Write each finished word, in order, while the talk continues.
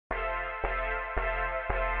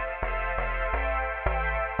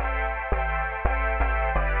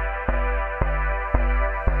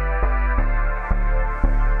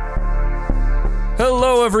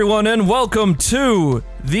Hello, everyone, and welcome to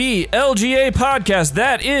the LGA podcast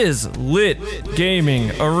that is Lit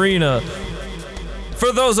Gaming Arena.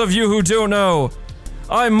 For those of you who don't know,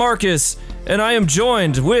 I'm Marcus, and I am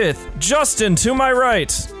joined with Justin to my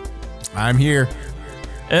right. I'm here.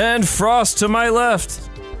 And Frost to my left.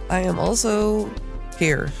 I am also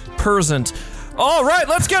here. Present. All right,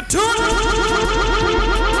 let's get to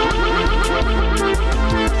it!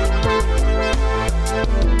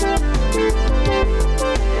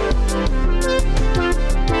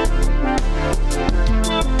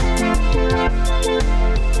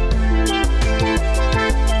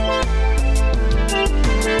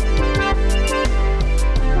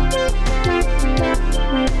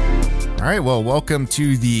 All right, well, welcome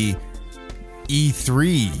to the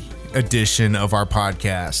E3 edition of our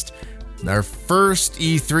podcast. Our first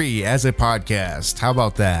E3 as a podcast. How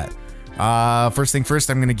about that? First thing first,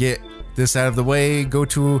 I'm going to get this out of the way. Go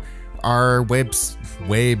to our website.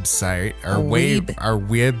 Our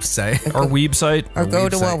website. Or go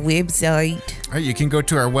to our website. All right, you can go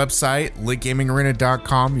to our website,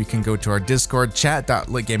 litgamingarena.com. You can go to our Discord,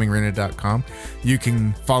 chat.litgamingarena.com. You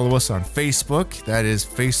can follow us on Facebook. That is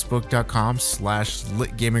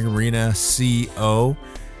facebook.com/litgamingarenaco.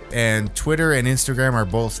 And Twitter and Instagram are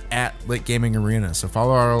both at litgamingarena. So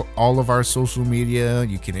follow all of our social media.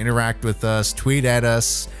 You can interact with us, tweet at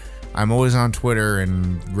us. I'm always on Twitter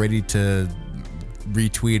and ready to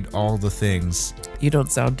retweet all the things. You don't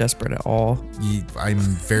sound desperate at all. I'm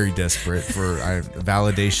very desperate for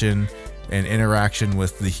validation and interaction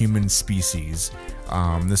with the human species.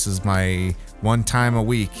 This is my one time a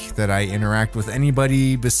week that I interact with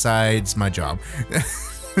anybody besides my job.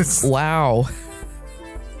 Wow.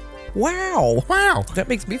 Wow. Wow. That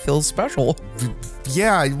makes me feel special.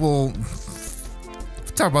 Yeah, we'll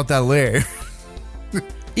talk about that later.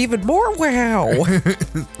 Even more wow.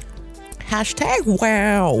 Hashtag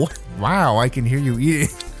wow. Wow, I can hear you eating.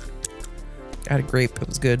 I had a grape. It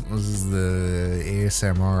was good. This is the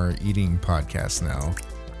ASMR eating podcast now.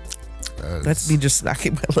 That's me just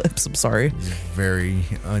smacking my lips. I'm sorry. Very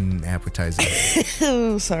unappetizing.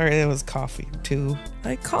 Oh, sorry. That was coffee too.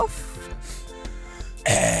 I cough.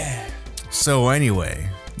 So anyway,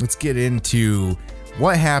 let's get into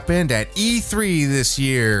what happened at E3 this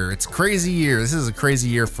year. It's a crazy year. This is a crazy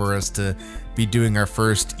year for us to be doing our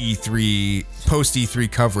first E3, post E3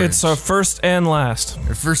 coverage. It's our first and last.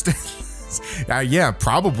 First, yeah,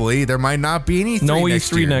 probably. There might not be an E3 no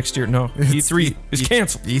next E3 year. next year. No, E3 is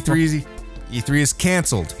canceled. E3 is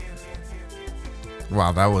canceled.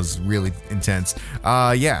 Wow, that was really intense.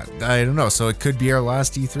 Yeah, I don't know. So it could be our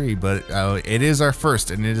last E3, but it is our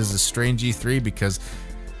first, and it is a strange E3 because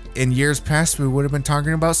in years past we would have been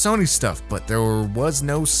talking about Sony stuff, but there was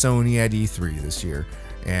no Sony at E3 this year.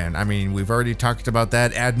 And I mean, we've already talked about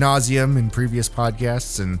that ad nauseum in previous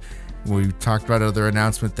podcasts, and we talked about other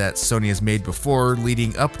announcement that Sony has made before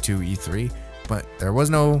leading up to E3, but there was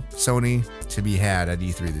no Sony to be had at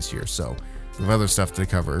E3 this year. So we have other stuff to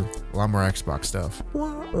cover, a lot more Xbox stuff.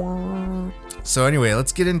 So anyway,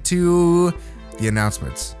 let's get into the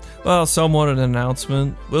announcements. Well, somewhat an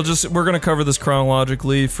announcement. We're going to cover this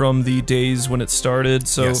chronologically from the days when it started.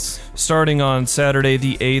 So Yes. Starting on Saturday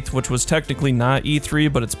the 8th, which was technically not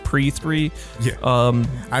E3, but it's pre-3. Yeah.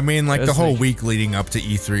 I mean, like the as whole they- week leading up to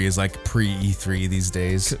E3 is like pre-E3 these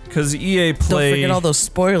days. Because EA Don't Play... forget all those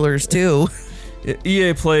spoilers too.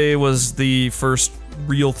 EA Play was the first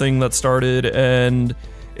real thing that started, and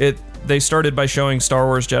they started by showing Star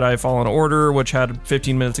Wars Jedi Fallen Order, which had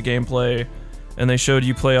 15 minutes of gameplay, and they showed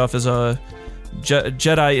you play off as a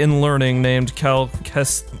Jedi in learning named Cal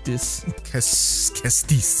Kestis.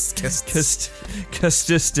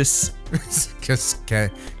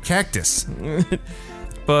 Cactus.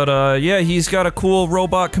 But yeah, he's got a cool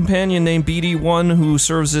robot companion named BD1 who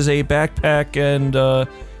serves as a backpack, and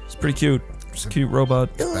it's pretty cute. It's a cute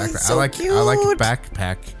robot. Backpack. So I like cute.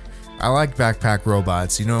 backpack. I like backpack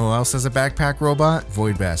robots. You know who else has a backpack robot?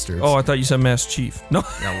 Void Bastards. Oh, I thought you said Master Chief. No,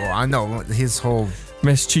 yeah. Well, I know his whole.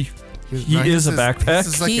 Master Chief. He is a backpack. This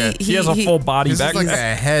is like He has a full body This backpack. is like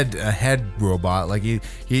a head robot. Like he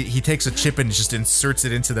takes a chip and just inserts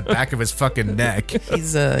it into the back of his fucking neck.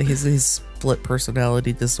 He's his split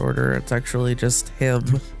personality disorder. It's actually just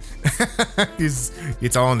him.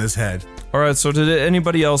 It's all in his head. All right, so did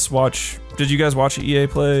anybody else watch? Did you guys watch EA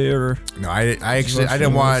Play or? No, I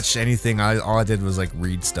didn't watch anything. All I did was like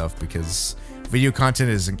read stuff because video content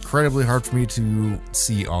is incredibly hard for me to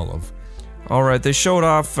see all of. All right, they showed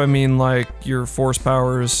off, I mean, like, your force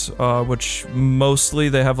powers, which mostly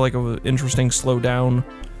they have, like, an interesting slow down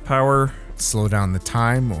power. Slow down the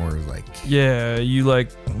time, or, like... Yeah, you, like,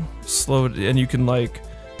 slow, and you can, like,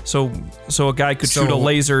 So a guy could So- shoot a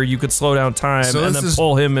laser, you could slow down time, So and this then is-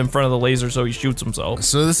 pull him in front of the laser so he shoots himself.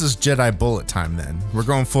 So this is Jedi bullet time then. We're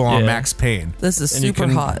going full on Yeah. Max Payne. This is And you super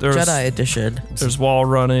can- hot. there's- Jedi edition. There's wall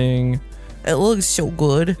running. It looks so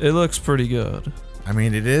good. It looks pretty good. I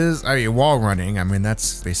mean, it is. I mean, wall running. I mean,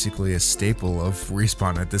 that's basically a staple of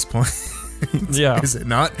Respawn at this point. Yeah. Is it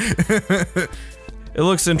not? It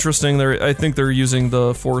looks interesting. I think they're using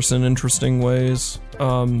the Force in interesting ways,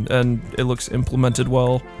 and it looks implemented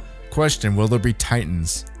well. Question: will there be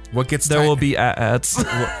Titans? What gets There will be ads.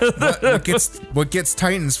 what gets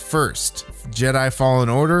Titans first? Jedi Fallen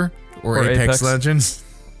Order or, Or Apex Apex. Legends?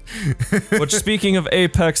 Which, speaking of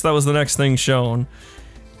Apex, that was the next thing shown.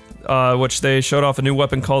 Which they showed off a new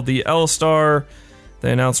weapon called the L-Star.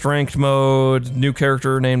 They announced ranked mode, new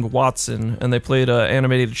character named Watson, and they played an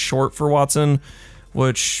animated short for Watson,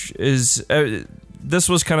 which is this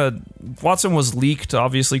was kind of Watson was leaked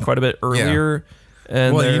obviously quite a bit earlier.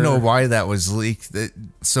 And Well, you they're- know why that was leaked.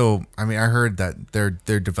 So, I mean, I heard that their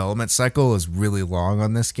development cycle is really long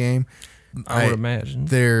on this game. I would imagine.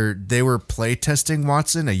 They were playtesting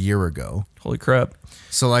Watson a year ago. Holy crap!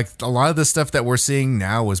 So like a lot of the stuff that we're seeing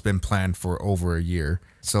now has been planned for over a year.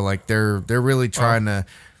 So like they're really trying to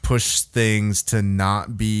push things to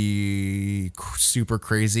not be super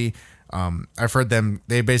crazy. I've heard them.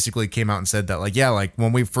 They basically came out and said that like, yeah, like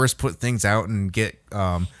when we first put things out and get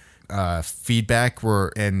feedback,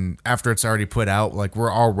 and after it's already put out, like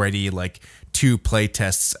we're already like 2 play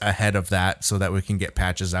tests ahead of that, so that we can get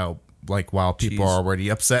patches out like while people Jeez. are already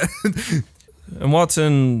upset. And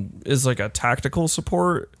Watson is like a tactical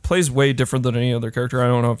support. Plays way different than any other character. I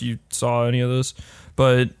don't know if you saw any of this,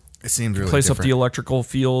 but It seems really plays up different. the electrical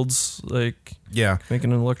fields, like Yeah.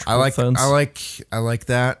 making an electrical I like fence. I like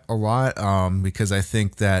that a lot because I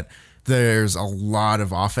think that there's a lot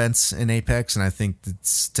of offense in Apex, and I think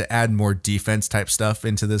that's, to add more defense type stuff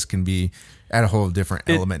into this can be add a whole different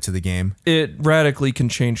element to the game. It radically can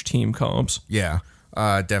change team comps. Yeah,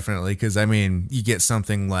 definitely. Because I mean, you get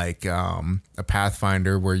something like a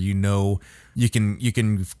Pathfinder where you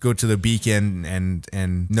can go to the beacon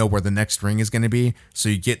and know where the next ring is going to be. So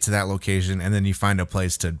you get to that location and then you find a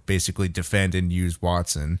place to basically defend and use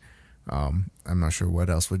Watson. I'm not sure what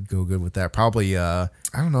else would go good with that. Probably I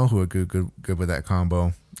don't know who would go good with that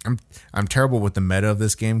combo. I'm terrible with the meta of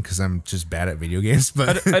this game because I'm just bad at video games.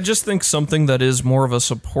 But I just think something that is more of a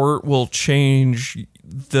support will change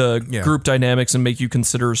the group dynamics and make you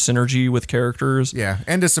consider synergy with characters. yeah,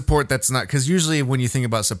 and a support that's not, because usually when you think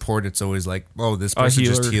about support, it's always like, oh, this person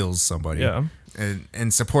just healer. heals somebody. Yeah.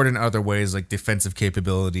 And support in other ways like defensive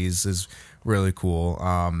capabilities is really cool.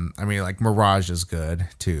 I mean, like Mirage is good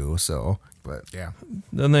too. So, but yeah,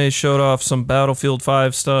 Then they showed off some Battlefield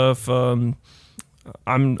 5 stuff.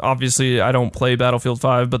 I don't play Battlefield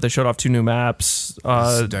 5, but they showed off 2 new maps.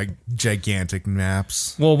 gigantic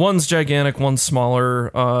maps. Well, one's gigantic, one's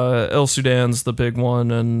smaller. El Sudan's the big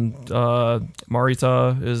one, and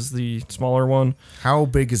Marita is the smaller one. How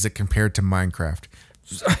big is it compared to Minecraft?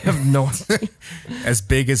 I have no idea. As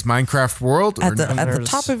big as Minecraft World? Or At the there's-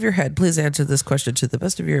 top of your head, please answer this question to the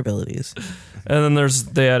best of your abilities. And then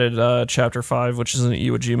they added Chapter 5, which is an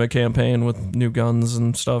Iwo Jima campaign with new guns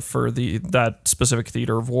and stuff for that specific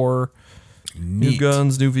theater of war. New Neat.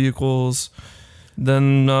 guns, new vehicles.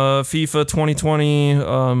 Then FIFA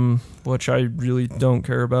 2020, which I really don't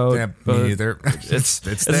care about. Yeah, but me neither. It's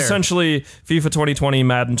there. essentially FIFA 2020,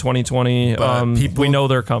 Madden 2020. But people- we know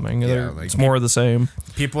they're coming. like It's more of the same.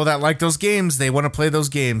 People that like those games, they want to play those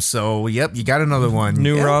games. So, yep, you got another one.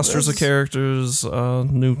 New Yeah, rosters of that's- characters,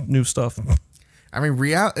 new stuff. I mean,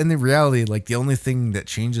 in the reality, like the only thing that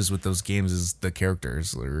changes with those games is the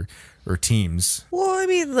characters or teams. Well, I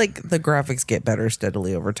mean, like the graphics get better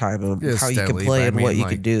steadily over time of Yeah, how you steadily, can play but I and mean, what you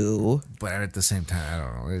like- can do. But at the same time, I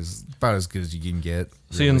don't know. It's about as good as you can get.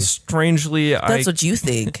 See, and strangely, That's what you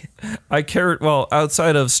think. I cared. Well,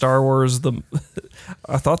 outside of Star Wars,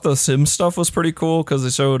 I thought the Sims stuff was pretty cool because they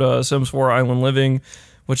showed Sims 4 Island Living,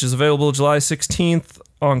 which is available July 16th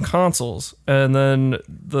on consoles, and then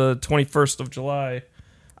the 21st of July.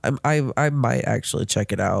 I might actually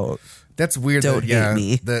check it out. That's weird. Don't hate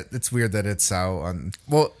me. It's weird that it's out on.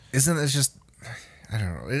 Well, isn't it just? I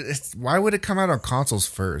don't know. It's why would it come out on consoles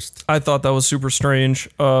first? I thought that was super strange.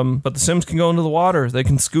 But the Sims can go into the water. They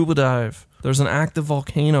can scuba dive. There's an active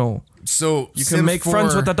volcano. So You can make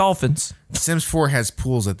friends with the dolphins. Sims 4 has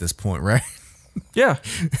pools at this point, right? Yeah.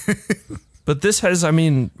 But this has,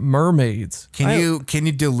 mermaids. Can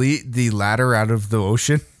you delete the ladder out of the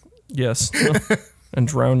ocean? Yes. And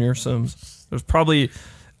drown your Sims. There's probably,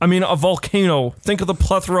 a volcano. Think of the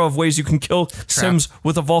plethora of ways you can kill Sims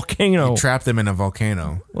with a volcano. Trap them in a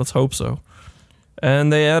volcano. Let's hope so.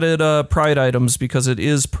 And they added Pride items because it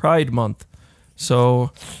is Pride Month.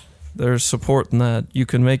 So there's support in that. You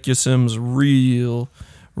can make your Sims really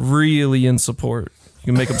in support. You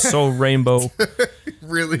can make them so rainbow.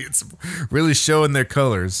 Really, it's really showing their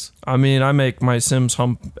colors. I mean, I make my Sims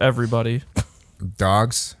hump everybody.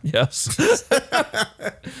 Dogs. Yes.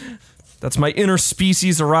 That's my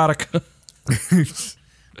interspecies erotica.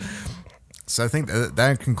 So I think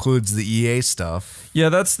that concludes the EA stuff. Yeah,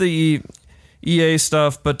 that's the EA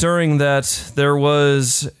stuff. But during that, there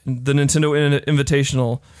was the Nintendo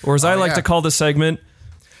Invitational, or as I like to call this segment,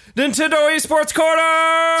 Nintendo Esports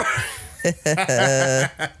Corner!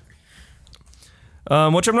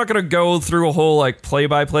 Which I'm not going to go through a whole like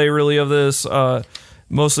play-by-play really of this.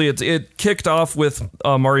 Mostly it kicked off with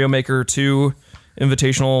Mario Maker 2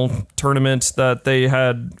 Invitational tournament that they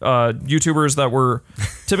had YouTubers that were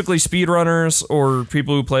typically speedrunners or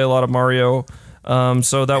people who play a lot of Mario.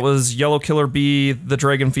 So that was Yellow Killer Bee, the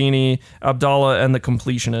Dragon Feeny, Abdallah, and the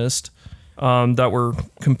Completionist that were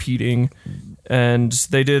competing. And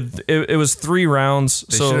they did, it was 3 rounds.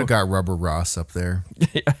 They should have got Rubber Ross up there.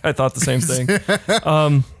 I thought the same thing.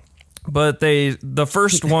 But the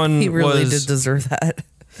first one He really was, did deserve that.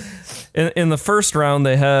 In the first round,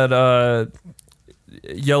 they had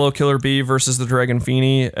Yellow Killer Bee versus the Dragon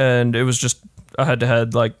Feeny, and it was just a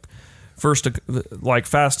head-to-head, like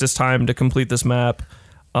fastest time to complete this map.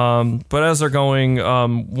 But as they're going,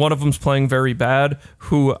 one of them's playing very bad,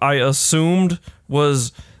 who I assumed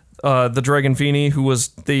was the Dragon Feeny, who was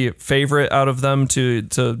the favorite out of them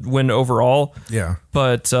to win overall. Yeah.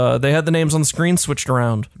 But they had the names on the screen switched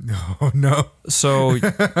around. No. So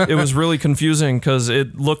it was really confusing because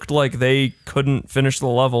it looked like they couldn't finish the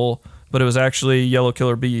level, but it was actually Yellow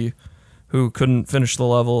Killer Bee who couldn't finish the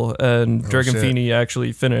level, and Dragon Feeny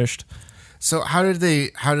actually finished. So how did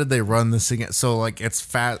they run this again? So like it's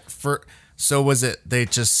So was it they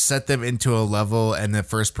just set them into a level and the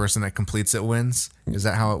first person that completes it wins? Is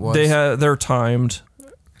that how it was? They're timed.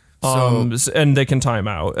 And they can time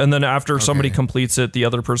out. And then after somebody completes it, the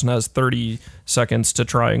other person has 30 seconds to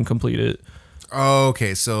try and complete it. Oh,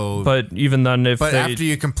 okay. So but even then after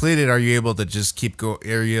you complete it, are you able to just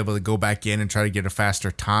are you able to go back in and try to get a faster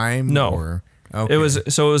time? No. Or? Okay. It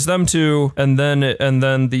was them two, and then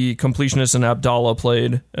the Completionist and Abdallah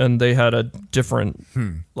played, and they had a different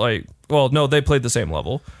they played the same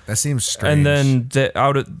level. That seems strange. And then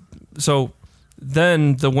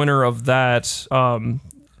then the winner of that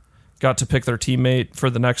got to pick their teammate for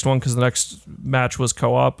the next one because the next match was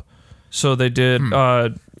co-op. So they did,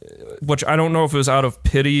 which I don't know if it was out of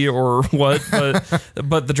pity or what,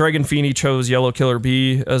 but the Dragon Feeny chose Yellow Killer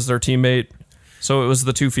Bee as their teammate. So it was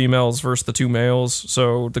the 2 females versus the 2 males.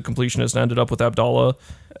 So the Completionist ended up with Abdallah.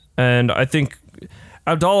 And I think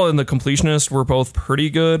Abdallah and the Completionist were both pretty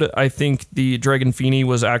good. I think the Dragon Feeny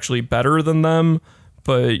was actually better than them,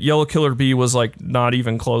 but Yellow Killer Bee was like not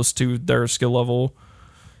even close to their skill level,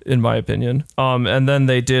 in my opinion. And then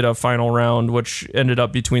they did a final round, which ended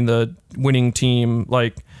up between the winning team,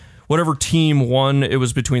 like whatever team won, it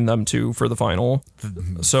was between them two for the final.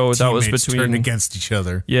 So that was between turned against each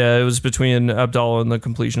other. Yeah, it was between Abdallah and the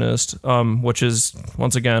Completionist, which is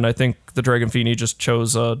once again, I think the Dragon Feeny just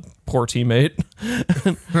chose a poor teammate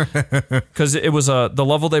because it was the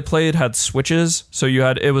level they played had switches, so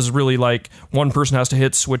it was really like one person has to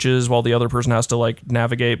hit switches while the other person has to like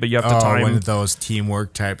navigate, but you have to time one of those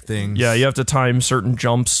teamwork type things. Yeah, you have to time certain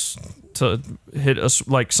jumps to hit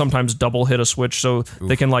sometimes double hit a switch so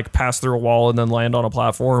they can like pass through a wall and then land on a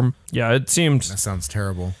platform. Yeah, that sounds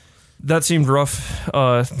terrible. That seemed rough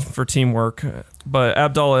for teamwork, but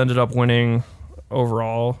Abdallah ended up winning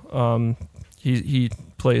overall. He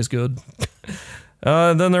plays good.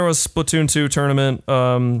 Then there was Splatoon 2 tournament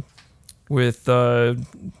with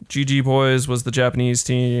GG Boys was the Japanese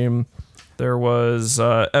team. There was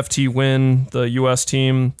FT Win, the US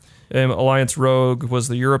team. Alliance Rogue was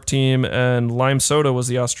the Europe team, and Lime Soda was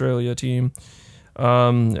the Australia team.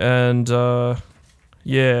 Japan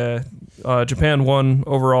won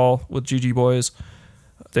overall with GG Boys.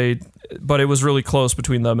 But it was really close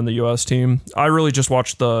between them and the US team. I really just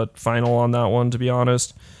watched the final on that one, to be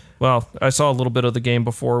honest. Well, I saw a little bit of the game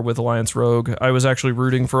before with Alliance Rogue. I was actually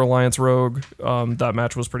rooting for Alliance Rogue. That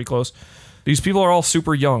match was pretty close. These people are all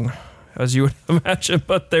super young, as you would imagine,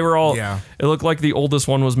 but they were all, it looked like the oldest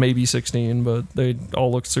one was maybe 16, but they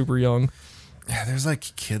all looked super young. Yeah, there's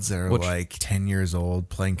like kids that are like 10 years old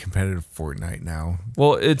playing competitive Fortnite now.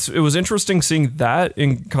 Well, it was interesting seeing that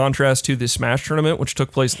in contrast to the Smash tournament, which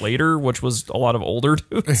took place later, which was a lot of older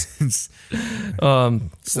dudes. It's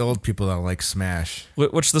the old people that like Smash.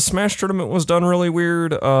 Which the Smash tournament was done really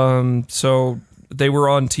weird. So they were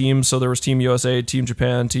on teams, so there was Team USA, Team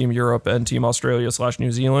Japan, Team Europe, and Team Australia /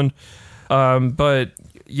 New Zealand. But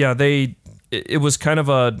yeah, it was kind of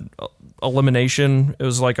a elimination. It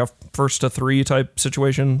was like a 1st to 3 type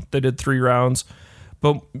situation. They did 3 rounds.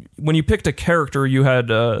 But when you picked a character, you had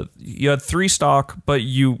 3 stock, but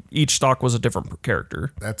each stock was a different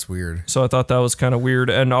character. That's weird. So I thought that was kind of weird.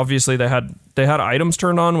 And obviously they had items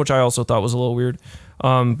turned on, which I also thought was a little weird.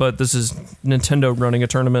 But this is Nintendo running a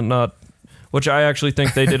tournament, which I actually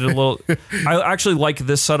think they did a little. I actually like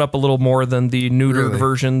this setup a little more than the neutered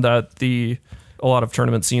version that a lot of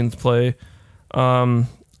tournament scenes play.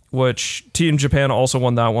 Which Team Japan also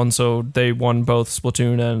won that one, so they won both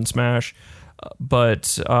Splatoon and Smash.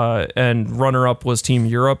 But and runner-up was Team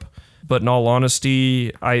Europe. But in all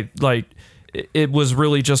honesty, it was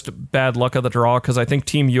really just bad luck of the draw, because I think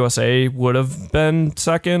Team USA would have been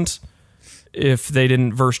second if they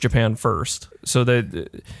didn't verse Japan first. So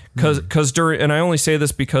because during, and I only say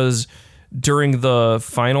this because during the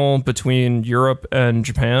final between Europe and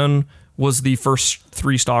Japan was the first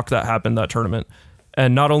 3 stock that happened that tournament.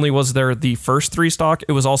 And not only was there the first 3 stock,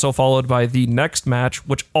 it was also followed by the next match,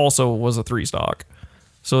 which also was a 3 stock.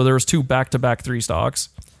 So there was 2 back-to-back 3 stocks.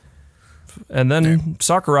 And then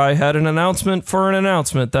Sakurai had an announcement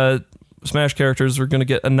that Smash characters were going to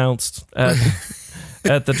get announced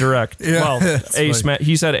at the Direct. Yeah, well,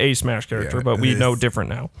 he said a Smash character, but we know different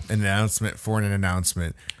now. An announcement for an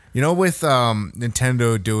announcement. You know, with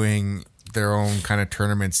Nintendo doing their own kind of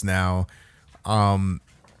tournaments now,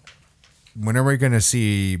 when are we going to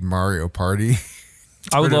see Mario Party?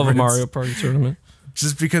 I would love a Mario Party tournament.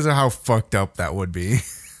 Just because of how fucked up that would be.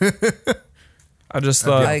 I just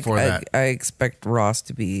thought... I expect Ross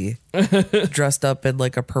to be dressed up in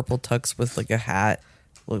like a purple tux with like a hat,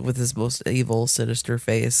 with his most evil, sinister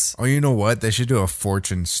face. Oh, you know what? They should do a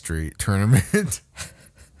Fortune Street tournament.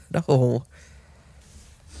 No.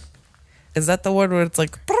 Is that the one where it's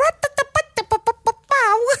like...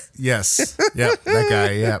 Yes. Yep, that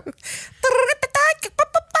guy, yep.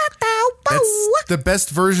 That's the best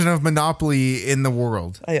version of Monopoly in the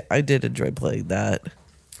world. I did enjoy playing that.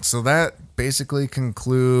 So that basically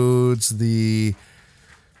concludes the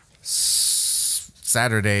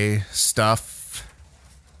Saturday stuff.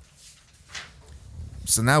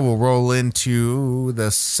 So now we'll roll into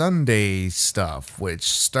the Sunday stuff, which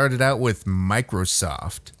started out with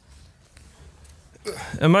Microsoft.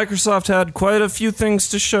 And Microsoft had quite a few things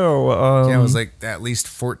to show. Yeah, it was like at least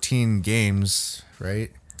 14 games,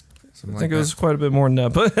 right? I think it was quite a bit more than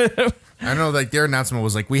that, but I know, like, their announcement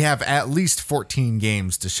was like, we have at least 14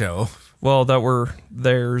 games to show. Well, that were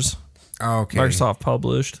theirs. Okay. Microsoft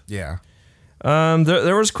published. Yeah.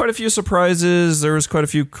 There was quite a few surprises. There was quite a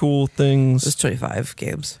few cool things. There's 25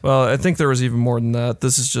 games. Well, I think there was even more than that.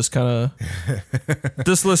 This is just kind of...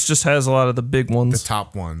 This list just has a lot of the big ones. The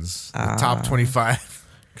top ones. The top 25.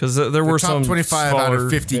 Because there were top some 25 out of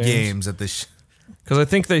 50 games. games at this... Because I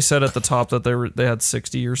think they said at the top that they had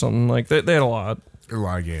 60 or something. Like, they had a lot. A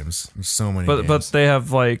lot of games. There's so many games. But they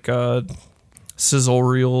have, like, sizzle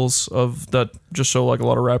reels that just show, like, a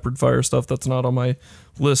lot of rapid fire stuff that's not on my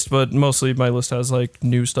list. But mostly my list has, like,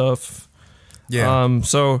 new stuff. Yeah.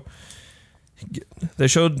 So they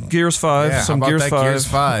showed Gears 5. Yeah, some how about Gears that 5. Gears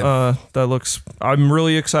 5? That looks... I'm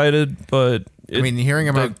really excited, but... I mean, hearing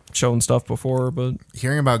about... They've shown stuff before, but...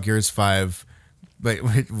 Hearing about Gears 5... Like,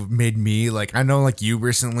 it made me, like, I know, like, you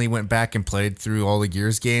recently went back and played through all the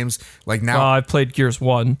Gears games. Like, now... I played Gears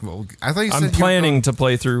 1. Well, I thought you said I'm planning to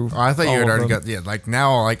play through. Oh, I thought you had all of already them. got...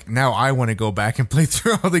 Yeah, now I want to go back and play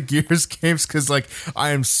through all the Gears games because, like,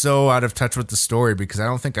 I am so out of touch with the story because I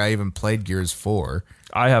don't think I even played Gears 4.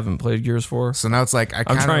 I haven't played Gears 4. So now it's like...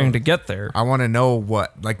 I'm trying to get there. I want to know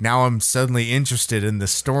what... Like, now I'm suddenly interested in the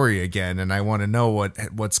story again, and I want to know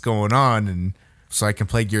what's going on, and... So I can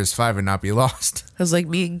play Gears 5 and not be lost. It was like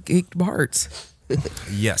me and Kingdom Hearts.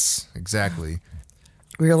 Yes, exactly.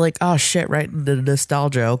 We were like, oh shit, right into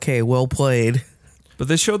nostalgia. Okay, well played. But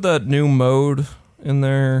they showed that new mode in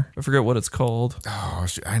there. I forget what it's called. Oh,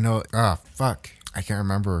 I know. Oh, fuck. I can't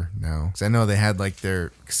remember now. Because I know they had like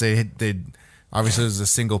their... Because they obviously it was a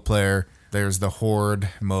single player. There's the Horde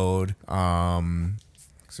mode. So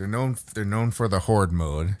they're known for the Horde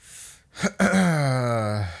mode.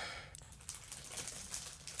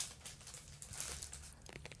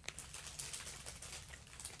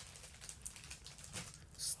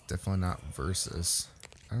 Definitely not Versus.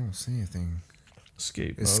 I don't see anything.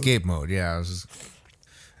 Escape mode, yeah.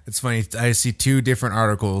 It's funny. I see 2 different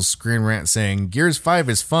articles. Screen Rant saying Gears 5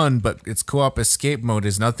 is fun, but its co-op escape mode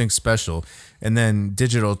is nothing special. And then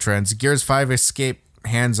Digital Trends, Gears 5 escape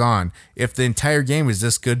hands-on. If the entire game is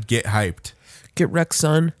this good, get hyped. Get wrecked,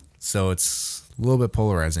 son. So it's a little bit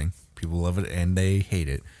polarizing. People love it and they hate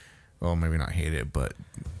it. Well, maybe not hate it, but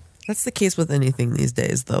That's the case with anything these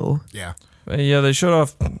days, though. yeah. Yeah, they showed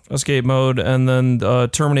off escape mode and then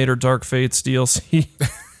Terminator Dark Fates DLC.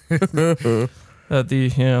 The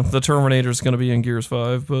Terminator's going to be in Gears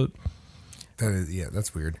 5, but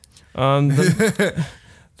That's weird.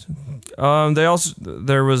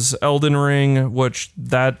 there was Elden Ring, which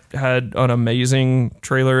that had an amazing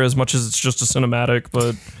trailer as much as it's just a cinematic,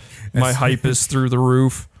 but my hype is through the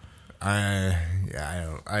roof.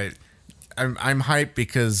 I'm hyped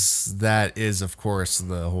because that is, of course,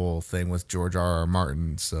 the whole thing with George R.R.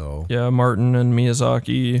 Martin. So Yeah, Martin and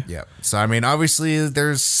Miyazaki. yeah. So I mean, obviously,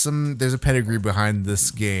 there's a pedigree behind this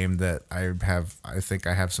game that I think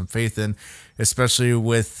I have some faith in, especially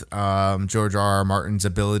with George R.R. Martin's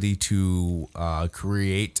ability to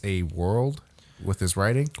create a world with his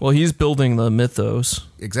writing. Well, he's building the mythos.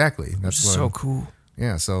 Exactly. Which That's is what so cool.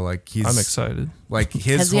 Yeah. So like I'm excited. Like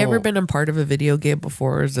his. Has he ever been a part of a video game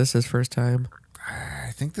before, or is this his first time?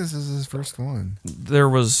 I think this is his first one.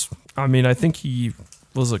 I think he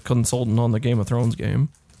was a consultant on the Game of Thrones game.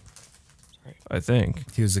 I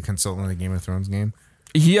think. He was a consultant on the Game of Thrones game.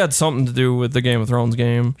 He had something to do with the Game of Thrones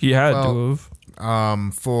game. He had to have.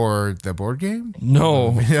 For the board game?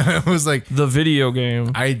 No. Yeah, it was like The video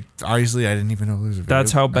game. I didn't even know there was a video.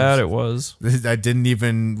 That's how bad it was. I didn't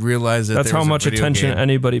even realize that. That's there how was a much video attention game.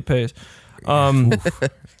 anybody pays.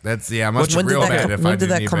 That's must be real bad if I when did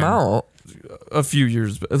didn't that come even- out? A few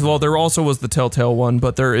years. Well, there also was the Telltale one,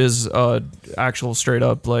 but there is actual straight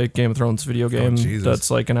up like Game of Thrones video game Jesus. that's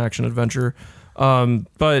like an action adventure.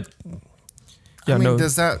 But yeah, I mean, no.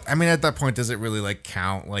 does that? I mean, at that point, does it really like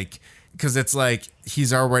count? Like, because it's like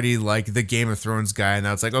he's already like the Game of Thrones guy, and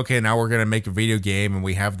now it's like, okay, now we're gonna make a video game, and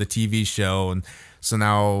we have the TV show, and so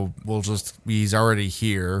now he's already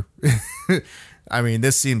here. I mean,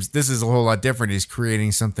 this is a whole lot different. He's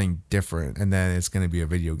creating something different, and then it's gonna be a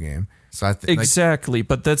video game. So I think Exactly,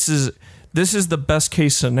 but this is the best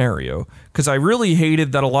case scenario because I really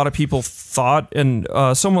hated that a lot of people thought, and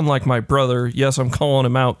someone like my brother, yes, I'm calling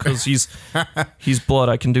him out because he's blood.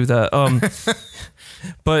 I can do that.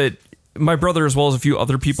 But my brother, as well as a few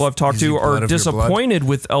other people I've talked Is he to, blood are of your disappointed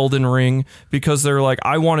with Elden Ring because they're like,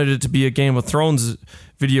 I wanted it to be a Game of Thrones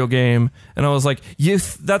video game, and I was like,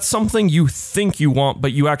 that's something you think you want,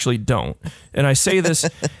 but you actually don't. And I say this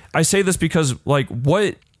because like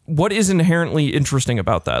what is inherently interesting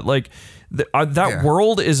about that? Like that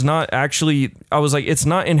world is not actually. I was like, it's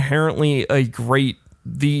not inherently a great.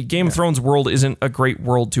 The Game of Thrones world isn't a great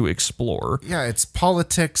world to explore. yeah, it's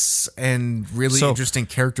politics and really interesting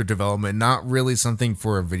character development, not really something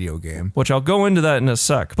for a video game. Which I'll go into that in a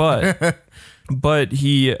sec, but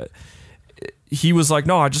he was like,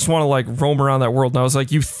 no, I just want to like roam around that world. And I was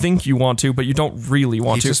like, you think you want to, but you don't really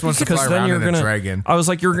want He to. just wants to fly around in a dragon. I was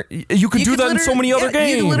like, you could do that in so many other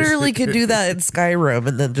games. You literally could do that in Skyrim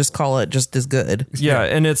and then just call it just as good. Yeah,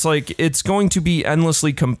 and it's like it's going to be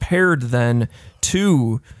endlessly compared then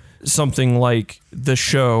to something like the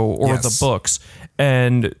show or the books,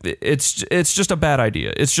 and it's just a bad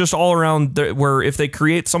idea. It's just all around where if they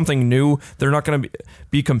create something new, they're not going to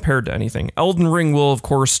be compared to anything. Elden Ring will of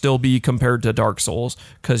course still be compared to Dark Souls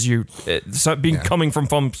because coming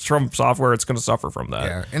from Software, it's going to suffer from that.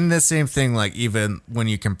 Yeah, and the same thing. Like even when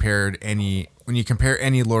you compare any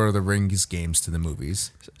Lord of the Rings games to the movies,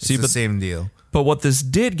 it's the same deal. But what this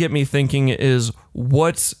did get me thinking is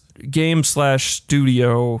what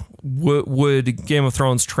game/studio would Game of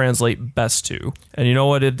Thrones translate best to? And you know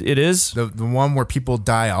what it is? The one where people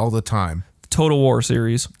die all the time. Total War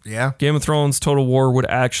series. Yeah. Game of Thrones Total War would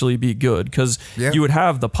actually be good because you would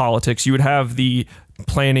have the politics, you would have the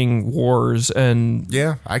planning wars, and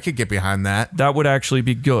yeah, I could get behind that. That would actually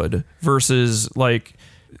be good versus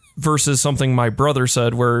something my brother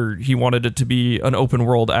said where he wanted it to be an open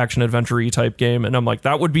world action adventure-y type game, and I'm like,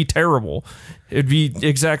 that would be terrible. It'd be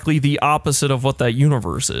exactly the opposite of what that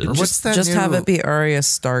universe is. Just have it be Arya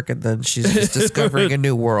Stark and then she's just discovering a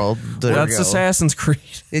new world. That's Assassin's Creed.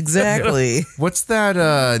 Exactly. What's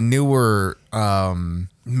that newer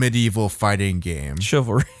medieval fighting game?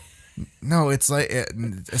 Chivalry. No, it's like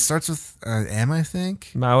it starts with M, I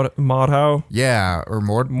think. Mordhau. Yeah, or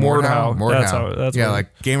Mordhau. That's yeah, what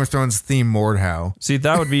like Game of Thrones theme Mordhau. See,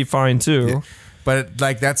 that would be fine too. Yeah. But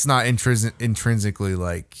like that's not intrinsically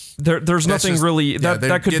like there's nothing really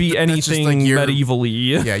that could be anything like medieval-y.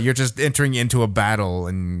 Yeah, you're just entering into a battle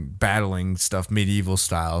and battling stuff medieval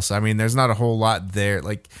style. So I mean, there's not a whole lot there.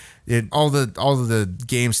 Like all of the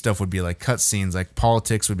game stuff would be like cutscenes. Like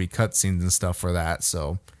politics would be cutscenes and stuff for that.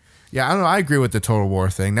 So Yeah, I don't know. I agree with the Total War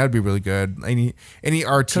thing. That'd be really good. Any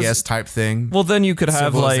RTS type thing. Well, then you could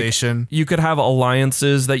have Civilization. you could have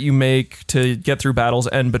alliances that you make to get through battles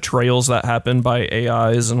and betrayals that happen by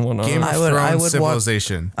AIs and whatnot. Game of Thrones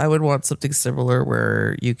Civilization. I would want something similar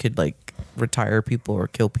where you could like retire people or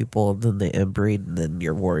kill people and then they inbreed and then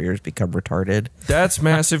your warriors become retarded. That's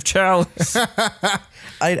Massive Chalice.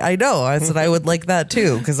 I know. I said I would like that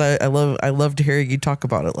too because I loved hearing you talk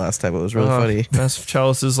about it last time. It was really funny. Massive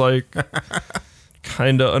Chalice is like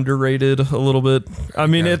kind of underrated a little bit. I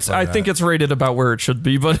mean, I think it's rated about where it should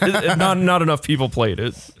be, but not enough people played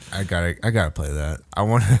it. I gotta play that. I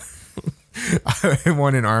want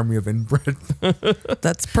an army of inbred.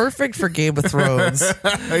 That's perfect for Game of Thrones.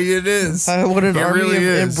 It is. I want an army really of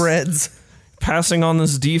is. inbreds. Passing on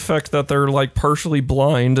this defect that they're like partially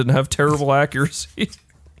blind and have terrible accuracy.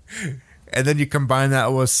 And then you combine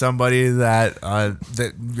that with somebody that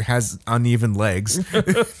has uneven legs.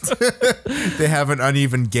 They have an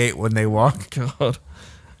uneven gait when they walk. God.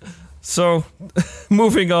 So,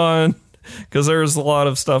 moving on, because there's a lot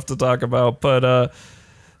of stuff to talk about, but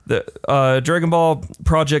the Dragon Ball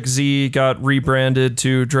Project Z got rebranded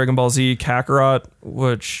to Dragon Ball Z Kakarot,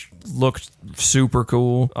 which looked super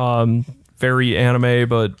cool. Very anime,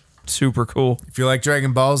 but super cool. If you like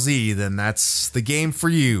Dragon Ball Z, then that's the game for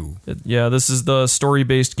you. Yeah, this is the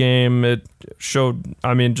story-based game. It showed,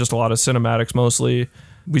 just a lot of cinematics mostly.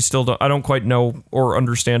 I don't quite know or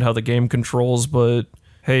understand how the game controls, but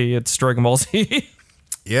hey, it's Dragon Ball Z.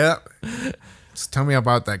 Yeah. Just tell me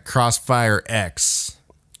about that Crossfire X.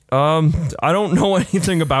 I don't know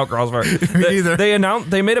anything about Crossfire. Me neither.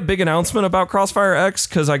 They made a big announcement about Crossfire X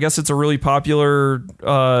because I guess it's a really popular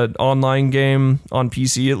online game on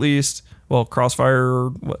PC at least. Well, Crossfire,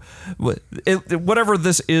 whatever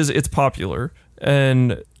this is, it's popular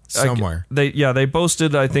and somewhere. They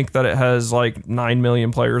boasted I think that it has like 9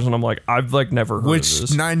 million players, and I'm like I've like never heard of this.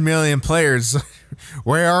 Which 9 million players?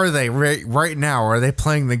 Where are they right now? Are they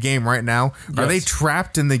playing the game right now? Are they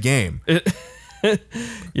trapped in the game?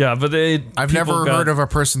 Yeah, but I've never heard of a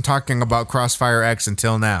person talking about Crossfire X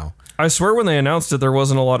until now. I swear when they announced it, there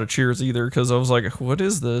wasn't a lot of cheers either because I was like, what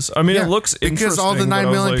is this? I mean, it looks interesting. Because all the 9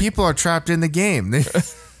 million people are trapped in the game.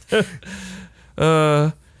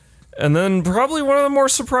 And then probably one of the more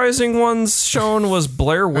surprising ones shown was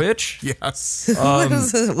Blair Witch. Yes. What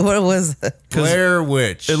was it? Blair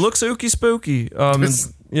Witch. It looks ooky spooky.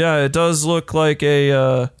 Yeah, it does look like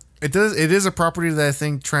a... It is a property that I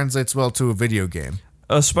think translates well to a video game.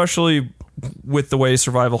 Especially with the way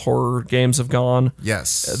survival horror games have gone.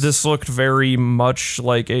 Yes. This looked very much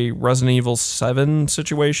like a Resident Evil 7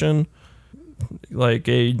 situation. Like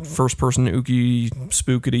a first-person ooky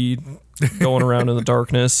spookity going around in the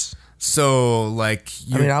darkness. So, like...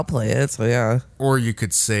 I'll play it, so yeah. Or you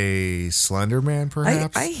could say Slender Man,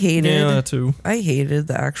 perhaps? I hated... Yeah, that too. I hated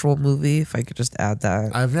the actual movie, if I could just add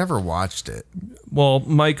that. I've never watched it. Well,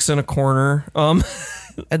 Mike's in a corner. And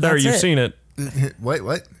there, you've seen it.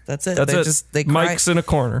 What? That's it. That's it. Mike's in a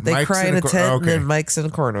corner. They cry in a tent, and then Mike's in a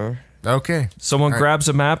corner. Okay. Someone grabs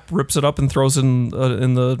a map, rips it up, and throws it in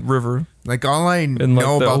the river. Like, all I like,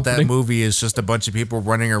 know about that opening. movie is just a bunch of people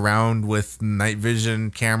running around with night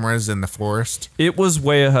vision cameras in the forest. It was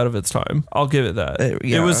way ahead of its time. I'll give it that.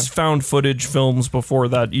 Yeah. It was found footage films before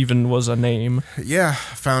that even was a name. Yeah,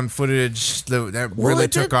 found footage that really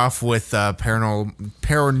took off with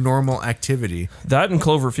paranormal activity. That and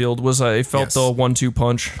Cloverfield was, I felt, Yes. the 1-2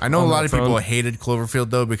 punch. I know a on lot that of front. people hated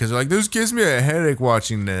Cloverfield, though, because they're like, this gives me a headache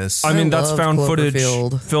watching this. I mean, that's love found footage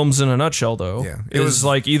Cloverfield. films in a nutshell, though. Yeah. It was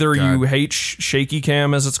like either you hate shaky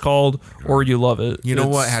cam, as it's called, or you love it. You know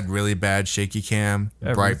what It's- had really bad shaky cam?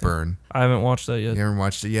 Everything. Brightburn. I haven't watched that yet. You haven't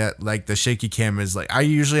watched it yet? Like, the shaky cam is like, I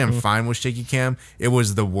usually am fine with shaky cam. It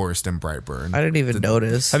was the worst in Brightburn. I didn't even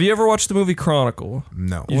notice. Have you ever watched the movie Chronicle?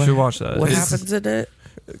 No. You should watch that. What It's- happens in it?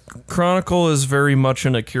 Chronicle is very much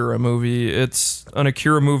an Akira movie. It's an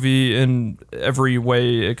Akira movie in every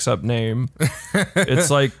way except name. It's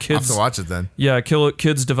like I'll have kids. to watch it then. Yeah,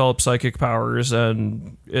 kids develop psychic powers,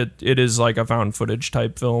 and it is like a found footage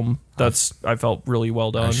type film. I felt really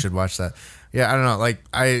well done. I should watch that. Yeah, I don't know. Like,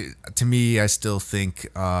 to me, I still think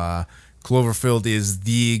Cloverfield is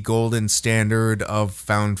the golden standard of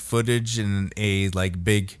found footage in a like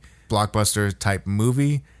big blockbuster type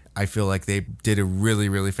movie. I feel like they did a really,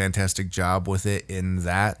 really fantastic job with it in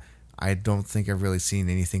that. I don't think I've really seen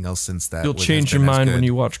anything else since that. You'll which change has your been as mind good. when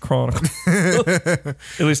you watch Chronicle. At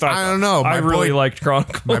least I don't know. I My really boy- liked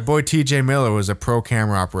Chronicle. My boy TJ Miller was a pro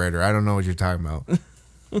camera operator. I don't know what you're talking about.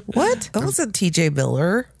 I'm What? That wasn't T.J.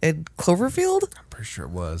 Miller in Cloverfield? pretty sure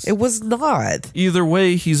it was. It was not. Either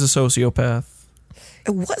way, he's a sociopath.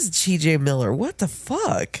 It was T.J. Miller. What the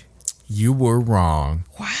fuck? You were wrong.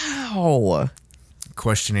 Wow.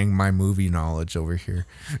 Questioning my movie knowledge over here.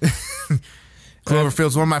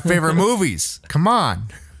 Cloverfield's one of my favorite movies. Come on.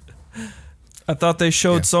 I thought they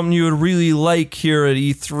showed something you would really like here at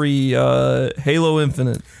E3, Halo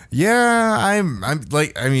Infinite. Yeah, I'm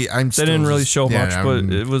like, I mean, I'm. They didn't really show much, but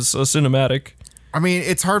it was a cinematic. I mean,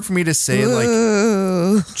 it's hard for me to say, like,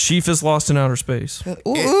 Ooh. Chief is lost in outer space.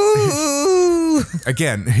 Ooh.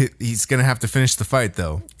 again, he's gonna have to finish the fight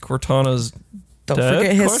though. Cortana's Don't dead?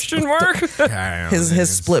 forget his Question mark. his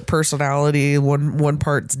split personality. One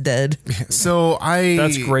part's dead. So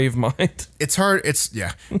That's grave mind. It's hard.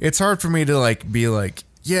 It's hard for me to like be like,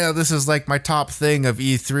 yeah, this is like my top thing of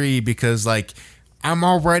E3 because like I'm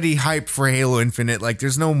already hyped for Halo Infinite. Like,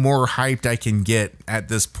 there's no more hyped I can get at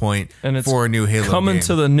this point And it's for a new Halo coming game.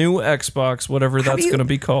 to the new Xbox, whatever that's going to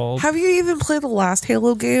be called. Have you even played the last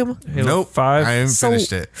Halo game? Halo Nope, 5. I haven't So-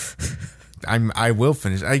 finished it. I will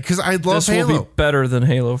finish because I love This will Halo. be better than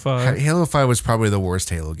Halo 5. Halo 5 was probably the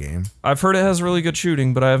worst Halo game. I've heard it has really good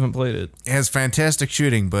shooting, but I haven't played it. It has fantastic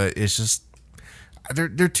shooting, but it's just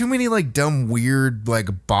there are too many like dumb, weird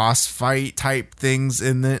like boss fight type things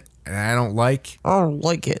in it, and I don't like. I don't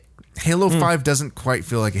like it. Halo 5 doesn't quite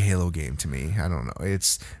feel like a Halo game to me. I don't know.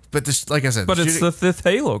 But this, like I said, But it's shooting, the fifth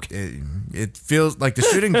Halo game. it feels like the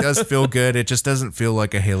shooting does feel good. It just doesn't feel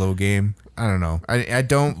like a Halo game. I don't know. I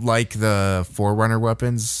don't like the Forerunner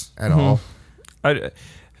weapons at all. I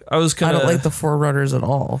was I kind don't of like the Forerunners at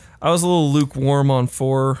all. I was a little lukewarm on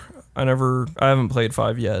 4. I haven't played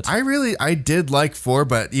 5 yet. I did like 4,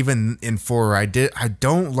 but even in 4, I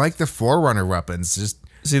don't like the Forerunner weapons. Just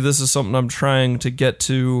See, this is something I'm trying to get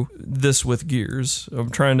to this with Gears.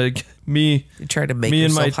 I'm trying to You try to make Me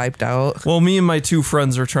and yourself my- hyped out. Well, me and my 2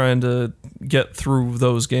 friends are trying to get through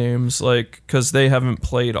those games, like, because they haven't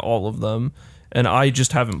played all of them, and I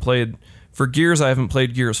just haven't played. For Gears, I haven't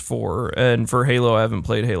played Gears 4, and for Halo, I haven't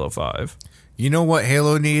played Halo 5. you know what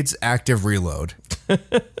Halo needs? Active reload,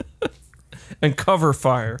 And cover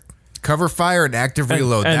fire. cover fire, and active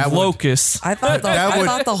reload. And that would, locusts. I thought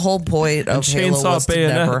the whole point of Halo chainsaw was to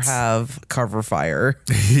never bayonets. have cover fire.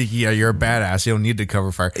 yeah, you're a badass. You don't need to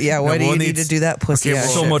cover fire. Yeah, why No, do you well, it need needs- to do that pussy okay, ass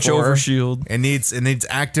well, So shit much for? overshield. It needs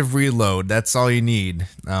active reload. That's all you need.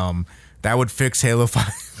 That would fix Halo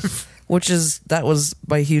 5. That was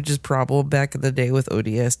my hugest problem back in the day with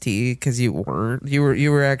ODST because you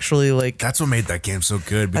were actually like That's what made that game so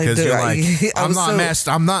good because do- you're like, I I'm was not so-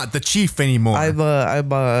 master. I'm not the chief anymore. I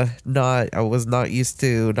was not used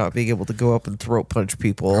to not being able to go up and throat punch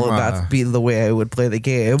people, and that's being the way I would play the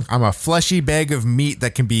game. I'm a fleshy bag of meat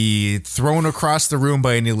that can be thrown across the room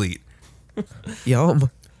by an elite.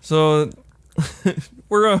 Yum. So,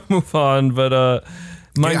 we're going to move on, but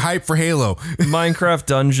Get hype for Halo. Minecraft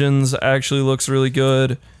Dungeons actually looks really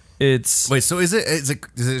good. It's Wait, so is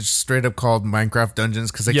it straight up called Minecraft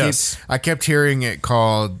Dungeons? Because Yes. I kept hearing it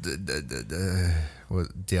called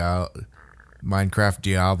Minecraft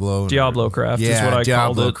Diablo. Diablocraft is Yeah, what I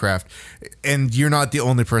called it. Diablocraft. And you're not the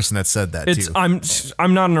only person that said that It's too.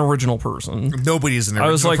 I'm not an original person. Nobody's an original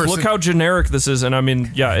I was like, person. look how generic this is, and I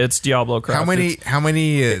mean, yeah, it's Diablocraft. how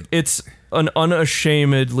many It's an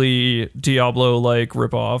unashamedly Diablo-like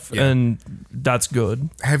ripoff, Yeah. and that's good.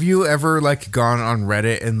 have you ever like gone on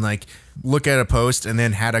Reddit and like look at a post and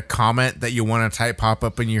then had a comment that you want to type pop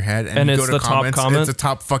up in your head And you it's go to the top comments and comment? it's a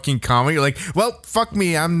top fucking comment? You're like, well, fuck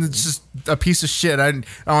me, I'm just a piece of shit. I don't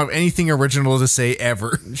have anything original to say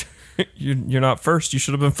ever. You're not first. You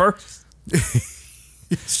should have been first.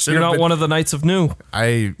 Should You're have not been- one of the Knights of New.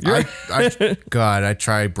 I God, I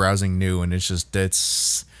try browsing new and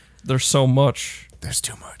it's There's so much. there's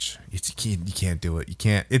too much. You can't do it. You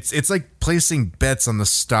can't. It's like placing bets on the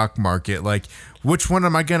stock market. Like which one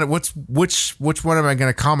am I gonna which one am I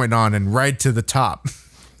gonna comment on and ride to the top?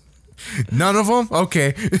 None of them.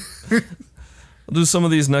 Okay. I'll do some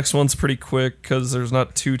of these next ones pretty quick because there's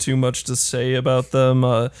not too much to say about them.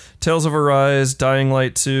 Tales of Arise, Dying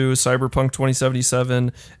Light 2, Cyberpunk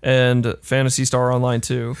 2077, and Phantasy Star Online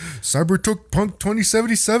 2. Cyberpunk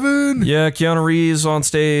 2077. Yeah, Keanu Reeves on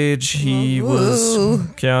stage. He was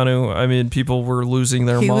Keanu. I mean, people were losing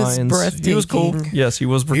their He was minds. He was cool. breathtaking. Yes, he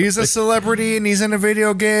was. He's a celebrity and he's in a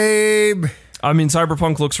video game. I mean,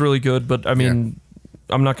 Cyberpunk looks really good, but I mean,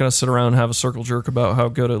 I'm not going to sit around and have a circle jerk about how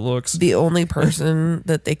good it looks. The only person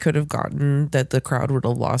that they could have gotten that the crowd would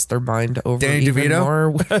have lost their mind over Danny even DeVito?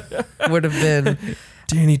 more would have been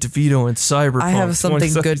Danny DeVito in Cyberpunk. I have something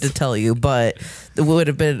good 2077. to tell you, but it would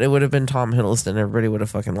have been Tom Hiddleston. Everybody would have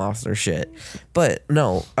fucking lost their shit. But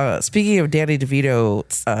no, speaking of Danny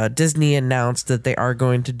DeVito, Disney announced that they are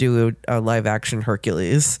going to do a live action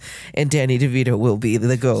Hercules, and Danny DeVito will be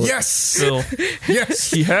the GOAT. Yes. Still,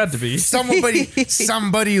 Yes. he had to be.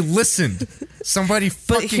 Somebody listened. Somebody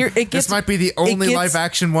fucking. here, it this gets- might be the only gets- live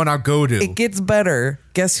action one I'll go to. It gets better.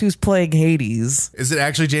 Guess who's playing Hades? Is it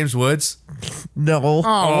actually James Woods? No. Oh,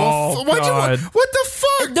 Oh, God. what the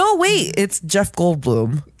fuck? No, wait. It's Jeff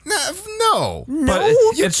Goldblum. No. But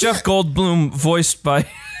it's Jeff Goldblum voiced by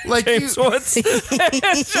Like James you, Woods.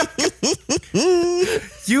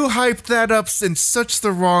 you hyped that up in such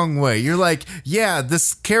the wrong way. You're like, yeah,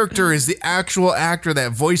 this character is the actual actor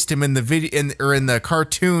that voiced him in the video in the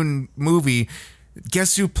cartoon movie.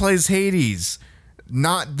 Guess who plays Hades?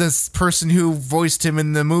 Not this person who voiced him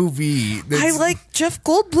in the movie. I like Jeff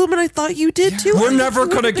Goldblum, and I thought you did too. We're I never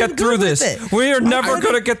think you going to would've been get through good with this. it. We are never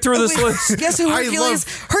going to get through this Wait, list. Guess who I Hercules?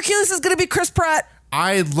 Hercules is going to be Chris Pratt.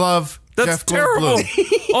 I love That's Jeff terrible.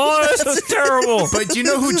 Goldblum. Oh, this is terrible. But do you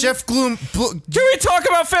know who Jeff Goldblum? Can we talk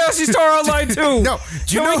about Fantasy Star Online too? No.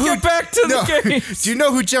 Do you Can know we who? get back to no. the game? Do you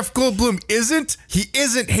know who Jeff Goldblum isn't? He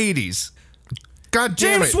isn't Hades. God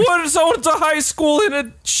damn James it. Woods owns a high school in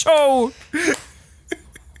a show.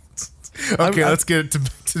 Okay, let's get it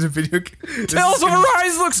to the video. Tales of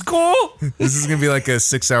Arise looks cool, This is gonna be like a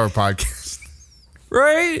 6-hour podcast.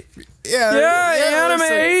 right? Yeah, anime.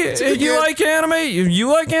 it's pretty You good. like anime?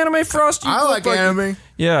 You like anime, Frost? You I look like anime.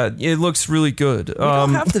 Yeah, it looks really good. You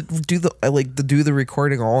don't have to do the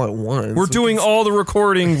recording all at once. We're doing all the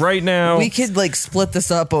recording right now. We could like split this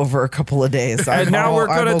up over a couple of days. And now we're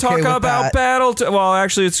going to talk about Battle. Well,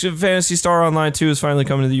 actually, it's Fantasy Star Online 2 is finally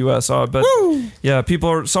coming to the US. But yeah,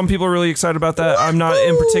 some people are really excited about that. I'm not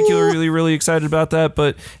in particular really excited about that.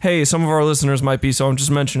 But hey, some of our listeners might be, so I'm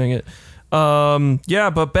just mentioning it. Yeah,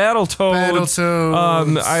 but Battletoads.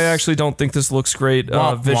 I actually don't think this looks great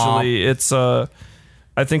Womp visually. It's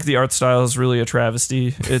I think the art style is really a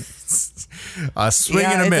travesty. A swing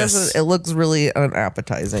and a miss. It looks really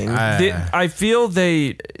unappetizing. I feel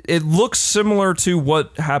it looks similar to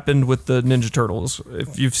what happened with the Ninja Turtles.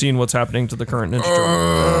 If you've seen what's happening to the current Ninja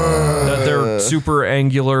Turtles, that they're super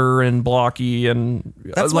angular and blocky, and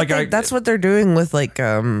that's what they're doing with like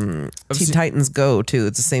Teen seen- Titans Go too.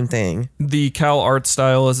 It's the same thing. the Cal art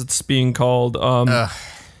style, as it's being called.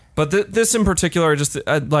 But this in particular,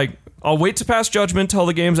 I'll wait to pass judgment till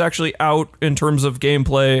the game's actually out in terms of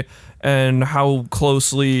gameplay and how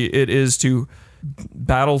closely it is to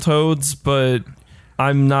Battletoads, but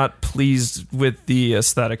I'm not pleased with the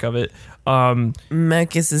aesthetic of it.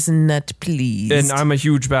 Marcus is not pleased. And I'm a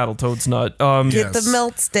huge Battletoads nut. Get the Yes.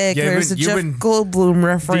 melt stick. Yeah, There's a you've Jeff been- Goldblum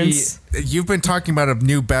reference. You've been talking about a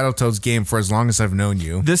new Battletoads game for as long as I've known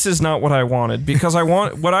you. This is not what I wanted, because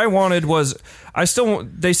what I wanted was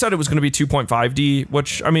they said it was going to be 2.5D,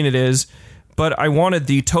 which I mean it is, but I wanted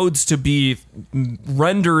the toads to be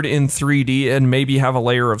rendered in 3D and maybe have a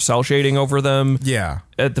layer of cell shading over them. Yeah.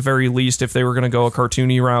 At the very least, if they were going to go a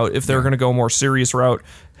cartoony route, if they were going to go a more serious route,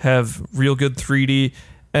 have real good 3D.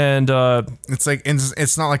 And It's like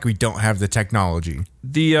it's not like we don't have the technology.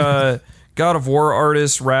 the God of War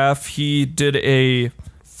artist Raph, he did a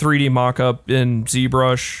 3D mock-up in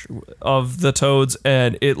ZBrush of the toads,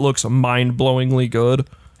 and it looks mind-blowingly good.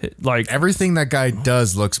 Like, Everything that guy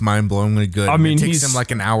does looks mind-blowingly good. I and mean, it takes he's- him like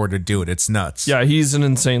an hour to do it. It's nuts. yeah, he's an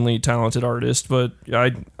insanely talented artist, but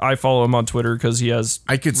I follow him on Twitter because he has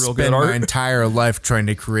I could real spend good art. my entire life trying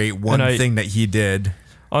to create one And thing that he did.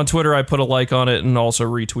 On Twitter, I put a like on it and also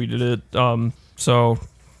retweeted it. So,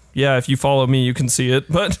 yeah, if you follow me, you can see it.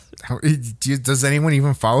 But Does anyone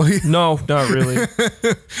even follow you? no, not really.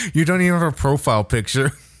 You don't even have a profile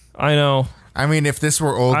picture. I know. I mean, if this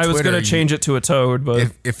were old I was Twitter, going to change it to a toad,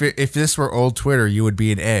 but If this were old Twitter, you would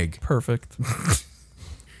be an egg. perfect.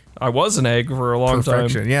 I was an egg for a long time.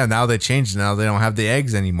 Perfection. Yeah, now they changed. Now they don't have the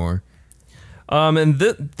eggs anymore. And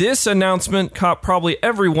this announcement caught probably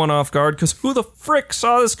everyone off guard, because who the frick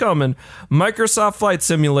saw this coming? Microsoft Flight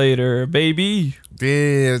Simulator, baby.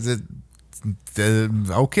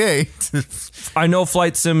 Okay. I know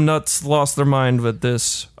flight sim nuts lost their mind with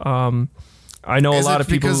this. I know Is a lot it of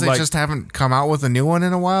people because who they like. just haven't come out with a new one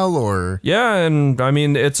in a while, or Yeah, and I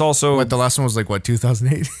mean it's also what? The last one was like what,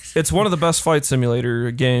 2008. it's one of the best flight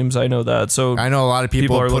simulator games. I know that. So I know a lot of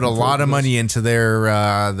people are put a looking lot forward of to money into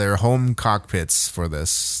their home cockpits for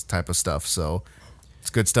this type of stuff. So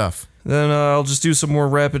it's good stuff. Then I'll just do some more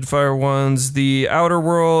rapid fire ones. The Outer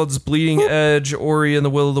Worlds, Bleeding Edge, Ori and the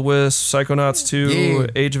Will of the Wisp, Psychonauts 2, Yeah.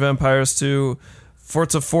 Age of Empires 2,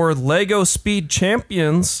 Forza 4, Lego Speed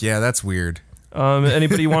Champions. Yeah, that's weird.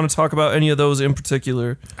 Anybody want to talk about any of those in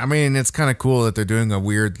particular? I mean, it's kind of cool that they're doing a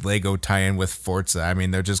weird Lego tie-in with Forza. I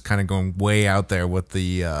mean, they're just kind of going way out there with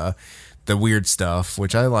the weird stuff,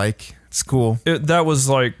 which I like. It's cool. That was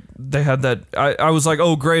like, they had that. I was like,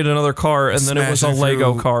 oh, great, another car. And then it was a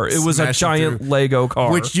Lego car. It was a giant Lego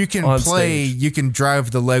car. Which you can play. Stage. You can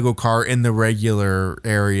drive the Lego car in the regular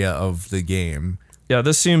area of the game. Yeah,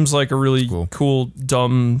 this seems like a really cool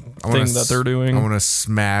dumb thing that they're doing. I want to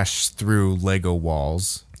smash through Lego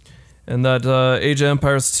walls. And that Age of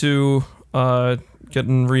Empires 2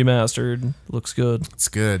 getting remastered looks good. It's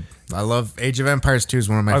good. I love Age of Empires 2 is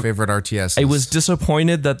one of my favorite RTSs. I was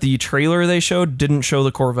disappointed that the trailer they showed didn't show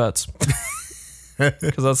the Corvettes.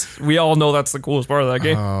 Because we all know that's the coolest part of that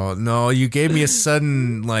game. Oh no, you gave me a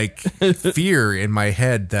sudden like fear in my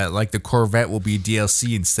head that like the Corvette will be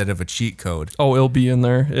DLC instead of a cheat code. Oh, it'll be in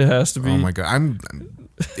there. It has to be. Oh my god,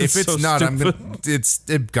 if it's so not, stupid.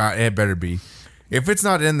 it better be. If it's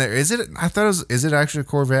not in there, is it? I thought it was. Is it actually a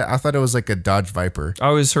Corvette? I thought it was like a Dodge Viper. I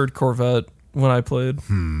always heard Corvette when I played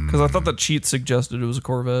because I thought the cheat suggested it was a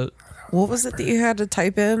Corvette. What was it that you had to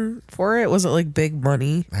type in for it? Was it like big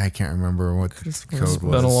money? I can't remember what the code was. It's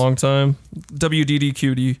been a long time.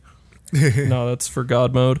 WDDQD. No, that's for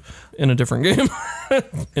God mode in a different game.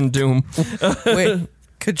 In Doom. Wait,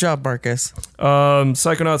 good job, Marcus.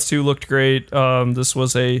 Psychonauts 2 looked great. This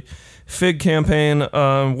was a FIG campaign,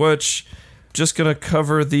 which, just gonna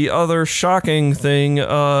cover the other shocking thing.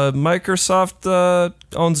 Microsoft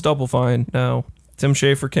owns Double Fine now. Tim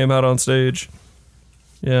Schafer came out on stage.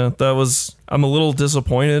 Yeah, I'm a little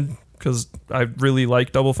disappointed because I really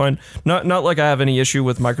like Double Fine. Not like I have any issue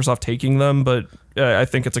with Microsoft taking them, but I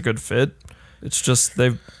think it's a good fit. It's just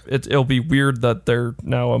it'll be weird that they're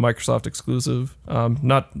now a Microsoft exclusive.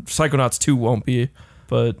 Not Psychonauts 2 won't be,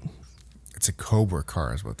 but it's a Cobra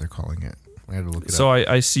car is what they're calling it. I had to look it up. So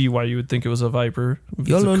I see why you would think it was a Viper.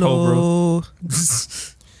 It's a Cobra.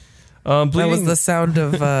 That was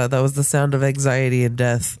the sound of anxiety and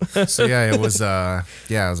death. So yeah, it was a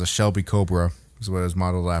Shelby Cobra is what it was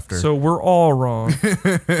modeled after. So we're all wrong.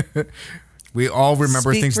 We all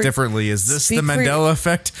remember things differently. Is this the Mandela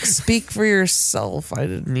effect? Speak for yourself. I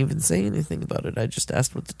didn't even say anything about it. I just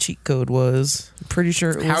asked what the cheat code was. I'm pretty sure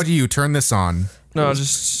it was. How do you turn this on? No,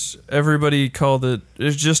 just everybody called it.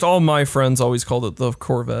 It's just all my friends always called it the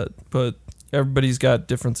Corvette, but everybody's got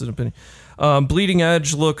difference in opinion. Bleeding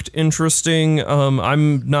Edge looked interesting.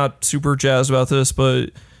 I'm not super jazzed about this, but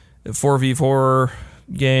 4v4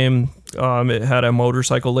 game. It had a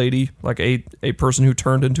motorcycle lady, like a person who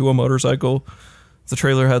turned into a motorcycle. The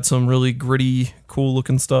trailer had some really gritty, cool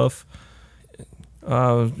looking stuff.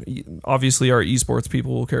 Obviously, our esports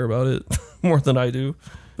people will care about it more than I do.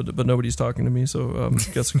 But nobody's talking to me, so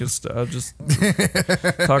guess I'll just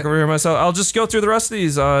talk over here myself. I'll just go through the rest of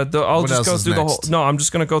these. I'm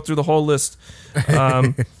just gonna go through the whole list.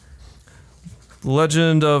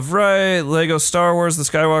 Legend of Rai, Lego Star Wars, The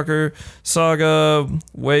Skywalker Saga,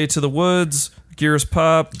 Way to the Woods, Gears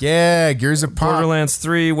Pop. Yeah, Gears of Pop. Borderlands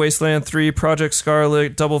 3, Wasteland 3, Project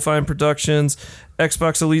Scarlet, Double Fine Productions,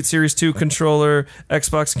 Xbox Elite Series 2 controller,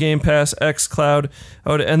 Xbox Game Pass, xCloud.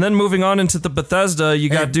 Oh, and then moving on into the Bethesda, you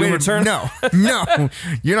got Doom Return. No,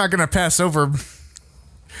 you're not going to pass over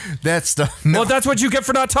that stuff. No. Well, that's what you get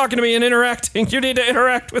for not talking to me and interacting. You need to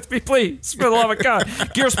interact with me, please. For the love of God.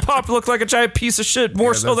 Gears Pop looked like a giant piece of shit,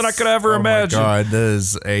 more so than I could ever imagine. Oh my God, that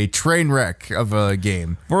is a train wreck of a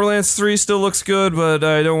game. Borderlands 3 still looks good, but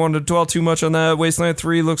I don't want to dwell too much on that. Wasteland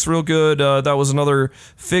 3 looks real good. That was another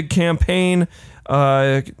FIG campaign.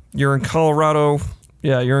 You're in Colorado.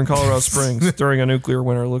 Yeah, you're in Colorado Springs during a nuclear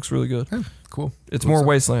winter. It looks really good. Oh, cool. It's more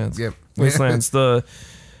Wastelands. Yep. Wastelands, the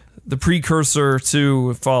precursor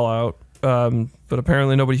to Fallout. But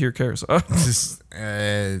apparently nobody here cares.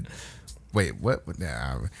 Wait, what?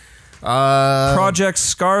 Project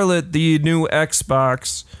Scarlet, the new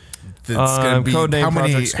Xbox. That's gonna be how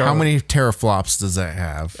many teraflops does that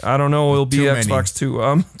have? I don't know. It'll be Xbox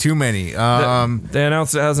 2. Too many. They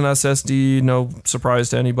announced it has an SSD. No surprise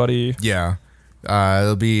to anybody. Yeah.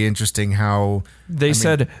 It'll be interesting how they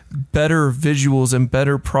said better visuals and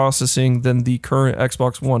better processing than the current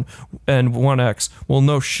Xbox One and One X. Well,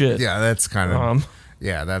 no shit. Yeah, that's kind of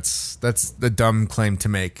that's the dumb claim to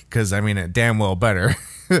make because I mean it damn well better.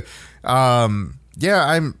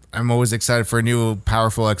 Yeah, I'm always excited for a new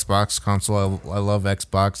powerful Xbox console. I love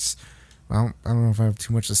Xbox. Well, I don't know if I have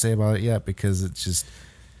too much to say about it yet because it's just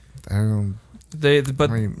I don't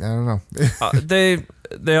know.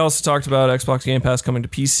 They also talked about Xbox Game Pass coming to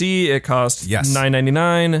PC. It cost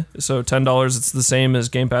 $9.99, so $10. It's the same as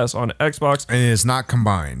Game Pass on Xbox, and it is not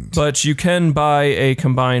combined. But you can buy a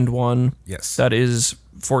combined one. Yes, that is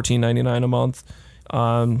 $14.99 a month.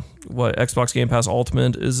 What Xbox Game Pass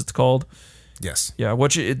Ultimate it's called. Yes. Yeah,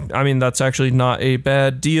 that's actually not a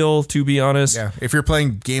bad deal, to be honest. Yeah, if you're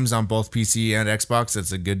playing games on both PC and Xbox,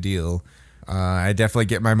 it's a good deal. I definitely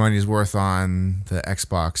get my money's worth on the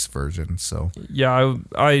Xbox version. So yeah,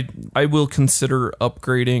 I will consider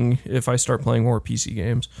upgrading if I start playing more PC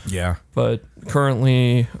games. yeah, But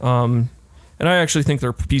currently, and I actually think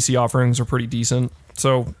their PC offerings are pretty decent.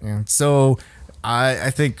 So yeah. So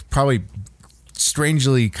I think probably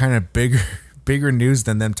strangely kind of bigger news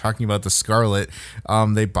than them talking about the Scarlet.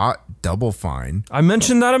 They bought Double Fine. I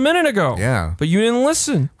mentioned that a minute ago. Yeah. But you didn't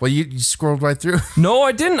listen. Well, you scrolled right through. No,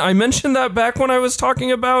 I didn't. I mentioned that back when I was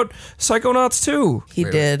talking about Psychonauts 2. He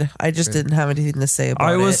did. I just didn't have anything to say about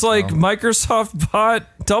it. I was like, Microsoft bought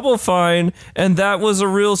Double Fine, and that was a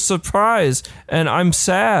real surprise, and I'm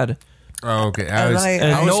sad. Oh, okay. And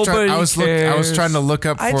I was trying to look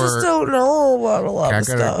up for. I just don't know about a lot of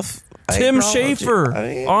stuff. Tim I acknowledge Schafer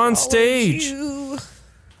I on acknowledge stage. you.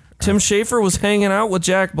 Tim Schafer was hanging out with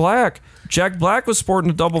Jack Black. Jack Black was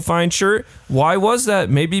sporting a Double Fine shirt. Why was that?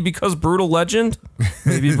 Maybe because Brutal Legend?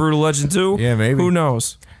 Maybe Brutal Legend 2? Yeah, maybe. Who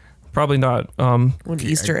knows? Probably not. When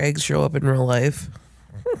Easter eggs show up in real life.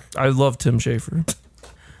 I love Tim Schafer.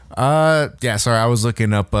 Yeah, sorry, I was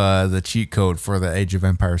looking up the cheat code for the Age of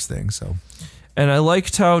Empires thing, so. And I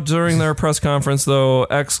liked how during their press conference, though,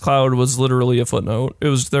 xCloud was literally a footnote.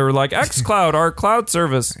 They were like, xCloud, our cloud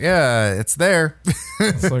service. Yeah, it's there.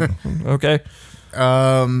 It's like, okay.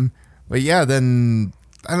 But yeah, then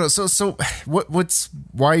I don't know. So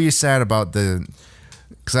why are you sad about the?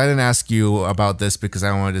 Because I didn't ask you about this because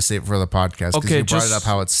I wanted to save it for the podcast. Because you brought it up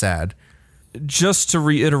how it's sad. Just to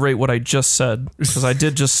reiterate what I just said, because I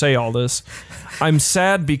did just say all this, I'm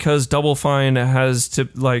sad because Double Fine has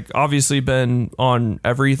obviously been on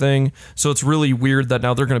everything, so it's really weird that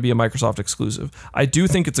now they're going to be a Microsoft exclusive. I do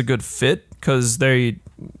think it's a good fit because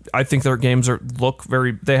I think their games they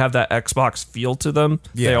have that Xbox feel to them.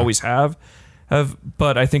 Yeah. They always have.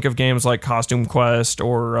 But I think of games like Costume Quest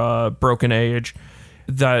or Broken Age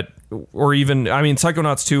or even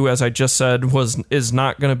Psychonauts 2, as I just said, is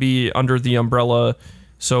not going to be under the umbrella,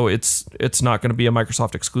 so it's not going to be a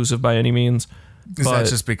Microsoft exclusive by any means. Is that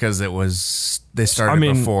just because they started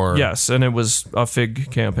before? Yes, and it was a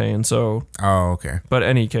Fig campaign. So okay. But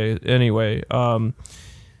anyway, I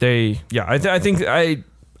think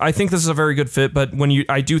this is a very good fit. But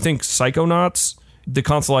I do think Psychonauts, the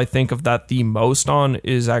console I think of that the most on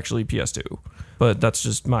is actually PS2. But that's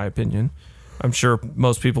just my opinion. I'm sure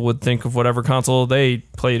most people would think of whatever console they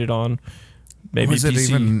played it on. Maybe was PC. it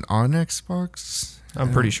even on Xbox?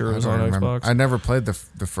 I'm pretty sure it was on Xbox. I never played the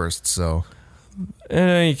first, so. In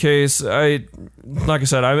any case, like I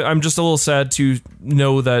said, I'm just a little sad to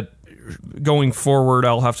know that going forward,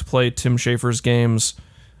 I'll have to play Tim Schafer's games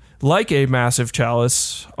like a Massive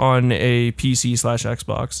Chalice on a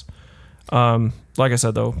PC/Xbox. Like I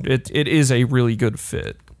said, though, it is a really good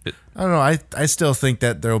fit. I don't know. I still think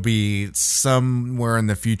that there'll be somewhere in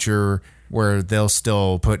the future where they'll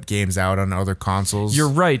still put games out on other consoles. You're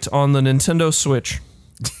right, on the Nintendo Switch.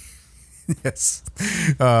 Yes.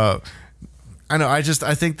 I know. I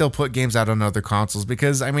think they'll put games out on other consoles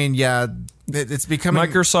because it's becoming.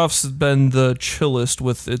 Microsoft's been the chillest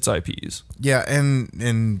with its IPs. Yeah,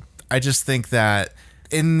 and I just think that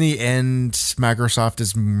in the end, Microsoft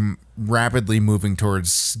is rapidly moving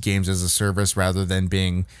towards games as a service rather than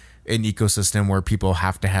being an ecosystem where people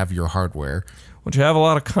have to have your hardware. Which I have a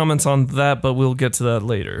lot of comments on that, but we'll get to that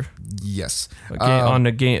later. Yes, on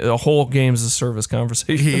a whole games as a service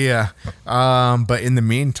conversation. Yeah, but in the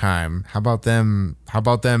meantime, how about them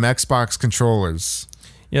Xbox controllers?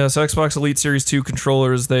 Yes, Xbox Elite Series 2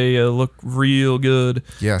 controllers, they look real good.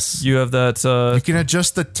 Yes. You have that... you can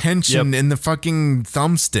adjust the tension in the fucking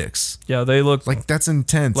thumbsticks. Yeah, they look... Like, that's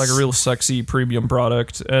intense. Like a real sexy premium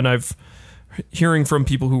product. And I've... Hearing from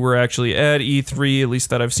people who were actually at E3, at least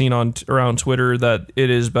that I've seen around Twitter, that it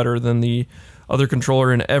is better than the other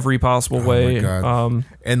controller in every possible way. My God.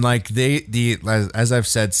 And like as I've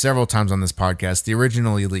said several times on this podcast, the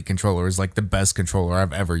original Elite controller is like the best controller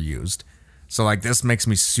I've ever used. So like this makes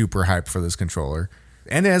me super hyped for this controller.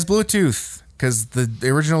 And it has Bluetooth because the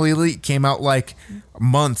original Elite came out like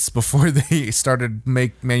months before they started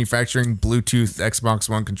manufacturing Bluetooth Xbox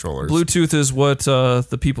One controllers. Bluetooth is what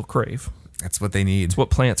the people crave. That's what they need. It's what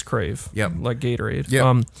plants crave. Yep. Like Gatorade.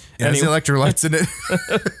 Yep. It has electrolytes in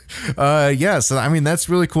it. Yeah, so I mean that's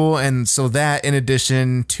really cool. And so that in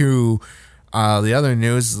addition to The other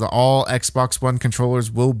news is that all Xbox One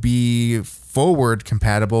controllers will be forward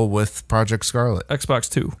compatible with Project Scarlet. Xbox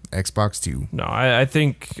 2. Xbox 2. No, I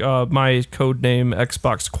think my code name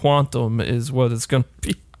Xbox Quantum is what it's going to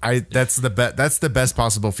be. That's the best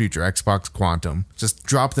possible future. Xbox Quantum. Just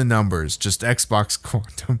drop the numbers. Just Xbox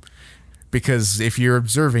Quantum. Because if you're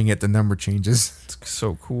observing it, the number changes. It's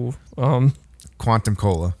so cool. Quantum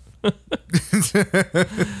Cola.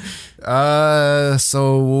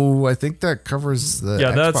 So I think that covers the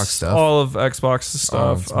Xbox that's stuff. all of Xbox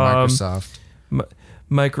stuff. Microsoft.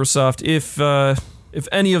 Microsoft. If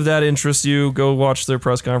any of that interests you, go watch their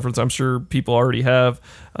press conference. I'm sure people already have.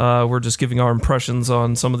 We're just giving our impressions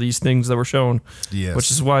on some of these things that were shown. Yes. Which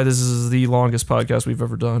is why this is the longest podcast we've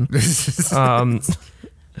ever done.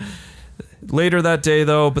 Later that day,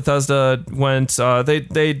 though, Bethesda went.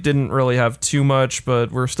 They didn't really have too much,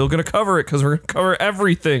 but we're still going to cover it because we're going to cover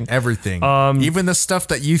everything. Everything. Even the stuff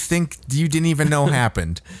that you think you didn't even know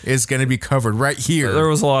happened is going to be covered right here. There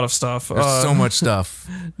was a lot of stuff. There's so much stuff.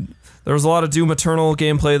 There was a lot of Doom Eternal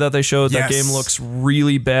gameplay that they showed. Yes. That game looks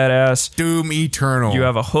really badass. Doom Eternal. You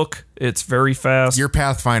have a hook. It's very fast. You're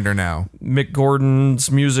Pathfinder now. Mick Gordon's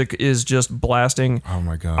music is just blasting. Oh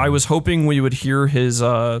my god. I was hoping we would hear his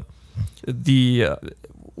death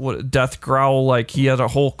growl. Like he had a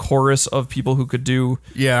whole chorus of people who could do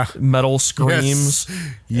metal screams.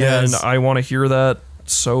 Yes. And I want to hear that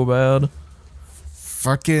so bad.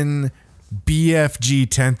 Fucking BFG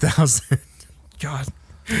 10,000. God,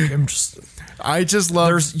 I just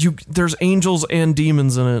love. There's angels and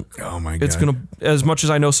demons in it. Oh my god. It's gonna. As much as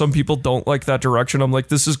I know some people don't like that direction, I'm like,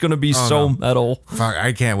 this is gonna be metal. Fuck,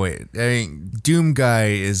 I can't wait. I mean, Doom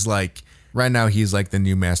guy is like. Right now, he's like the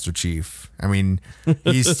new Master Chief. I mean,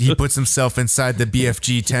 he puts himself inside the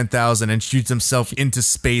BFG 10,000 and shoots himself into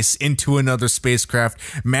space, into another spacecraft,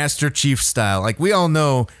 Master Chief style. Like, we all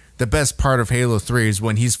know the best part of Halo 3 is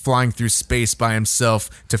when he's flying through space by himself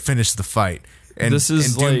to finish the fight. And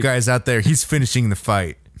Doom guy's out there, he's finishing the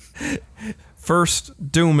fight. First,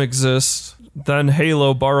 Doom exists, then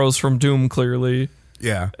Halo borrows from Doom, clearly.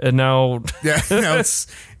 Yeah. And now now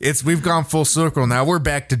it's we've gone full circle. Now we're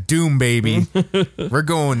back to Doom, baby. we're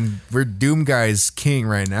Doom guy's king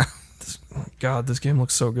right now. God, this game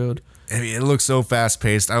looks so good. I mean, it looks so fast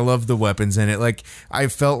paced. I love the weapons in it. Like, I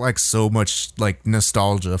felt like so much like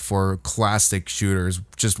nostalgia for classic shooters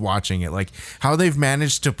just watching it. Like how they've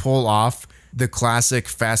managed to pull off the classic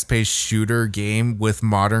fast-paced shooter game with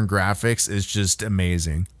modern graphics is just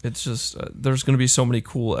amazing. It's just there's going to be so many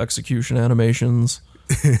cool execution animations.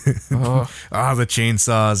 The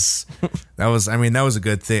chainsaws. That was a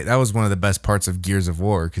good thing. That was one of the best parts of Gears of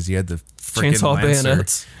War because you had the freaking chainsaw Lancer.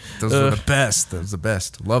 bayonets. Those were the best. Those were the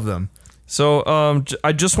best. Love them. So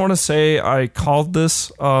I just want to say I called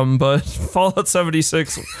this, but Fallout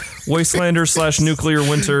 76, Wastelanders / Nuclear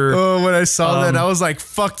Winter. Oh, when I saw that, I was like,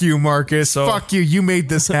 fuck you, Marcus. Fuck you. You made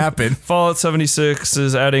this happen. Fallout 76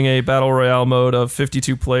 is adding a Battle Royale mode of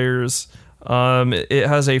 52 players. It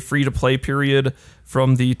has a free-to-play period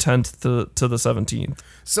from the 10th to the 17th.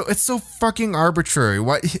 So it's so fucking arbitrary.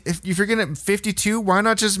 Why, if you're gonna 52, why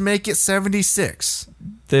not just make it 76?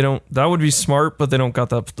 They don't. That would be smart, but they don't got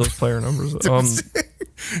those player numbers.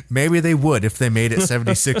 Maybe they would if they made it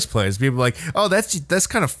 76 players. People are like, oh, that's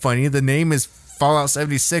kind of funny. The name is Fallout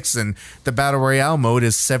 76, and the Battle Royale mode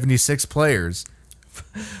is 76 players.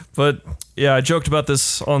 But yeah, I joked about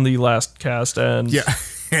this on the last cast, and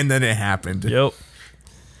and then it happened. Yep.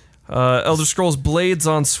 Elder Scrolls Blades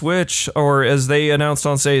on Switch, or as they announced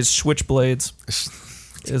on Say, Switchblades,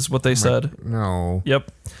 is what they said. No. Yep.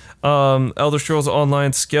 Elder Scrolls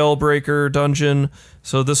Online Scalebreaker Dungeon.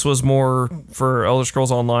 So this was more for Elder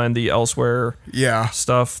Scrolls Online, the Elsewhere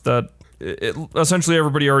stuff that essentially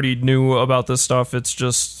everybody already knew about this stuff. It's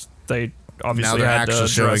just they obviously now they're had actually to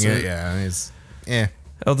showing it. Yeah, it's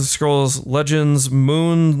Elder Scrolls Legends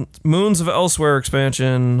Moons of Elsewhere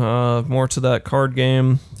expansion, more to that card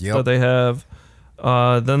game that they have.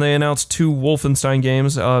 Then they announced 2 Wolfenstein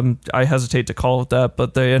games. I hesitate to call it that,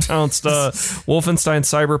 but they announced Wolfenstein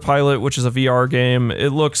Cyber Pilot, which is a VR game. It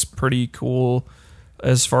looks pretty cool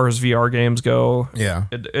as far as VR games go. Yeah.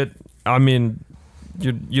 I mean,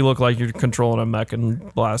 you look like you're controlling a mech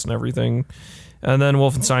and blasting everything. And then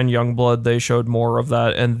Wolfenstein Youngblood, they showed more of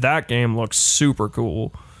that, and that game looks super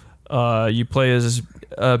cool. You play as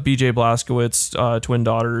BJ Blazkowicz, twin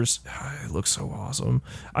daughters. It looks so awesome.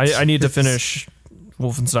 I need to finish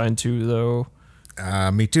Wolfenstein 2, though.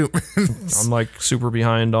 Me too. I'm like super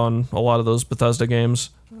behind on a lot of those Bethesda games.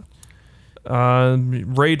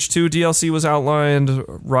 Rage 2 DLC was outlined.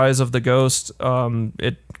 Rise of the Ghost.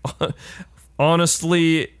 It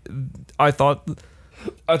honestly, I thought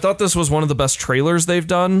I thought this was one of the best trailers they've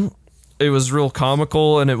done. It was real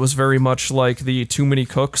comical, and it was very much like the Too Many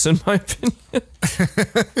Cooks, in my opinion.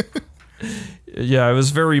 Yeah, it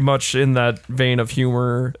was very much in that vein of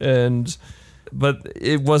humor, but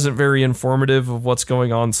it wasn't very informative of what's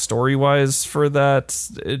going on story-wise for that.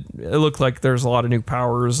 It looked like there's a lot of new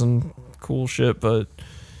powers and cool shit, but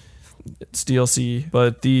it's DLC.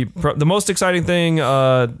 But the most exciting thing,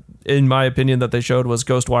 in my opinion, that they showed was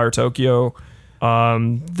Ghostwire Tokyo.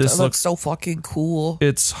 This That looks so fucking cool.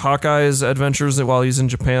 It's Hawkeye's adventures while he's in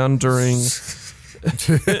Japan during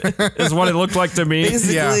is what it looked like to me.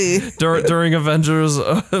 Basically. During Avengers,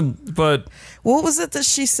 but What was it that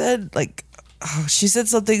she said? Like, she said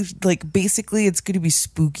something like basically it's going to be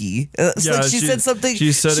spooky. It's Yeah, like she said something.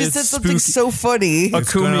 she said she it's said something spooky. so funny. gonna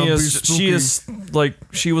Akumi be is spooky. she is like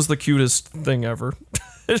she was the cutest thing ever.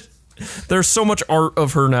 There's so much art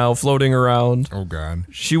of her now floating around. Oh god.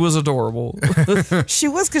 She was adorable. She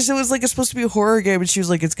was, because it was like it's supposed to be a horror game, and she was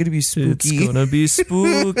like, it's going to be spooky. It's gonna be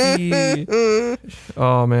spooky.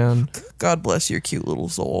 Oh man, God bless your cute little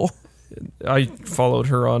soul. I followed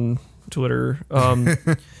her on Twitter.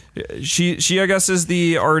 She I guess is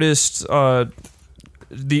the artist.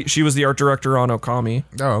 She was the art director on Okami.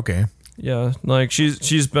 Oh, okay. Yeah, like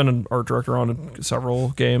she's been an art director on several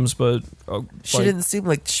games, but She like, didn't seem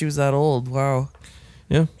like she was that old. Wow.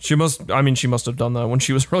 Yeah, she must. I mean, she must have done that when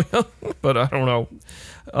she was really young, but I don't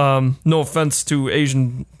know. No offense to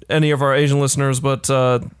any of our Asian listeners, but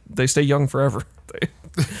they stay young forever.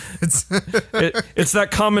 It's that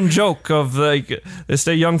common joke of like they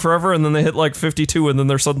stay young forever and then they hit like 52 and then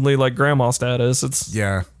they're suddenly like grandma status. It's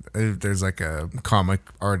Yeah, there's like a comic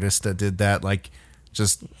artist that did that, like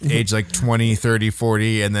just age like 20, 30,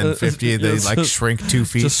 40, and then 50, they yes. like shrink 2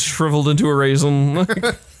 feet. just shriveled into a raisin.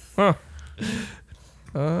 Like, huh.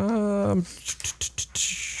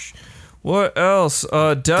 What else?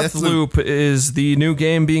 Deathloop is the new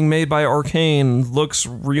game being made by Arcane. Looks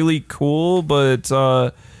really cool, but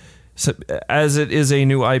as it is a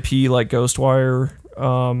new IP like Ghostwire,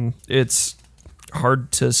 it's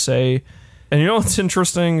hard to say. And you know what's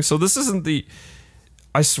interesting? So this isn't the...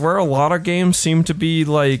 I swear a lot of games seem to be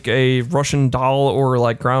like a Russian doll or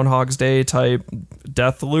like Groundhog's Day type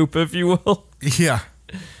Deathloop, if you will. Yeah.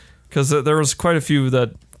 Because there was quite a few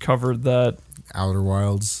that covered that. Outer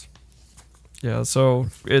Wilds, Yeah, so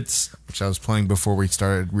it's... which I was playing before we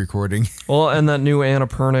started recording. Well, and that new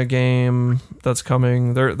Annapurna game that's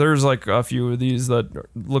coming. There's like a few of these that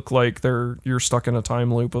look like you're stuck in a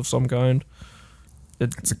time loop of some kind.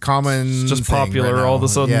 It's a common just thing popular right all of now. a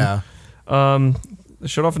sudden. Yeah. They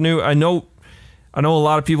showed off a new... I know a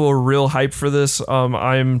lot of people are real hyped for this.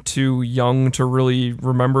 I'm too young to really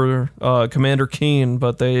remember Commander Keen,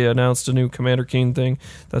 but they announced a new Commander Keen thing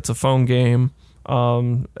that's a phone game.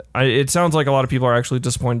 It sounds like a lot of people are actually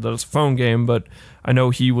disappointed that it's a phone game, but I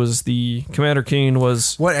know Commander Keen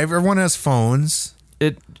was... What? Everyone has phones.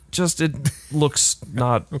 It looks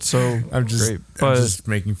not so I'm just, great. But I'm just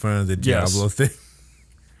making fun of the Yes. Diablo thing.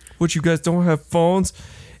 what, you guys don't have phones?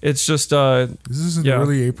 It's just This isn't Yeah.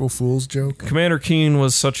 really April Fool's joke. Commander Keen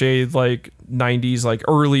was such a like 90s, like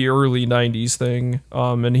early 90s thing.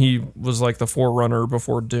 And he was like the forerunner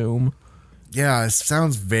before Doom. Yeah, it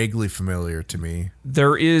sounds vaguely familiar to me.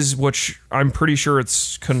 There is, which I'm pretty sure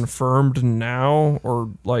it's confirmed now, or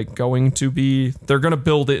like going to be. They're going to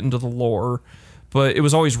build it into the lore, but it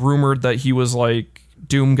was always rumored that he was like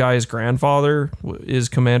Doom Guy's grandfather is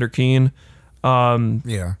Commander Keen.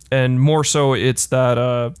 Yeah. And more so, it's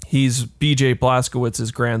that he's BJ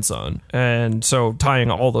Blazkowicz's grandson, and so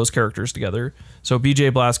tying all those characters together. So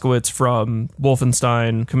BJ Blazkowicz from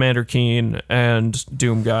Wolfenstein, Commander Keen, and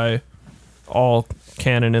Doom Guy, all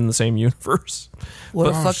canon in the same universe. What a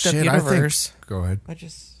Oh, fucked up shit, universe. Go ahead.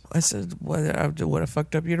 I said, what a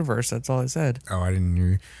fucked up universe. That's all I said. Oh, I didn't hear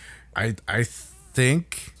you. I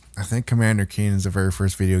think Commander Keen is the very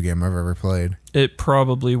first video game I've ever played. It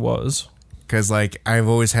probably was. Because, like, I've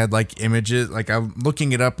always had, like, images. Like, I'm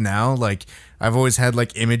looking it up now. Like, I've always had,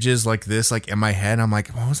 like, images like this, like, in my head. I'm like,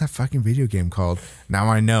 what was that fucking video game called? Now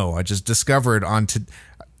I know. I just discovered on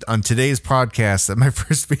today's podcast that my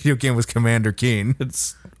first video game was Commander Keen.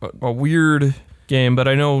 It's a weird game, but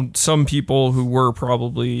I know some people who were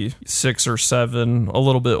probably 6 or 7, a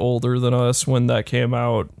little bit older than us when that came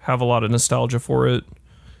out, have a lot of nostalgia for it.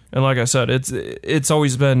 And like I said, it's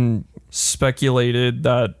always been speculated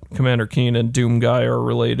that Commander Keen and Doom Guy are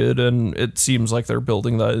related, and it seems like they're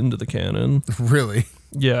building that into the canon. Really?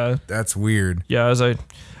 Yeah. That's weird. Yeah, as I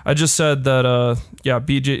just said that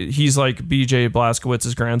BJ, he's like BJ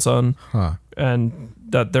Blazkowicz's grandson. Huh. and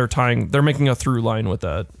that they're making a through line with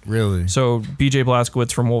that. Really? So BJ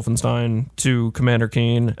Blazkowicz from Wolfenstein to Commander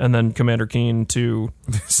Keen, and then Commander Keen to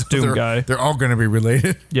So Doom guy. They're all going to be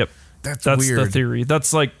related. Yep. That's the weird. theory.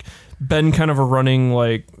 That's like been kind of a running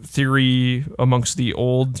like theory amongst the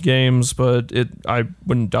old games, but I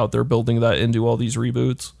wouldn't doubt they're building that into all these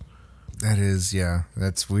reboots. That is, yeah,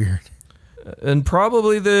 that's weird. And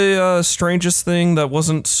probably the strangest thing that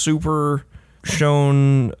wasn't super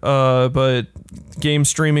shown, but game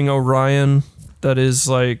streaming Orion, that is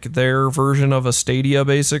like their version of a Stadia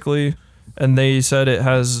basically, and they said it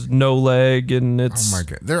has no lag and it's. Oh my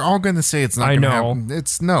god, they're all going to say it's not. I gonna know.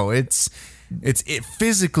 Happen. It's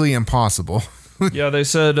physically impossible. Yeah, they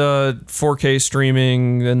said 4K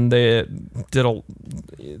streaming, and they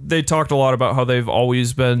talked a lot about how they've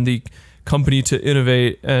always been the company to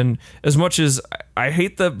innovate. And as much as I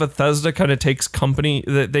hate that Bethesda kind of takes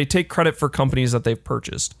they take credit for companies that they've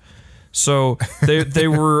purchased. So they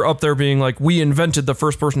were up there being like, we invented the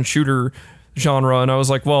first person shooter genre, and I was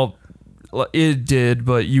like, well, id did,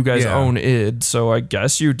 but you guys own id, so I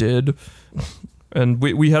guess you did. And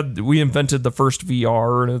we invented the first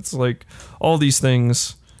VR, and it's like all these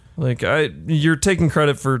things. Like you're taking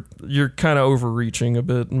credit for, you're kind of overreaching a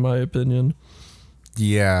bit, in my opinion.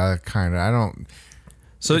 Yeah, kind of. I don't.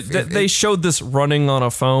 So they showed this running on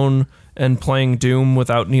a phone and playing Doom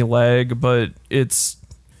without any lag, but it's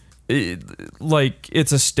a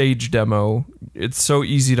stage demo. It's so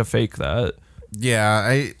easy to fake that.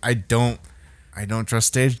 Yeah, I don't trust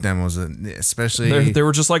stage demos, especially. They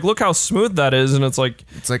were just like, look how smooth that is, and it's like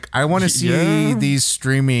I want to see these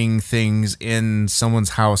streaming things in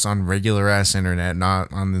someone's house on regular ass internet,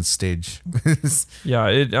 not on the stage. Yeah,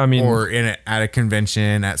 or at a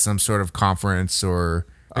convention, at some sort of conference, or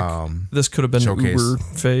this could have been showcase. Uber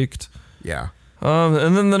faked. Yeah.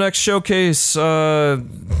 And then the next showcase,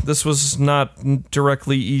 this was not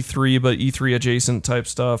directly E3, but E3 adjacent type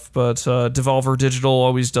stuff. But Devolver Digital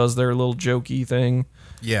always does their little jokey thing.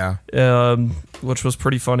 Yeah. Which was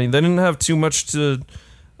pretty funny. They didn't have too much to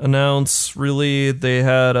announce, really. They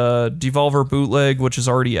had Devolver Bootleg, which is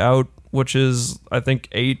already out, which is, I think,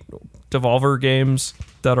 8 Devolver games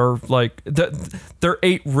that are like... They're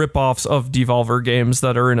 8 ripoffs of Devolver games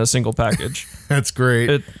that are in a single package. That's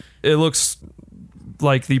great. It looks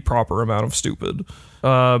like the proper amount of stupid.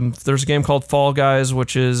 There's a game called Fall Guys,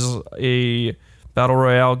 which is a battle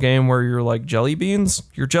royale game where you're like jelly beans.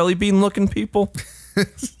 You're jelly bean looking people.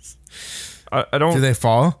 I don't. Do they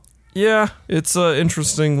fall? Yeah, it's an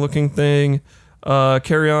interesting looking thing.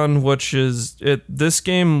 Carry On, which is it. This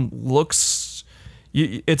game looks.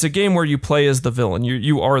 It's a game where you play as the villain.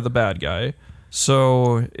 You are the bad guy.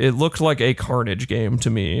 So it looked like a Carnage game to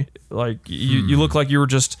me. Like you look like you were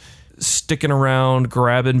just sticking around,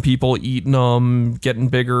 grabbing people, eating them, getting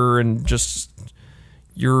bigger, and just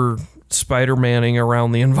you're Spider-Manning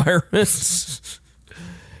around the environment.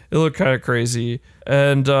 It looked kind of crazy.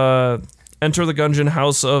 And Enter the Gungeon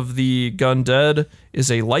House of the Gun Dead is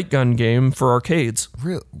a light gun game for arcades.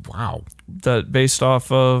 Really? Wow. That based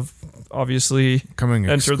off of, obviously, coming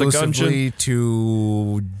Enter the exclusively Gungeon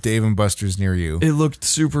to Dave & Buster's near you. It looked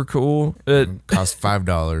super cool. It cost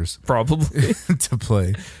 $5 probably to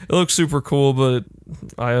play. It looks super cool, but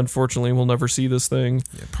I unfortunately will never see this thing.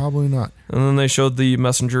 Yeah, probably not. And then they showed the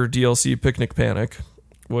Messenger DLC Picnic Panic,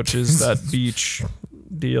 which is that beach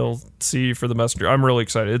DLC for the Messenger. I'm really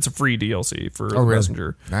excited. It's a free DLC for the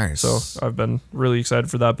Messenger. Nice. So I've been really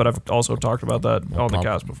excited for that, but I've also talked about that on the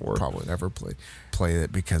cast before. Probably never play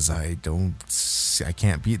it because I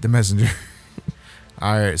can't beat the Messenger.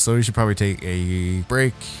 All right, so we should probably take a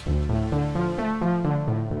break.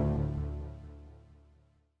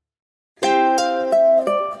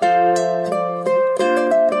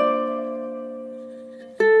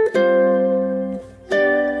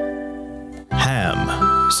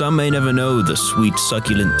 Some may never know the sweet,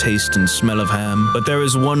 succulent taste and smell of ham, but there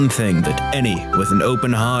is one thing that any with an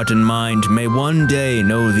open heart and mind may one day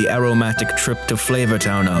know the aromatic trip to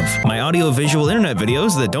Flavortown of. My audio-visual internet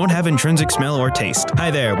videos that don't have intrinsic smell or taste. Hi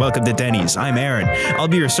there, welcome to Denny's. I'm Aaron. I'll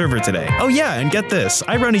be your server today. Oh yeah, and get this.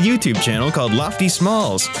 I run a YouTube channel called Lofty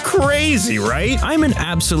Smalls. Crazy, right? I'm an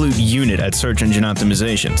absolute unit at search engine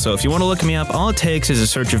optimization, so if you want to look me up, all it takes is a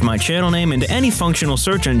search of my channel name into any functional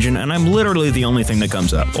search engine, and I'm literally the only thing that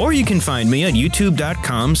comes up. Or you can find me at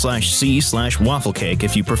youtube.com/c/wafflecake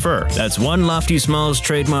if you prefer. That's one Lofty Smalls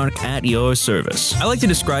trademark at your service. I like to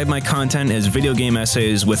describe my content as video game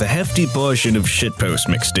essays with a hefty portion of shitpost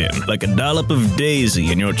mixed in, like a dollop of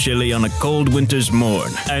daisy in your chili on a cold winter's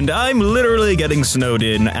morn. And I'm literally getting snowed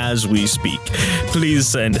in as we speak. Please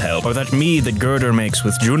send help. Or that mead that Girder makes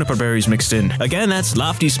with juniper berries mixed in. Again, that's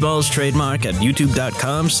Lofty Smalls trademark at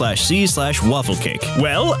youtube.com/c/wafflecake.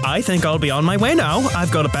 Well, I think I'll be on my way now.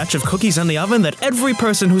 I've got a batch of cookies in the oven that every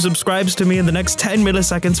person who subscribes to me in the next 10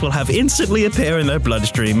 milliseconds will have instantly appear in their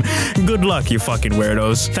bloodstream. Good luck, you fucking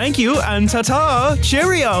weirdos. Thank you, and ta-ta!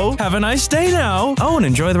 Cheerio! Have a nice day now! Oh, and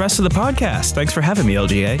enjoy the rest of the podcast. Thanks for having me,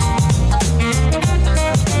 LGA.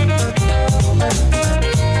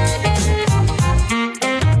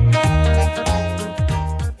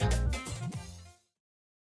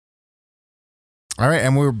 All right,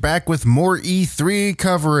 and we're back with more E3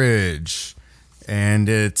 coverage. And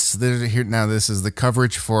here now. This is the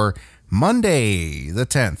coverage for Monday, the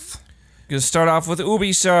 10th. Gonna start off with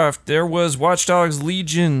Ubisoft. There was Watch Dogs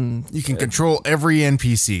Legion. You can control every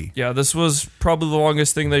NPC. Yeah, this was probably the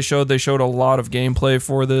longest thing they showed. They showed a lot of gameplay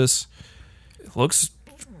for this. It looks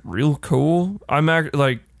real cool. I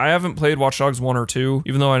haven't played Watch Dogs 1 or 2,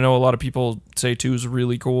 even though I know a lot of people say 2 is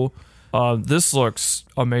really cool. This looks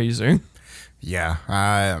amazing. Yeah,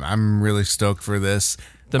 I'm really stoked for this.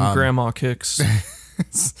 Them grandma kicks.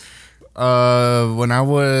 When I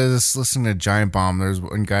was listening to Giant Bomb, there's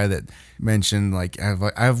one guy that mentioned, I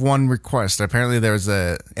have one request. Apparently there's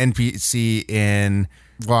a NPC in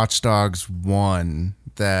Watch Dogs 1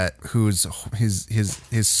 who's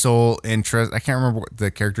his sole interest, I can't remember what the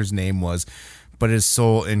character's name was, but his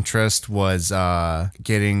sole interest was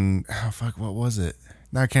getting, what was it?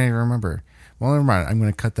 No, I can't even remember. Well, never mind. I'm going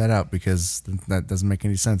to cut that out because that doesn't make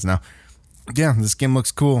any sense now. Yeah, this game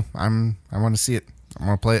looks cool. I want to see it. I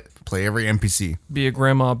want to play it. Play every NPC. Be a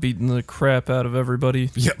grandma beating the crap out of everybody.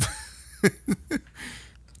 Yep.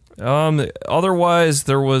 Otherwise,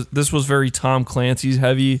 this was very Tom Clancy's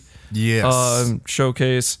heavy. Yes.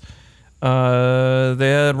 Showcase. They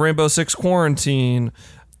had Rainbow Six Quarantine,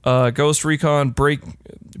 Ghost Recon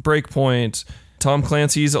Breakpoint, Tom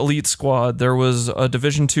Clancy's Elite Squad. There was a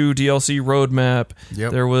Division 2 DLC roadmap.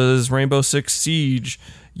 Yep. There was Rainbow Six Siege,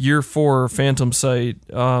 Year 4 Phantom Sight.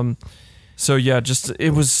 So yeah,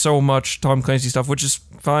 it was so much Tom Clancy stuff, which is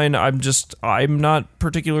fine. I'm not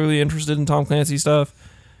particularly interested in Tom Clancy stuff.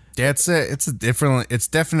 Yeah, it's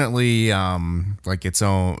definitely like its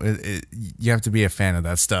own. You have to be a fan of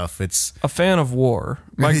that stuff. It's a fan of war.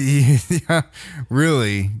 Yeah,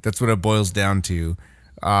 really, that's what it boils down to.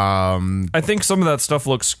 I think some of that stuff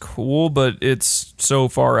looks cool, but it's so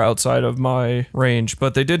far outside of my range.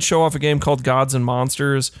 But they did show off a game called Gods and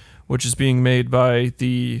Monsters, which is being made by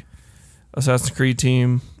the Assassin's Creed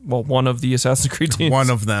team. Well, one of the Assassin's Creed teams.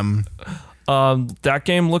 One of them. That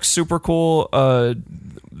game looks super cool.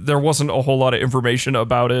 There wasn't a whole lot of information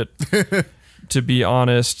about it, to be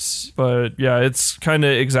honest. But yeah, it's kind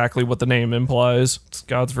of exactly what the name implies. It's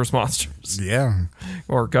Gods vs. Monsters. Yeah.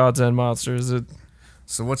 Or Gods and Monsters.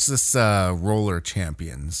 So what's this Roller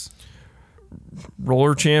Champions?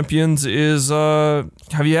 Roller Champions is,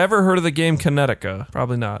 have you ever heard of the game Kinetica?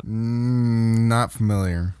 Probably not. Not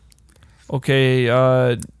familiar. Okay,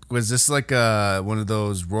 was this like one of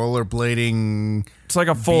those rollerblading? It's like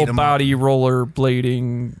a full body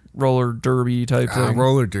rollerblading, roller derby type thing.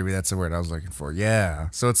 Roller derby, that's the word I was looking for. Yeah.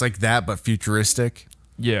 So it's like that, but futuristic.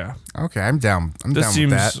 Yeah. Okay, I'm down. This down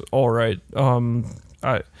with that. Seems all right.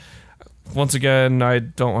 Once again, I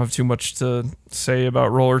don't have too much to say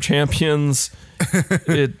about Roller Champions.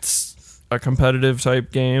 It's a competitive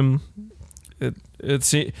type game.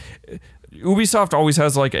 Ubisoft always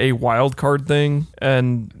has like a wild card thing,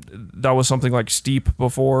 and that was something like Steep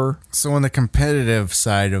before. So on the competitive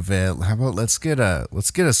side of it, how about let's get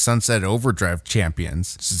a Sunset Overdrive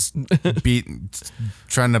Champions. Just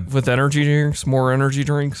trying to with energy drinks, more energy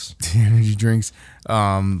drinks. Energy drinks.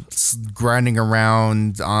 Grinding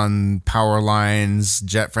around on power lines,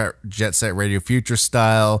 Jet Set Radio Future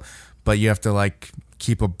style, but you have to like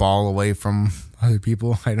keep a ball away from other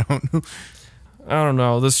people. I don't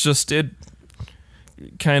know. This just, it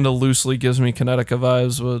kind of loosely gives me Kinetica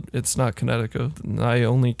vibes, but it's not Kinetica. I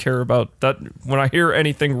only care about that. When I hear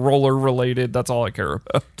anything roller related, that's all I care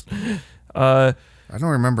about. I don't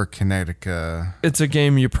remember Kinetica. It's a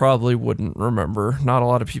game you probably wouldn't remember. Not a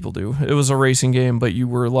lot of people do. It was a racing game, but you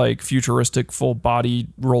were like futuristic full body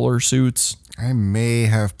roller suits. I may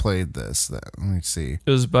have played this. Let me see. It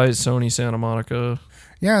was by Sony Santa Monica.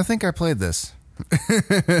 Yeah, I think I played this.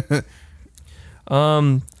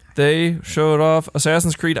 They showed off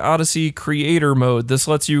Assassin's Creed Odyssey Creator Mode. This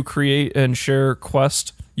lets you create and share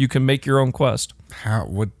quests. You can make your own quest. How?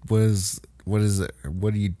 What is it?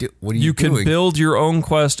 What do you do? What are you You can doing? build your own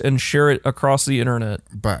quest and share it across the internet.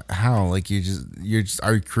 But how? Like you're just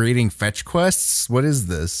are you creating fetch quests? What is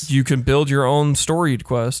this? You can build your own storied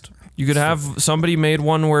quest. You could have somebody made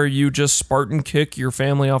one where you just Spartan kick your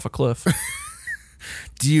family off a cliff.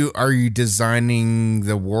 Are you designing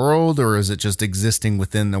the world, or is it just existing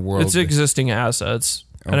within the world? It's existing assets.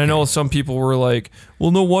 And I know some people were like,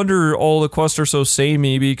 well, no wonder all the quests are so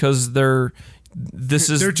samey because they're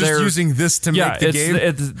just using this to make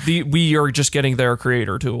the game. We are just getting their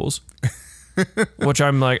creator tools, which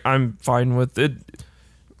I'm fine with it.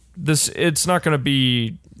 It's not going to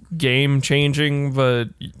be game changing, but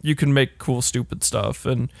you can make cool stupid stuff,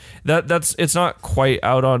 and it's not quite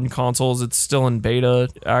out on consoles. It's still in beta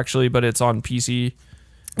actually, but it's on PC.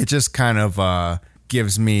 It just kind of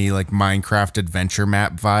gives me like Minecraft adventure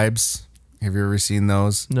map vibes. Have you ever seen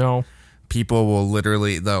those? No. People will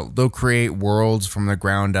literally they'll create worlds from the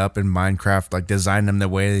ground up in Minecraft, like design them the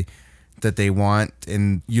way that they want,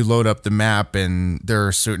 and you load up the map, and there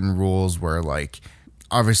are certain rules where like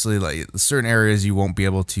obviously like certain areas you won't be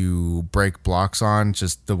able to break blocks on,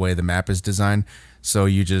 just the way the map is designed. So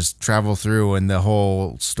you just travel through, and the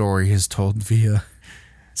whole story is told via,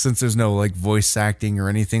 since there's no like voice acting or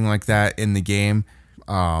anything like that in the game,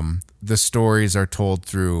 the stories are told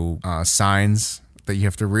through signs that you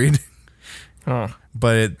have to read. Huh.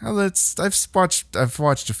 But I've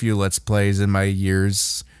watched a few Let's Plays in my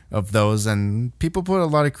years of those, and people put a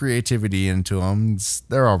lot of creativity into them.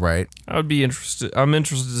 They're all right. I would be interested. I'm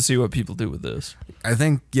interested to see what people do with this. I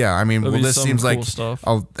think, yeah. I mean, There'll be this some seems cool like stuff.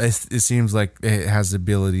 it seems like it has the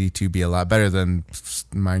ability to be a lot better than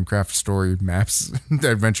Minecraft story maps,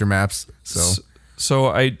 adventure maps. So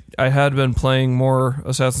I had been playing more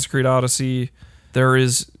Assassin's Creed Odyssey. There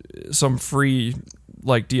is some free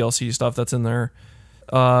like DLC stuff that's in there.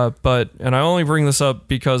 And I only bring this up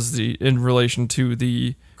because in relation to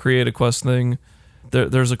the create a quest thing,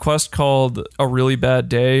 there's a quest called A Really Bad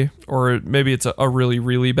Day, or maybe it's a really,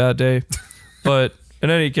 really bad day. But in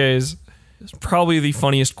any case, it's probably the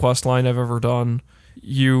funniest quest line I've ever done.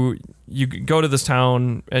 You go to this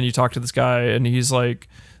town and you talk to this guy, and he's like,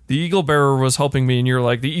 the Eagle Bearer was helping me, and you're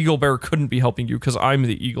like, the Eagle Bearer couldn't be helping you because I'm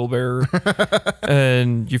the Eagle Bearer.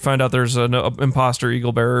 And you find out there's an imposter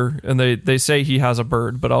Eagle Bearer, and they say he has a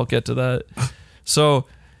bird, but I'll get to that. So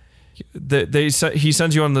he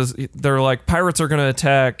sends you on this. They're like, pirates are going to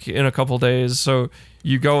attack in a couple days. So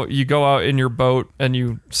you go out in your boat and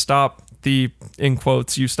you stop in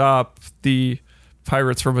quotes, you stop the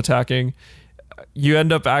pirates from attacking. You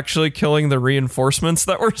end up actually killing the reinforcements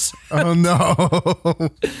that were sent. Oh no.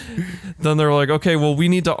 Then they're like, okay, well, we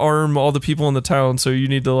need to arm all the people in the town, so you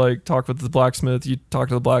need to like talk with the blacksmith. You talk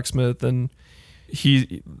to the blacksmith, and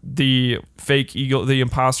the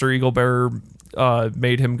imposter Eagle Bearer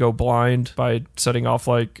made him go blind by setting off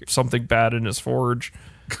like something bad in his forge,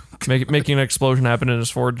 making an explosion happen in his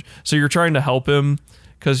forge. So you're trying to help him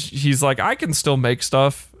because he's like, I can still make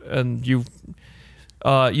stuff, and you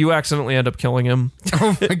accidentally end up killing him.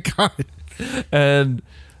 Oh my god. And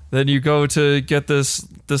then you go to get this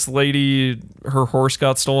lady, her horse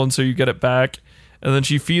got stolen, so you get it back. And then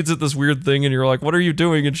she feeds it this weird thing, and you're like, what are you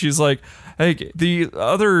doing? And she's like, hey, the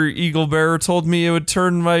other Eagle Bearer told me it would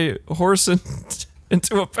turn my horse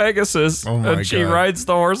into a Pegasus. Oh my and she God. rides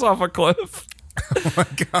the horse off a cliff. Oh my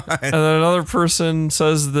god. And then another person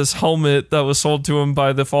says this helmet that was sold to him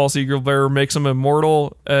by the false Eagle Bearer makes him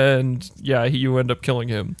immortal, and yeah, you end up killing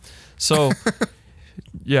him. So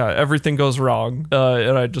yeah, everything goes wrong,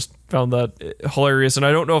 and I just found that hilarious. And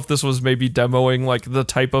I don't know if this was maybe demoing like the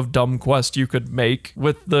type of dumb quest you could make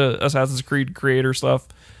with the Assassin's Creed creator stuff,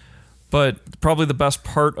 but probably the best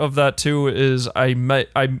part of that too is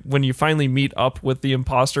when you finally meet up with the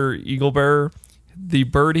imposter Eagle Bearer, the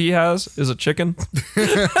bird he has is a chicken.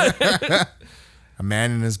 A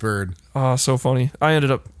man and his bird. Oh, so funny. I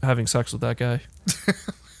ended up having sex with that guy.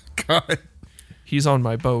 God. He's on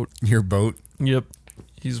my boat. Your boat? Yep.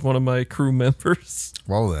 He's one of my crew members.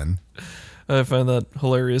 Well then. I find that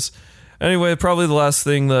hilarious. Anyway, probably the last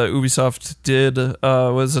thing that Ubisoft did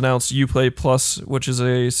was announce Uplay Plus, which is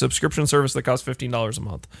a subscription service that costs $15 a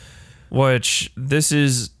month. Which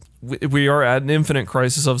we are at an infinite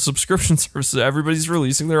crisis of subscription services. Everybody's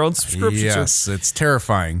releasing their own subscription service. Yes, it's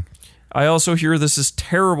terrifying. I also hear this is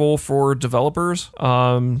terrible for developers.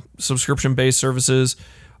 Subscription-based services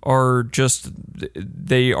are just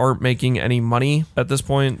they aren't making any money at this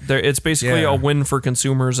point. It's basically Yeah. a win for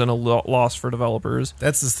consumers and a loss for developers.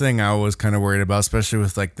 That's the thing I was kind of worried about, especially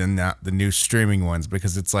with like the new streaming ones,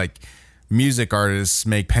 because it's like music artists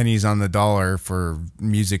make pennies on the dollar for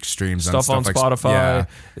music streams Stuff on like, Spotify.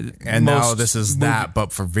 And now Most this is that,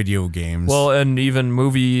 but for video games. Well, and even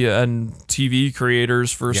movie and TV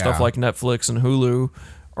creators for stuff Yeah. like Netflix and Hulu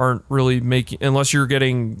aren't really making, unless you're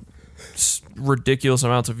getting ridiculous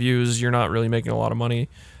amounts of views, you're not really making a lot of money.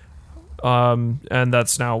 And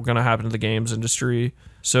that's now going to happen to the games industry.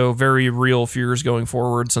 So very real fears going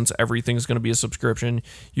forward, since everything's going to be a subscription.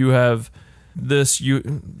 You have this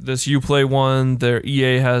Uplay one, their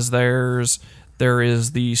EA has theirs. There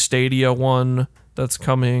is the Stadia one that's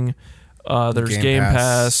coming. There's Game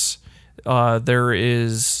Pass. There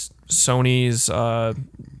is Sony's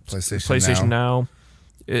PlayStation Now.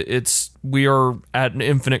 We are at an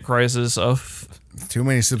infinite crisis of too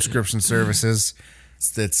many subscription services.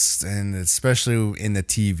 And especially in the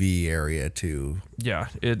TV area too. Yeah,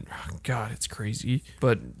 it's crazy.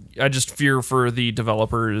 But I just fear for the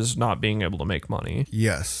developers not being able to make money.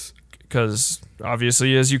 Yes. Because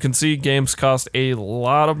obviously, as you can see, games cost a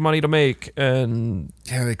lot of money to make, and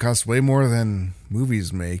yeah, they cost way more than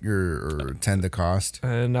movies make or tend to cost.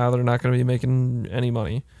 And now they're not going to be making any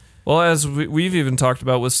money. Well, as we've even talked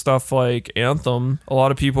about with stuff like Anthem, a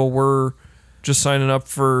lot of people were just signing up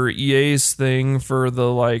for EA's thing for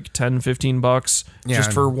the like $10-15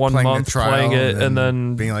 just for 1 month playing it and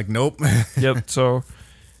then being like, nope. Yep. So,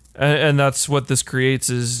 and that's what this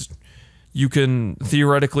creates is you can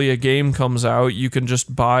theoretically, a game comes out, you can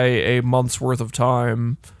just buy a month's worth of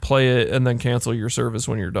time, play it, and then cancel your service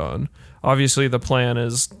when you're done. Obviously, the plan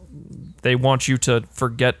is they want you to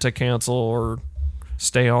forget to cancel or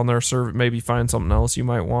stay on their service, maybe find something else you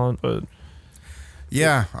might want, but.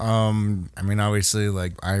 Yeah, I mean, obviously,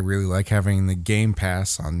 like, I really like having the Game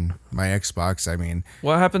Pass on my Xbox. I mean,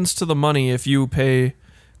 what happens to the money if you pay?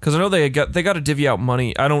 Because I know they got to divvy out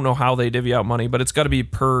money. I don't know how they divvy out money, but it's got to be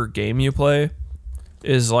per game you play.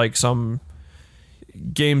 Is like some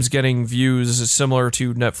games getting views is similar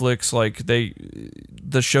to Netflix. Like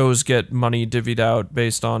the shows get money divvied out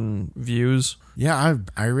based on views. Yeah,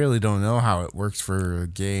 I really don't know how it works for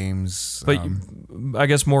games. But I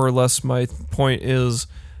guess more or less my point is,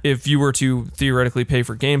 if you were to theoretically pay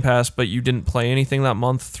for Game Pass, but you didn't play anything that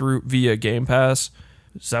month via Game Pass,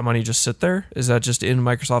 does that money just sit there? Is that just in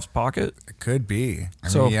Microsoft's pocket? It could be. I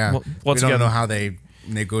So, mean, yeah, once we don't again- know how they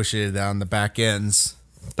negotiated that on the back ends.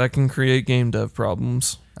 That can create game dev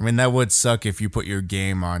problems. I mean, that would suck if you put your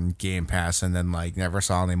game on Game Pass and then like never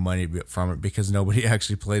saw any money from it because nobody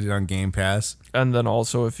actually played it on Game Pass. And then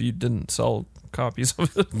also if you didn't sell copies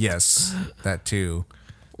of it. Yes, that too.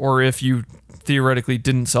 Or if you theoretically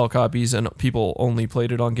didn't sell copies and people only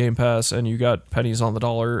played it on Game Pass and you got pennies on the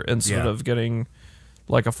dollar instead Yeah. of getting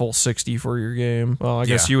like a full 60 for your game. Well, I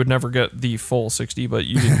guess Yeah. you would never get the full 60, but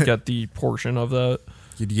you didn't get the portion of that.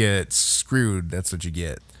 You'd get screwed. That's what you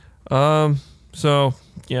get. So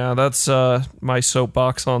yeah, that's my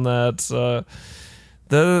soapbox on that.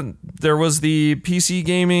 There was the PC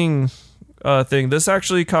gaming thing. This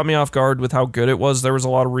actually caught me off guard with how good it was. There was a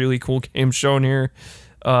lot of really cool games shown here.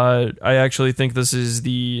 I actually think this is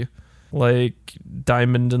the like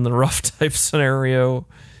diamond in the rough type scenario.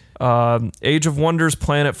 Age of Wonders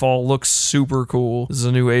Planetfall looks super cool. This is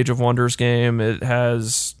a new Age of Wonders game. It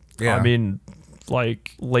has, Yeah. I mean,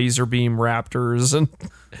 like laser beam raptors and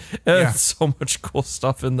Yeah. so much cool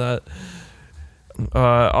stuff in that.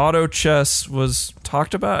 Auto chess was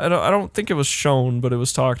talked about. I don't think it was shown, but it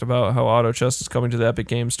was talked about how auto chess is coming to the Epic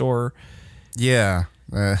Game Store. Yeah.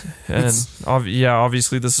 And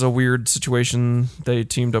obviously this is a weird situation. They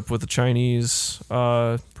teamed up with a Chinese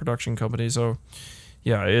production company, so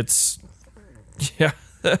yeah, it's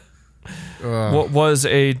what was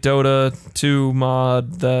a Dota 2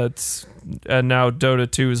 mod and now Dota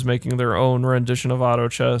 2 is making their own rendition of Auto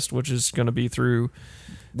Chess, which is going to be through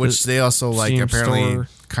Which they also like Steam apparently store.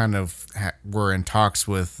 kind of were in talks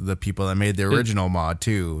with the people that made the original mod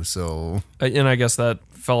too. So and I guess that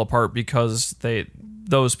fell apart because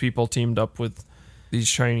those people teamed up with these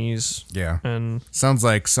Chinese. yeah, And sounds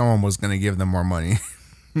like someone was going to give them more money.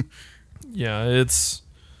 yeah, it's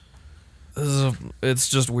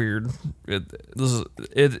just weird.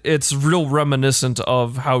 It's real reminiscent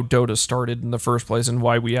of how Dota started in the first place and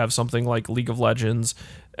why we have something like League of Legends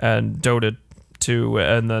and Dota 2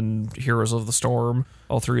 and then Heroes of the Storm.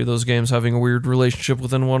 All three of those games having a weird relationship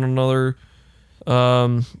within one another.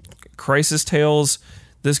 Crisis Tales.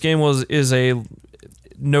 This game is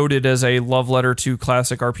noted as a love letter to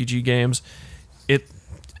classic RPG games.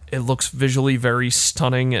 It looks visually very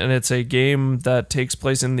stunning, and it's a game that takes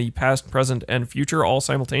place in the past, present, and future all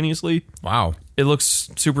simultaneously. Wow. It looks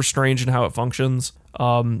super strange in how it functions.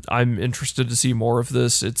 I'm interested to see more of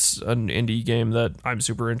this. It's an indie game that I'm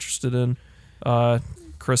super interested in.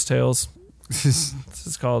 Chris Tales. This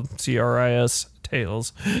is called CRIS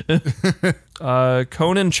Tales.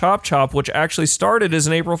 Conan Chop Chop, which actually started as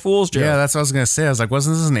an April Fool's joke. Yeah, that's what I was gonna say. I was like,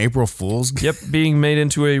 wasn't this an April Fool's? Yep, being made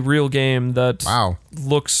into a real game that Wow.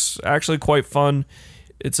 looks actually quite fun.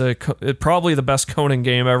 It's probably the best Conan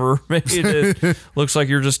game ever made. It looks like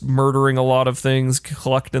you're just murdering a lot of things,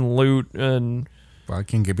 collecting loot, and Well, I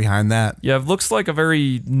can get behind that. yeah, it looks like a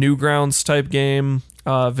very Newgrounds type game.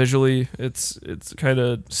 Visually, it's kind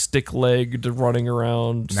of stick-legged, running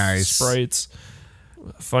around, Nice. sprites,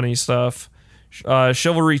 funny stuff.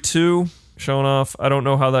 Chivalry 2 showing off. I don't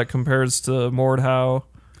know how that compares to Mordhau.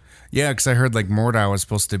 Yeah, because I heard like Mordau was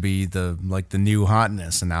supposed to be the new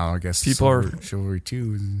hotness, and now I guess People are- Chivalry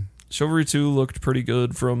 2. Chivalry 2 looked pretty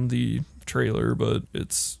good from the trailer, but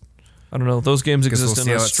I don't know. Those games Guess we'll exist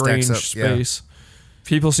see in a how it stacks strange up, yeah. space.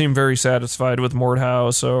 People seem very satisfied with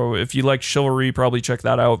Mordhau, so if you like Chivalry, probably check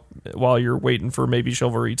that out while you're waiting for maybe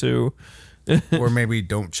Chivalry 2. Or maybe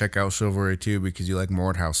don't check out Chivalry 2 because you like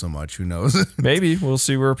Mordhau so much. Who knows? Maybe. We'll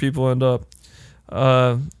see where people end up.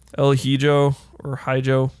 El Hijo, or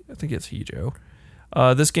Hijo. I think it's Hijo.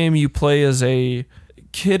 This game you play as a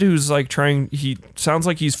kid who's like he sounds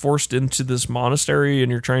like he's forced into this monastery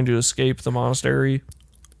and you're trying to escape the monastery.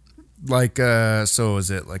 Like, so is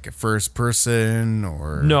it like a first person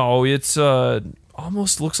or? No, it's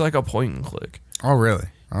almost looks like a point and click. Oh, really?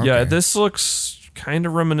 Okay. Yeah, this looks kind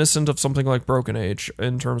of reminiscent of something like Broken Age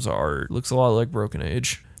in terms of art. Looks a lot like Broken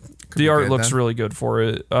Age. be The art good, looks then. really good for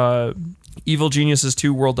it. Evil Geniuses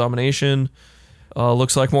 2 World Domination.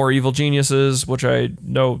 Looks like more Evil Geniuses, which I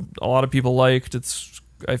know a lot of people liked.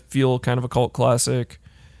 I feel kind of a cult classic.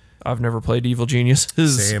 I've never played Evil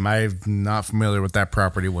Geniuses. Same. I'm not familiar with that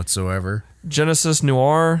property whatsoever. Genesis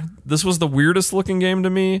Noir. This was the weirdest looking game to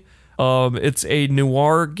me. It's a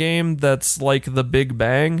noir game that's like The Big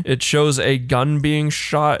Bang. It shows a gun being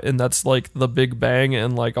shot, and that's like The Big Bang,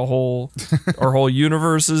 and like our whole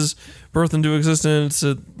universe is birthed into existence.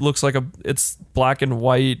 It looks like it's black and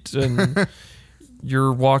white, and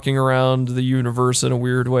you're walking around the universe in a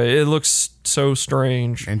weird way. It looks so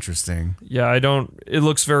strange. Interesting. Yeah, it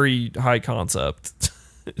looks very high concept,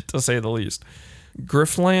 to say the least.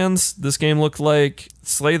 Griftlands, this game looked like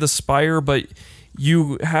Slay the Spire, but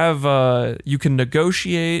you can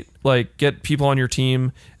negotiate, like get people on your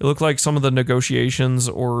team. It looked like some of the negotiations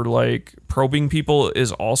or like probing people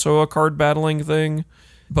is also a card battling thing,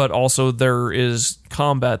 but also there is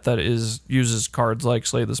combat that uses cards like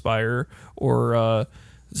Slay the Spire or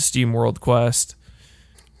Steam World Quest.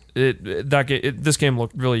 This game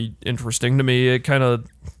looked really interesting to me. It kind of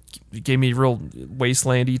gave me real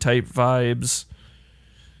Wastelandy type vibes,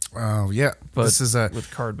 Oh, yeah. but This is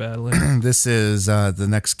with card battling. this is the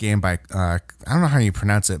next game by I don't know how you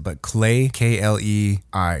pronounce it, but Klei,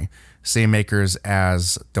 Klei, same makers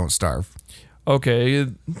as Don't Starve. Okay, it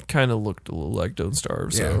kind of looked a little like Don't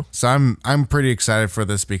Starve. So So I'm pretty excited for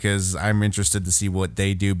this because I'm interested to see what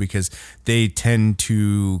they do, because they tend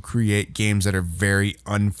to create games that are very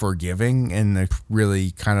unforgiving in a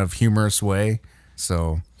really kind of humorous way.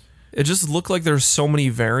 So it just looked like there's so many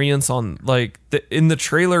variants on, like, in the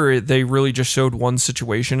trailer, they really just showed one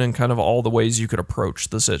situation and kind of all the ways you could approach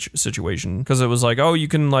the situation. Because it was like, oh, you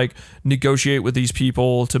can, like, negotiate with these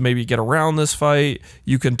people to maybe get around this fight.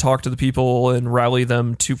 You can talk to the people and rally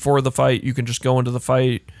them for the fight. You can just go into the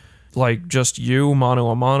fight, like, just you, mano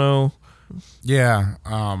a mano. yeah,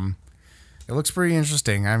 it looks pretty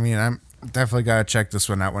interesting. I mean, I'm definitely gotta check this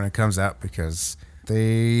one out when it comes out because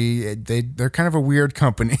they're kind of a weird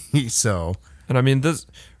company. So And I mean, this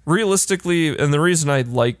realistically, and the reason I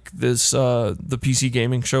like this the PC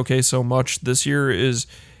gaming showcase so much this year is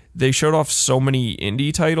they showed off so many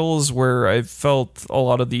indie titles where I felt a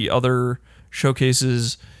lot of the other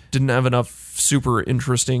showcases didn't have enough super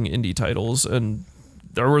interesting indie titles, and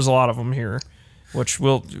there was a lot of them here, which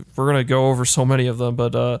we're gonna go over so many of them.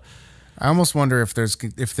 But I almost wonder if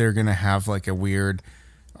they're gonna have like a weird.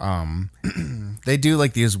 They do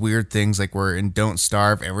like these weird things, like where in Don't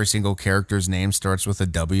Starve, every single character's name starts with a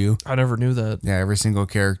W. I never knew that. Yeah, every single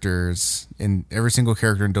character in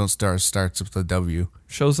Don't Starve starts with a W.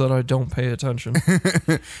 Shows that I don't pay attention.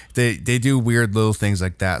 They do weird little things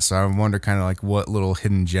like that. So I wonder kind of like what little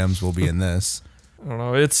hidden gems will be in this. I don't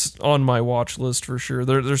know. It's on my watch list for sure.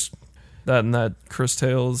 There's that and that Christ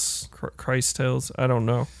Tales. I don't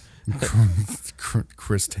know.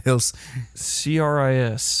 Chris Tales.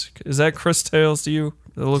 CRIS. Is that Chris Tales to you?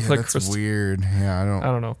 It looked like that's crystal. weird. Yeah, I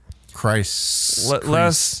don't know.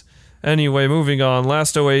 Christ. Anyway, moving on.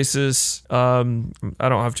 Last Oasis. I don't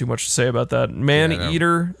have too much to say about that. Man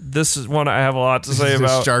Eater. This is one I have a lot to say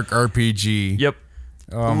about. Shark RPG. Yep.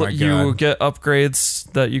 Oh my god. You get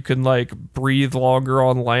upgrades that you can like breathe longer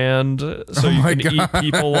on land, so you can eat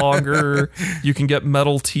people longer. You can get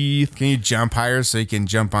metal teeth. Can you jump higher so you can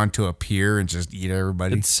jump onto a pier and just eat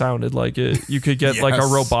everybody? It sounded like it. You could get like a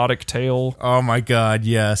robotic tail. Oh my god,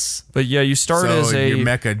 yes. But yeah, you start as your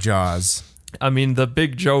mecha Jaws. I mean, the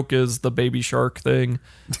big joke is the baby shark thing.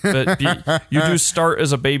 But you do start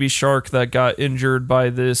as a baby shark that got injured by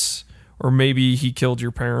this, or maybe he killed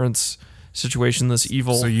your parents situation, this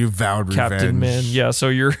evil so you vowed Captain revenge. Man. Yeah, so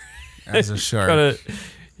you're as a shark. And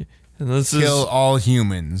this Kill is all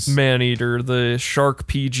humans. Man Eater, the Shark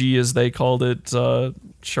PG as they called it,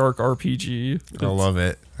 Shark RPG. I love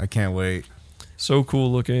it. I can't wait. So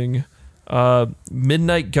cool looking.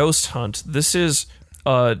 Midnight Ghost Hunt. This is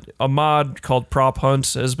a mod called Prop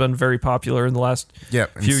Hunt, has been very popular in the last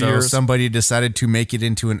few years. Somebody decided to make it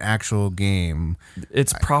into an actual game.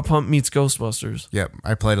 It's Prop Hunt meets Ghostbusters. Yep,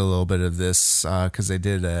 I played a little bit of this because they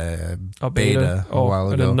did a beta a while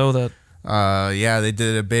ago. I didn't know that. Yeah, they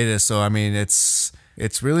did a beta. So I mean, it's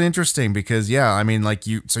really interesting because I mean, like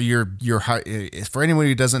you're for anyone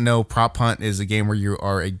who doesn't know, Prop Hunt is a game where you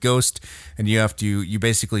are a ghost and you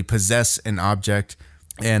basically possess an object.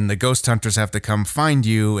 And the ghost hunters have to come find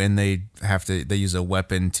you, and they use a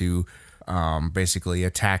weapon to basically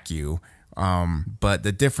attack you. But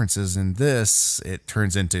the difference is in this, it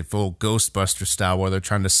turns into full Ghostbuster style where they're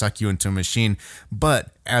trying to suck you into a machine.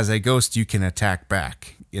 But as a ghost, you can attack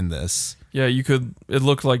back in this. Yeah, you could. It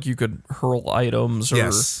looked like you could hurl items. Or,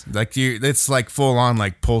 yes, like it's like full on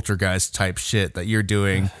like poltergeist type shit that you're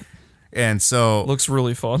doing. And so looks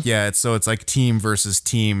really fun. Yeah, it's like team versus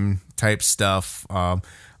team type stuff.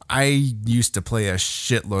 I used to play a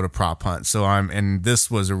shitload of Prop Hunt, and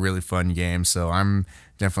this was a really fun game. So I'm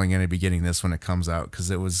definitely going to be getting this when it comes out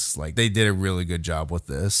because it was like they did a really good job with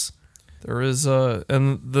this. There is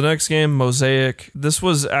and the next game, Mosaic. This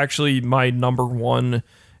was actually my number one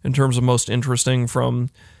in terms of most interesting from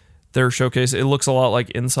their showcase. It looks a lot like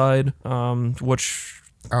Inside, which.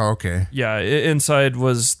 Oh, okay. Yeah, Inside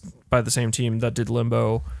was by the same team that did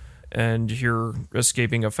Limbo, and you're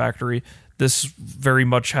escaping a factory. This very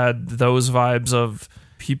much had those vibes of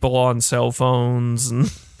people on cell phones and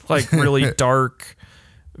like really dark,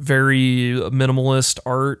 very minimalist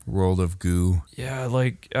art. World of Goo. Yeah,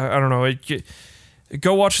 like, I don't know.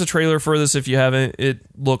 Go watch the trailer for this if you haven't. It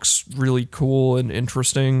looks really cool and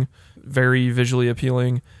interesting, very visually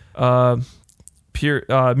appealing.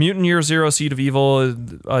 Mutant Year Zero Seed of Evil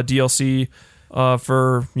DLC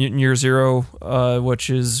for Mutant Year Zero, which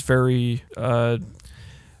is very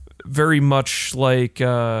much like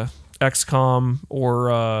XCOM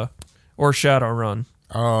or Shadowrun.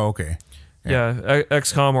 Oh, okay. Yeah,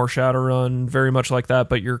 XCOM or Shadowrun, very much like that,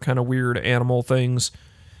 but you're kind of weird animal things.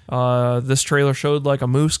 This trailer showed like a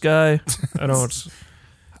moose guy. I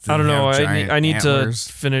don't know. I need antlers?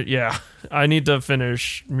 to finish. Yeah, I need to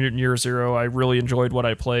finish Mutant Year Zero. I really enjoyed what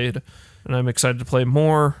I played, and I'm excited to play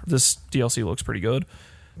more. This DLC looks pretty good.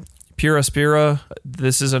 Pure Aspira.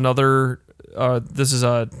 This is another. This is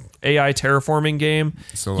a AI terraforming game.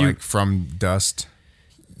 So like from dust.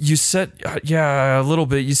 You set, a little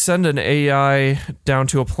bit. You send an AI down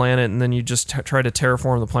to a planet, and then you just try to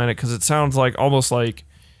terraform the planet because it sounds like almost like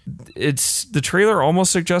the trailer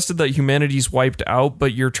almost suggested that humanity's wiped out,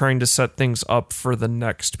 but you're trying to set things up for the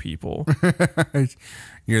next people.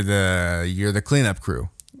 You're the cleanup crew.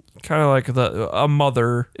 Kind of like a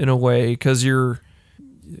mother in a way, because you're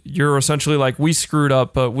essentially like, we screwed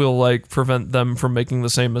up, but we'll like prevent them from making the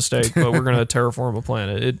same mistake, but we're gonna terraform a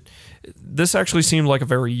planet. This actually seemed like a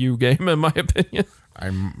very you game in my opinion. I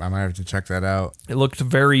might have to check that out. It looked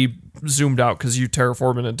very zoomed out because you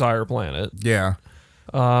terraform an entire planet. Yeah.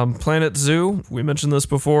 Planet Zoo, we mentioned this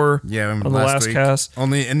before. Yeah, on the last week. cast.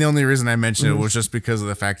 The only reason I mentioned it was just because of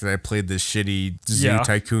the fact that I played this shitty Zoo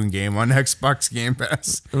Tycoon game on Xbox Game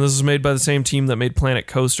Pass. And this is made by the same team that made Planet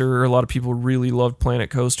Coaster. A lot of people really loved Planet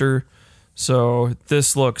Coaster, so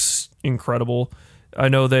this looks incredible. I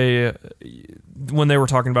know when they were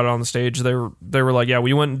talking about it on the stage, they were like, yeah,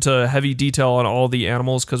 we went into heavy detail on all the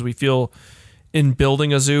animals because we feel in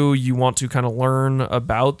building a zoo, you want to kind of learn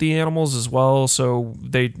about the animals as well. So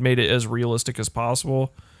they made it as realistic as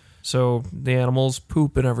possible. So the animals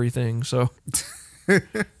poop and everything. So I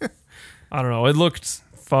don't know. It looked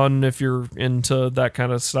fun if you're into that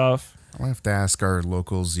kind of stuff. I'll have to ask our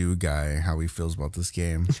local zoo guy how he feels about this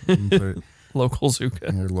game. Local zoo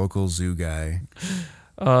guy. Your local zoo guy.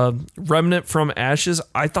 Remnant from Ashes.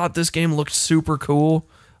 I thought this game looked super cool.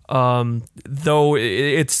 Though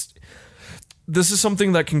this is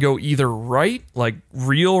something that can go either right, like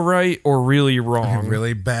real right, or really wrong.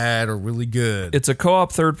 Really bad or really good. It's a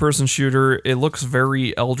co-op third-person shooter. It looks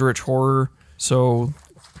very Eldritch horror, so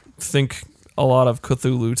think a lot of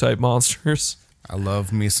Cthulhu-type monsters. I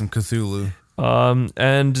love me some Cthulhu.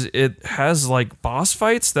 And it has like boss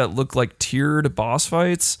fights that look like tiered boss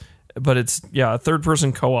fights, but it's a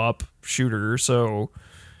third-person co-op shooter. So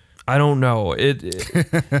I don't know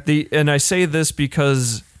and I say this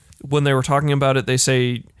because when they were talking about it, they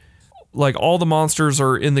say like all the monsters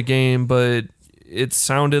are in the game, but it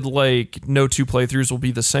sounded like no two playthroughs will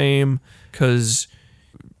be the same because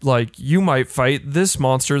like you might fight this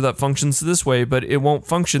monster that functions this way, but it won't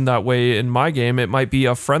function that way in my game. It might be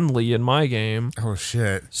a friendly in my game. Oh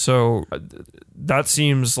shit. So that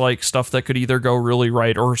seems like stuff that could either go really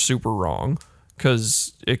right or super wrong,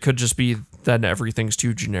 because it could just be that everything's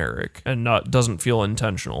too generic and doesn't feel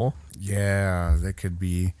intentional. Yeah, that could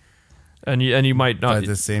be. And you might not, but at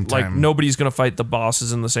the same like time, nobody's going to fight the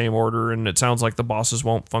bosses in the same order, and it sounds like the bosses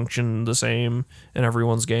won't function the same in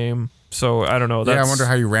everyone's game. So I don't know. I wonder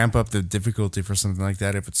how you ramp up the difficulty for something like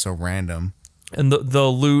that if it's so random. And the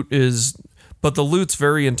loot but the loot's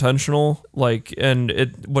very intentional, like,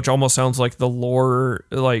 and which almost sounds like the lore.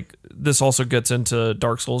 Like this also gets into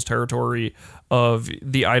Dark Souls territory of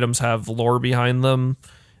the items have lore behind them,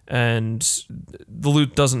 and the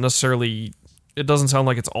loot doesn't necessarily. It doesn't sound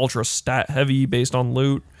like it's ultra stat heavy based on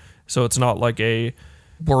loot, so it's not like a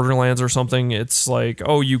Borderlands or something. It's like,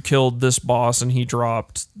 oh, you killed this boss and he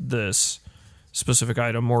dropped this specific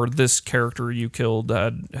item, or this character you killed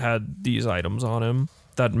had these items on him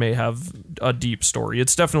that may have a deep story.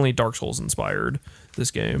 It's definitely Dark Souls inspired, this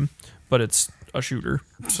game, but it's a shooter.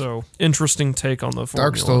 So interesting take on the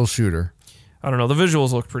formula. Dark Souls shooter. I don't know. The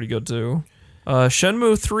visuals look pretty good too.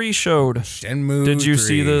 Shenmue 3 showed. Shenmue. Did you 3.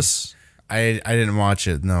 see this? I didn't watch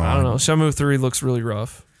it. No, I don't know. Shenmue 3 looks really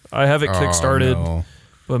rough. I have it kickstarted, no.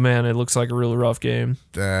 but man, it looks like a really rough game.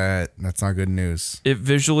 That's not good news. It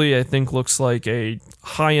visually, I think, looks like a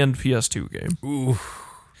high-end PS2 game. Ooh,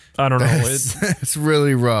 I don't know. It's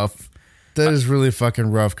really rough. That is really fucking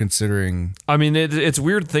rough considering. I mean, it's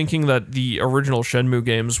weird thinking that the original Shenmue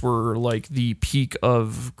games were like the peak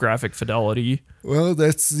of graphic fidelity. Well,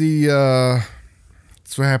 that's what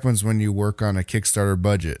happens when you work on a Kickstarter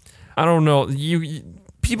budget. I don't know.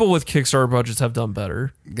 People with Kickstarter budgets have done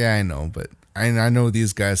better. Yeah, I know, but I know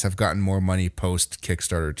these guys have gotten more money post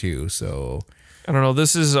Kickstarter too. So I don't know.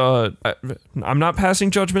 This is I'm not passing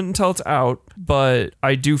judgment until it's out, but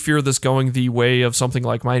I do fear this going the way of something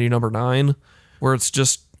like Mighty Number 9, where it's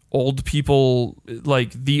just old people,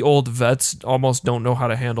 like the old vets, almost don't know how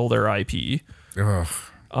to handle their IP. ugh.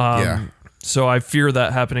 Yeah. So I fear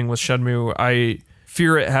that happening with Shenmue. I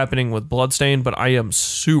fear it happening with Bloodstained, but I am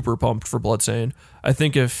super pumped for Bloodstained. I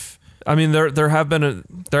think there have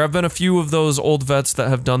been a few of those old vets that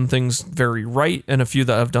have done things very right, and a few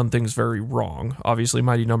that have done things very wrong. Obviously,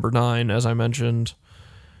 Mighty Number 9, as I mentioned,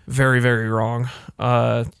 very, very wrong.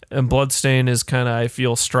 And Bloodstained is kind of, I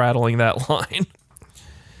feel, straddling that line.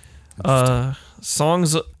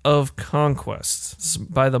 Songs of Conquest. This is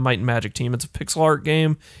by the Might and Magic team. It's a pixel art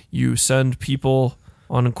game. You send people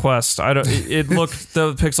on a quest.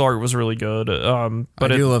 The pixel art was really good.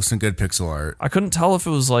 But I do love some good pixel art. I couldn't tell if it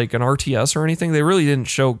was like an RTS or anything. They really didn't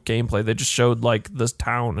show gameplay. They just showed like this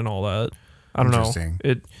town and all that. I don't know.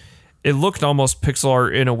 It looked almost pixel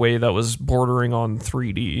art in a way that was bordering on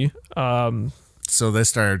 3D. So they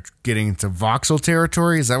started getting into voxel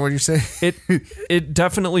territory. Is that what you're saying? It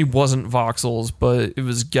definitely wasn't voxels, but it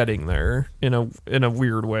was getting there in a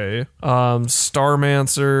weird way.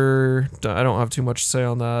 Starmancer, I don't have too much to say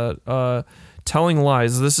on that. Telling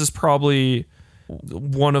Lies. This is probably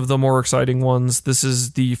one of the more exciting ones. This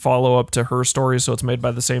is the follow-up to Her Story, so it's made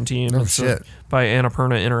by the same team. Oh, it's shit. By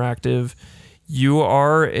Annapurna Interactive. You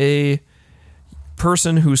are a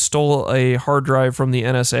person who stole a hard drive from the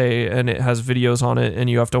NSA, and it has videos on it,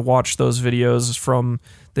 and you have to watch those videos from,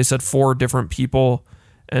 they said, 4 different people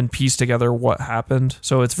and piece together what happened.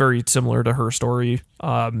 So it's very similar to Her Story.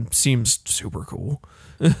 Seems super cool.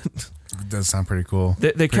 It does sound pretty cool.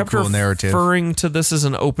 They kept cool narrative. referring to this as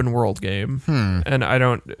an open world game, and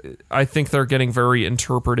I think they're getting very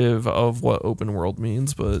interpretive of what open world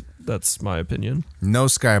means, but that's my opinion. No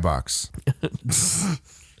skybox.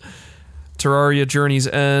 Terraria Journey's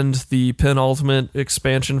End, the penultimate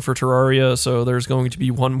expansion for Terraria, so there's going to be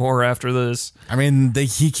one more after this. I mean,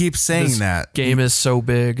 he keeps saying This that. game is so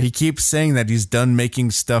big. He keeps saying that he's done making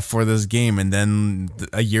stuff for this game, and then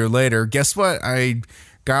a year later, guess what? I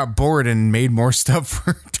got bored and made more stuff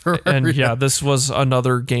for Terraria. And yeah, this was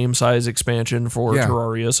another game size expansion for Yeah.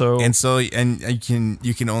 Terraria. So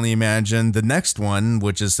you can only imagine the next one,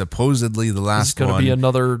 which is supposedly the it's last going to one. be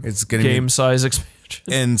another It's gonna be- game size expansion.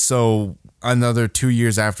 And so another 2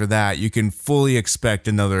 years after that, you can fully expect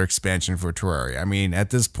another expansion for Terraria. I mean,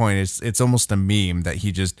 at this point, it's almost a meme that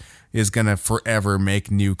he just is gonna forever make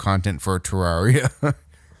new content for Terraria.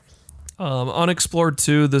 Unexplored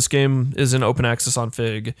 2, this game is in open access on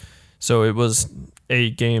Fig. So it was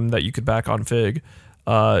a game that you could back on Fig.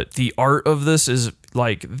 The art of this is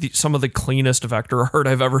like some of the cleanest vector art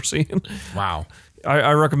I've ever seen. Wow.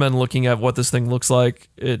 I recommend looking at what this thing looks like.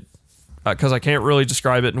 It because I can't really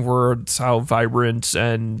describe it in words how vibrant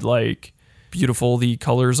and like beautiful the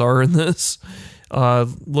colors are in this.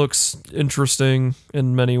 Looks interesting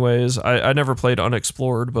in many ways. I never played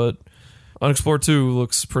Unexplored, but Unexplored 2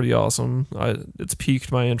 looks pretty awesome. It's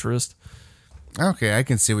piqued my interest. Okay, I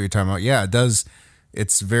can see what you're talking about. Yeah, it does.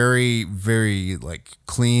 It's very, very like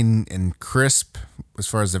clean and crisp as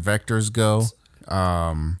far as the vectors go.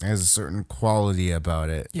 It has a certain quality about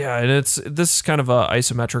it. Yeah, and this is kind of a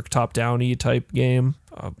isometric top-downy type game.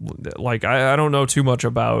 Like I don't know too much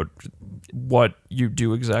about what you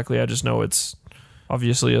do exactly. I just know it's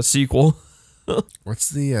obviously a sequel. What's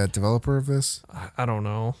the developer of this? I don't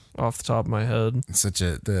know off the top of my head. It's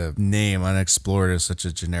the name Unexplored is such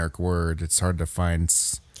a generic word. It's hard to find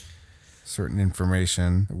certain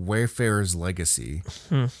information. Wayfarer's Legacy.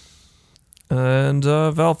 And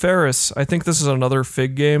Valfaris. I think this is another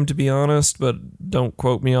Fig game, to be honest, but don't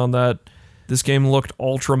quote me on that. This game looked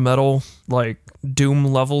ultra metal, like Doom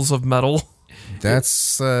levels of metal.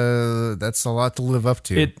 That's a lot to live up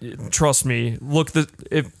to. Trust me.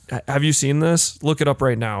 Have you seen this? Look it up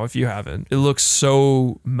right now if you haven't. It looks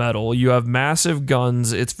so metal. You have massive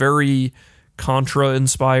guns. It's very Contra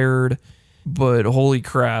inspired, but holy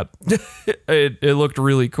crap, it looked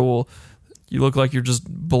really cool. You look like you're just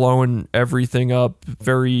blowing everything up.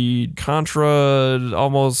 Very Contra,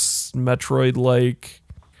 almost Metroid like.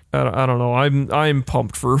 I don't know. I'm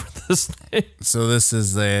pumped for this thing. So this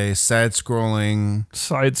is a side-scrolling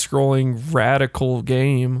radical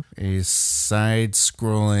game. A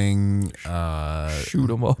side-scrolling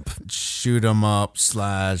Shoot 'em up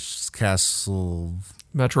 / castle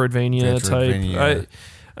Metroidvania type.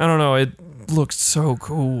 I don't know. It looks so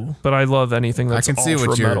cool, but I love anything that's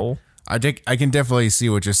ultra metal. I can definitely see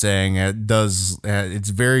what you're saying. It does. It's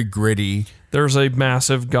very gritty. There's a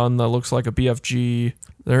massive gun that looks like a BFG.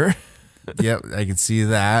 There. Yep, I can see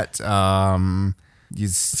that.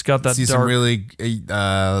 It's got that see dark. some really.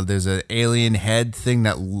 There's an alien head thing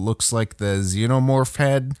that looks like the xenomorph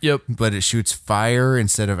head. Yep. But it shoots fire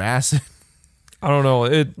instead of acid. I don't know.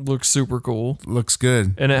 It looks super cool. Looks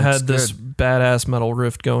good. And it had this badass metal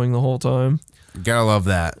riff going the whole time. Gotta love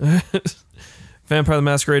that. Vampire the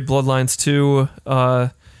Masquerade Bloodlines 2.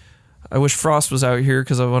 I wish Frost was out here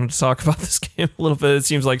because I wanted to talk about this game a little bit. It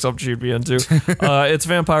seems like something she'd be into. It's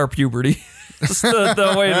vampire puberty. It's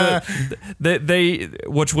the way that they,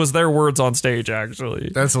 which was their words on stage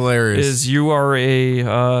actually. That's hilarious. Is you are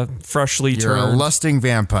a freshly You're turned a lusting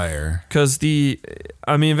vampire. because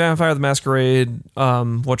Vampire the Masquerade,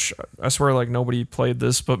 which I swear like nobody played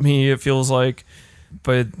this but me. It feels like.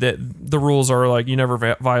 But the rules are like you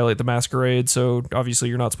never violate the masquerade, so obviously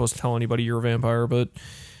you're not supposed to tell anybody you're a vampire. But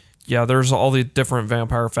yeah, there's all the different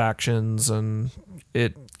vampire factions, and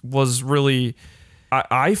it was really.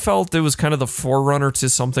 I felt it was kind of the forerunner to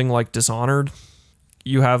something like Dishonored.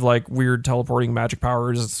 You have like weird teleporting magic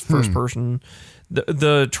powers. It's first person.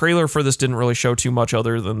 The trailer for this didn't really show too much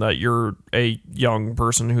other than that you're a young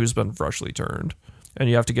person who's been freshly turned, and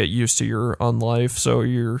you have to get used to your unlife. So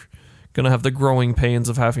you're gonna have the growing pains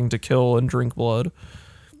of having to kill and drink blood.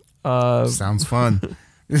 Sounds fun.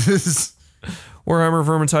 Warhammer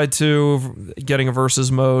Vermintide 2 getting a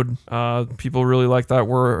versus mode. People really like that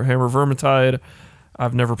Warhammer Vermintide.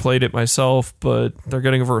 I've never played it myself, but they're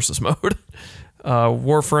getting a versus mode.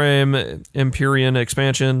 Warframe Empyrean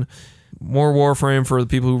expansion. More Warframe for the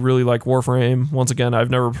people who really like Warframe. Once again, I've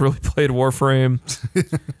never really played Warframe,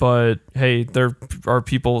 but hey, there are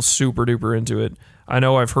people super duper into it. I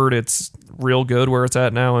know I've heard it's real good where it's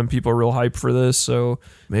at now, and people are real hyped for this, so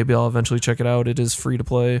maybe I'll eventually check it out. It is free to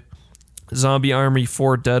play. Zombie Army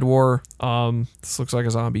 4 Dead War. This looks like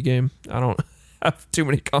a zombie game. I don't have too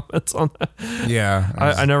many comments on that. Yeah.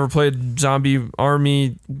 I never played Zombie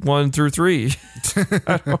Army 1 through 3.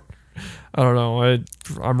 I don't know.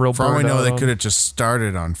 I'm real For all burned we know, out they on- could have just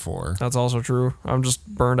started on 4. That's also true. I'm just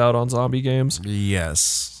burned out on zombie games.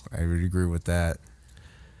 Yes, I would agree with that.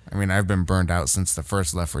 I mean, I've been burned out since the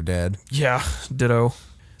first Left 4 Dead. Yeah, ditto.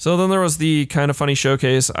 So then there was the Kind of Funny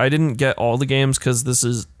showcase. I didn't get all the games because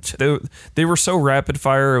they were so rapid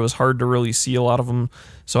fire. It was hard to really see a lot of them.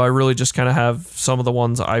 So I really just kind of have some of the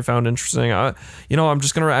ones I found interesting. I'm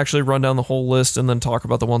just going to actually run down the whole list and then talk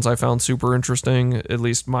about the ones I found super interesting, at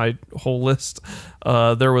least my whole list.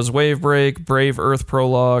 There was Wave Break, Brave Earth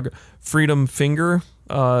Prologue, Freedom Finger,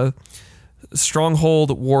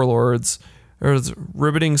 Stronghold Warlords, there's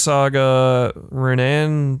Riveting Saga,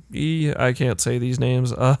 Renan, I can't say these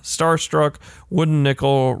names, Starstruck, Wooden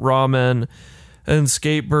Nickel, Ramen, and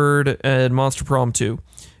Skatebird, and Monster Prom 2.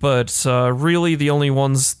 But really the only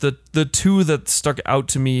ones, the two that stuck out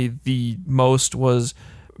to me the most was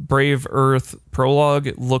Brave Earth Prologue.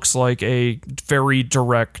 It looks like a very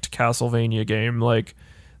direct Castlevania game. Like,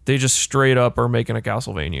 they just straight up are making a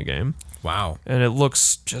Castlevania game. Wow. And it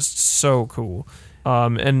looks just so cool.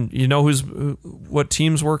 And you know what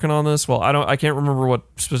team's working on this? Well, I can't remember what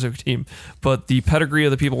specific team, but the pedigree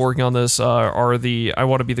of the people working on this are the I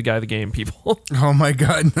Want to Be the Guy of the Game people. Oh my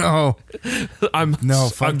God, no! I'm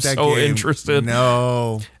that so game. interested.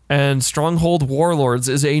 No. And Stronghold Warlords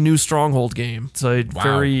is a new Stronghold game. It's a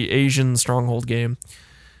very Asian Stronghold game.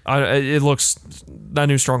 That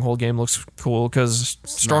new Stronghold game looks cool because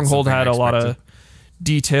Stronghold had a lot of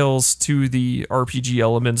details to the RPG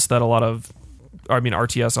elements that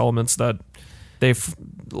RTS elements that a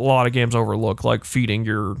lot of games overlook, like feeding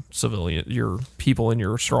your people in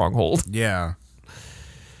your stronghold. Yeah.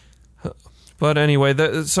 But anyway,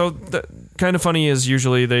 Kind of Funny is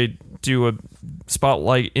usually they do a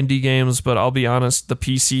spotlight indie games, but I'll be honest, the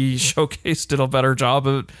PC showcase did a better job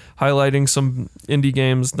of highlighting some indie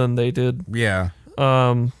games than they did. Yeah.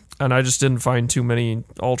 And I just didn't find too many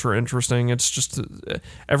ultra interesting. It's just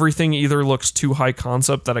everything either looks too high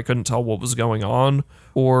concept that I couldn't tell what was going on,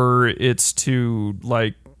 or it's too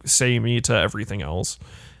samey to everything else.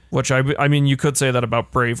 Which I mean, you could say that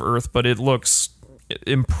about Brave Earth, but it looks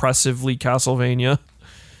impressively Castlevania.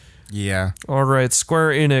 Yeah. All right,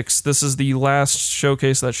 Square Enix. This is the last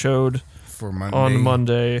showcase that showed for Monday. On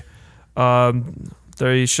Monday.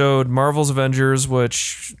 They showed Marvel's Avengers,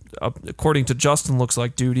 which, according to Justin, looks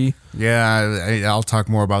like duty. Yeah, I'll talk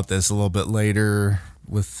more about this a little bit later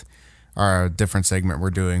with our different segment we're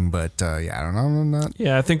doing. But I don't know.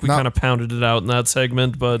 I think we kind of pounded it out in that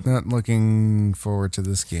segment, but not looking forward to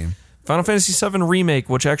this game. Final Fantasy VII Remake,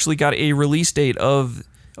 which actually got a release date of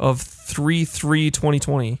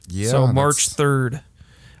 3/3/2020. Yeah, so March 3rd.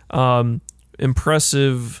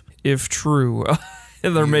 Impressive, if true.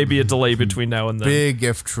 There may be a delay between now and then. Big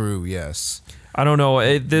if true, yes. I don't know.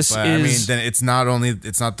 Then it's not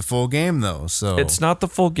the full game though. So it's not the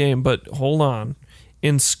full game, but hold on.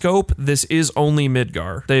 In scope, this is only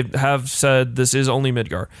Midgar. They have said this is only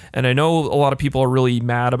Midgar, and I know a lot of people are really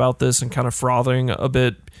mad about this and kind of frothing a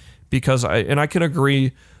bit because I can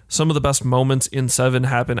agree. Some of the best moments in 7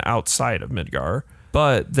 happen outside of Midgar,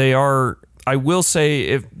 but they are. I will say,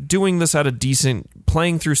 if doing this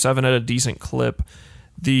playing through 7 at a decent clip.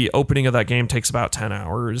 The opening of that game takes about 10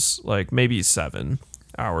 hours, like maybe 7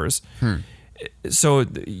 hours. So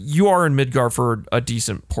you are in Midgar for a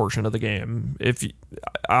decent portion of the game.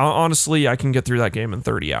 Honestly, I can get through that game in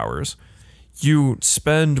 30 hours. You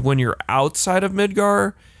spend when you're outside of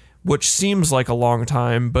Midgar, which seems like a long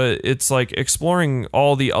time, but it's like exploring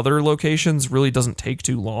all the other locations really doesn't take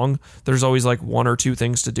too long. There's always like 1 or 2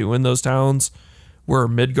 things to do in those towns, where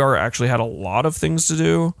Midgar actually had a lot of things to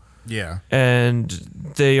do. Yeah. And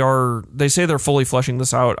they say they're fully fleshing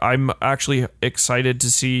this out. I'm actually excited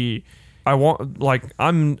to see. I'm not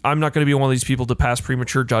going to be one of these people to pass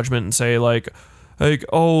premature judgment and say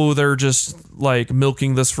oh, they're just like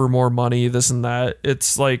milking this for more money, this and that.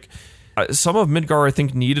 It's like some of Midgar I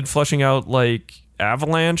think needed fleshing out, like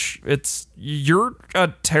Avalanche. You're a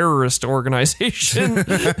terrorist organization.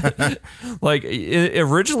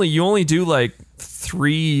 Originally you only do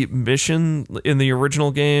 3 missions in the original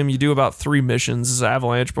game. You do about 3 missions as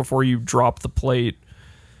Avalanche before you drop the plate.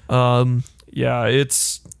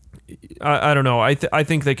 It's I don't know. I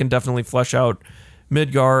think they can definitely flesh out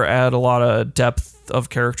Midgar, add a lot of depth of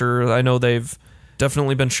character. I know they've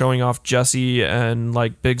definitely been showing off Jesse and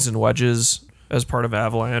Biggs and Wedges as part of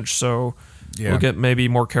Avalanche, so we'll get maybe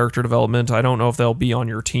more character development. I don't know if they'll be on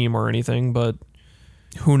your team or anything, but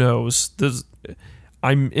who knows?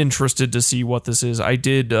 I'm interested to see what this is. I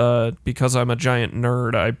did, because I'm a giant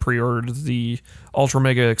nerd, I pre-ordered the Ultra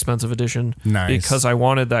Mega Expensive Edition. Nice. Because I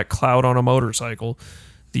wanted that cloud on a motorcycle.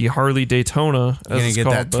 The Harley Daytona, as it's called. You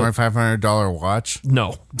gonna get that $2,500 watch?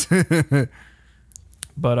 No.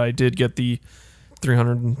 But I did get the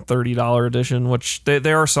 $330 edition, which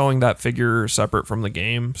they are selling that figure separate from the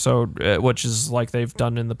game. So, which is like they've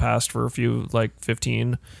done in the past for a few, like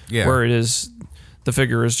 15, where it is, the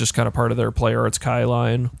figure is just kind of part of their Play Arts Kai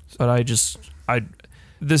line. But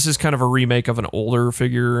this is kind of a remake of an older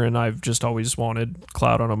figure, and I've just always wanted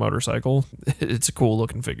Cloud on a motorcycle. It's a cool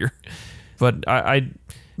looking figure. But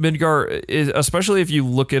Midgar, especially if you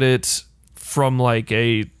look at it from like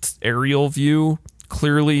a aerial view,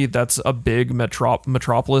 clearly that's a big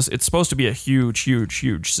metropolis. It's supposed to be a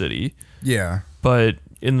huge city. Yeah. But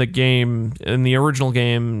in the original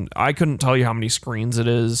game, I couldn't tell you how many screens it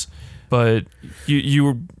is, but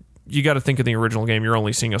you got to think in the original game, you're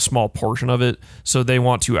only seeing a small portion of it. So they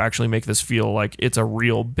want to actually make this feel like it's a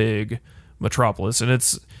real big metropolis. And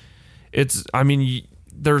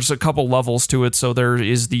there's a couple levels to it. So there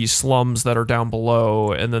is the slums that are down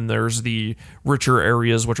below, and then there's the richer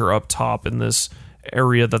areas, which are up top in this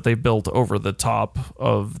area that they built over the top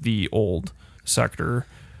of the old sector.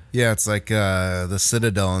 Yeah, it's like the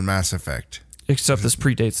Citadel in Mass Effect. Except this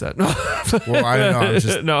predates that. Well, I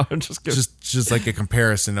don't know. I'm just kidding. Just like a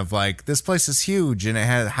comparison of like, this place is huge and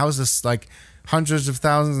it houses like hundreds of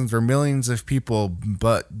thousands or millions of people,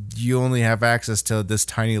 but you only have access to this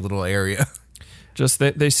tiny little area. Just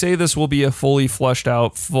they say this will be a fully fleshed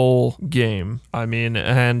out full game. I mean,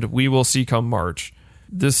 and we will see come March.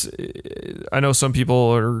 I know some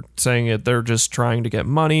people are saying they're just trying to get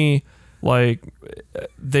money. Like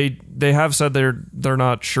they have said they're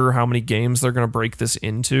not sure how many games they're going to break this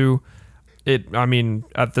into. I mean,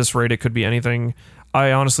 at this rate, it could be anything.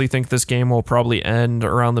 I honestly think this game will probably end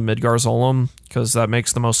around the Midgar Zolom, because that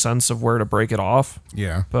makes the most sense of where to break it off.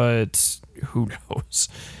 Yeah. But who knows?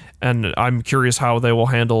 And I'm curious how they will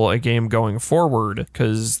handle a game going forward,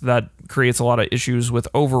 because that creates a lot of issues with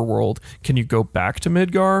Overworld. Can you go back to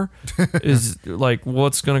Midgar? Is like,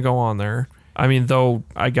 what's going to go on there? I mean, though,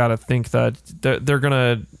 I got to think that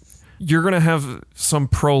you're going to have some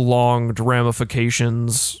prolonged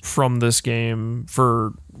ramifications from this game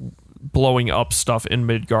for blowing up stuff in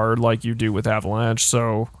Midgard like you do with Avalanche.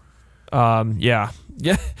 So, yeah.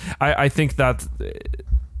 I think that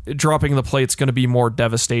dropping the plate's going to be more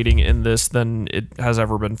devastating in this than it has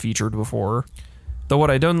ever been featured before. Though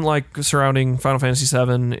what I don't like surrounding Final Fantasy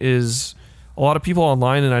VII is a lot of people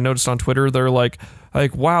online, and I noticed on Twitter, they're like,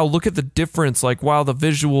 wow, look at the difference. Like, wow, the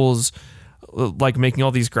visuals, like making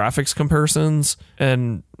all these graphics comparisons,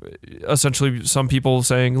 and essentially some people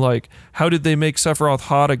saying like, how did they make Sephiroth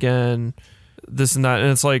hot again? This and that. And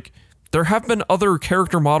it's like, there have been other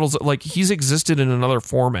character models, like he's existed in another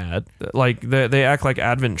format. Like they act like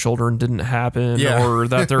Advent Children didn't happen, or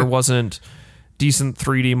that there wasn't decent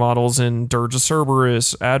 3D models in Dirge of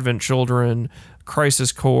Cerberus, Advent Children,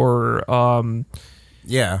 Crisis Core.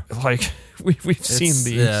 Like we've seen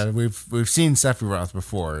these. Yeah, we've seen Sephiroth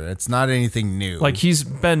before. It's not anything new. Like he's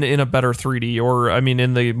been in a better 3D, or I mean,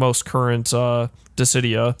 in the most current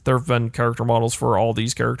Dissidia, there have been character models for all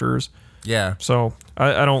these characters. Yeah. So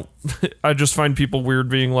I don't. I just find people weird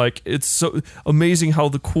being like, it's so amazing how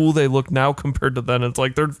cool they look now compared to then. It's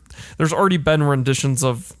like there's already been renditions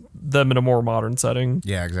of them in a more modern setting.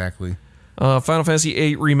 Yeah, exactly. Final Fantasy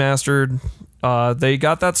VIII Remastered. They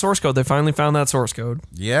got that source code. They finally found that source code.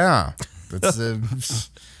 Yeah. That's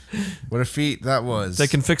what a feat that was. They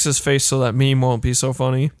can fix his face so that meme won't be so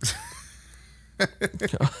funny.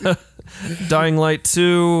 Dying Light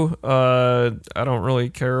 2. I don't really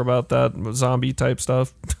care about that zombie type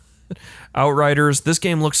stuff. Outriders. This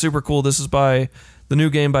game looks super cool. This is the new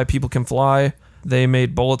game by People Can Fly. They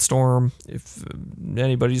made Bulletstorm. If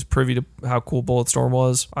anybody's privy to how cool Bulletstorm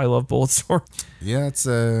was, I love Bulletstorm. Yeah, it's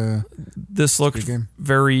this looked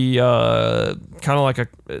very kind of like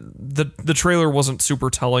the trailer wasn't super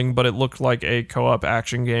telling, but it looked like a co-op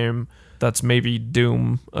action game that's maybe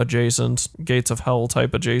Doom adjacent, Gates of Hell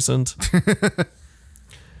type adjacent.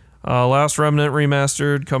 Last Remnant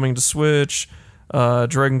Remastered coming to Switch.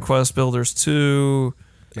 Dragon Quest Builders 2.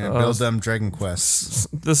 Yeah, build them Dragon Quests.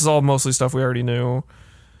 This is all mostly stuff we already knew.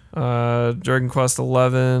 Dragon Quest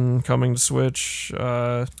 11 coming to Switch.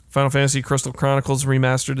 Final Fantasy Crystal Chronicles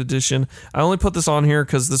Remastered Edition. I only put this on here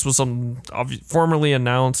because this was formerly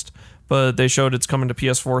announced, but they showed it's coming to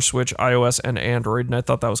PS4, Switch, iOS, and Android, and I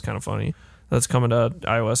thought that was kind of funny. That's coming to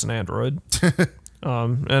iOS and Android.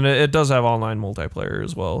 And it does have online multiplayer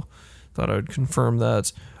as well. Thought I would confirm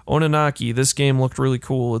that. Ononaki, this game looked really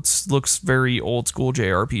cool. It looks very old school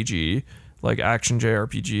JRPG, like action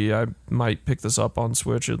JRPG. I might pick this up on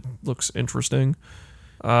Switch. It looks interesting.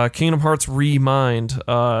 Kingdom Hearts Remind.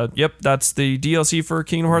 Yep, that's the DLC for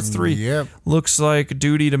Kingdom Hearts 3. Yep. Looks like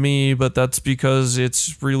Duty to me, but that's because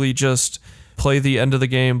it's really just play the end of the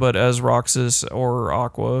game, but as Roxas or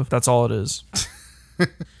Aqua. That's all it is.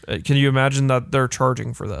 Can you imagine that they're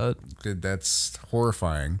charging for that? That's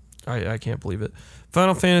horrifying. I can't believe it.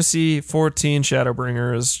 Final Fantasy 14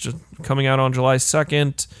 Shadowbringer is just coming out on July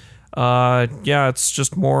 2nd. Yeah, it's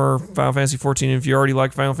just more Final Fantasy 14. If you already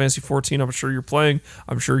like Final Fantasy 14, I'm sure you're playing.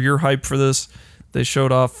 I'm sure you're hyped for this. They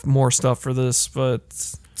showed off more stuff for this, but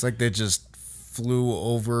it's like they just flew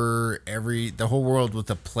over the whole world with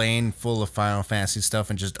a plane full of Final Fantasy stuff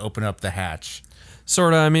and just open up the hatch.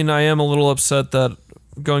 Sort of. I mean, I am a little upset that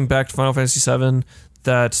going back to Final Fantasy 7,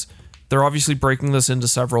 that they're obviously breaking this into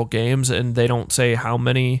several games and they don't say how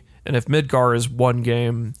many. And if Midgar is one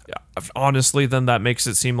game, honestly, then that makes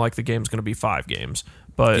it seem like the game's going to be 5 games.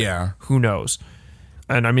 But yeah, who knows?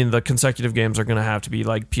 And I mean, the consecutive games are going to have to be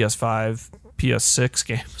like PS5, PS6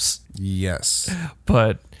 games. Yes.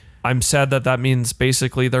 But I'm sad that means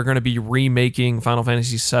basically they're going to be remaking Final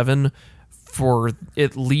Fantasy 7 for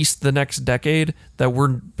at least the next decade, that we're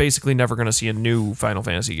basically never going to see a new Final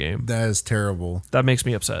Fantasy game. That is terrible. That makes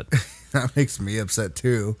me upset. That makes me upset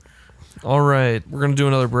too. All right, we're going to do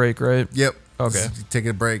another break, right? Yep. Okay. Let's take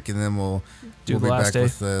a break and then we'll Do the be last back day.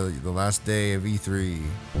 with the last day of E3.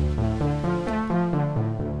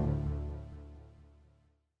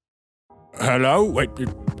 Hello? Wait,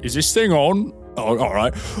 is this thing on? Oh, all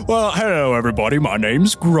right. Well, hello, everybody. My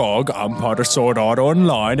name's Grog. I'm part of Sword Art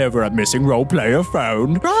Online over at Missing Role Player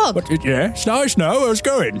Found. Grog. But, yeah, it's nice now. How's it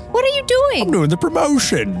going? What are you doing? I'm doing the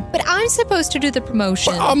promotion. But I'm supposed to do the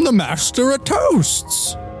promotion. But I'm the master of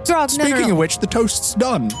toasts. Grog, Speaking no. of which, the toast's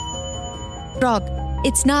done. Grog,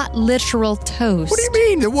 it's not literal toast. What do you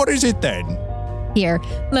mean? Then what is it then? Here,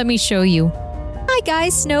 let me show you. Hi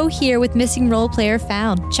guys, Snow here with Missing Role Player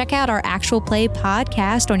Found. Check out our actual play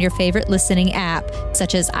podcast on your favorite listening app,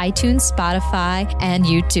 such as iTunes, Spotify, and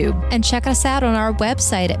YouTube. And check us out on our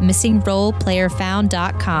website at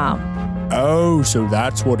missingroleplayerfound.com. Oh, so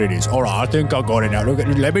that's what it is. All right, I think I got it now. Look,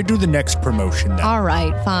 let me do the next promotion then. All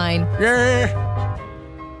right, fine. Yeah.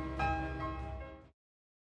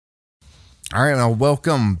 All right, now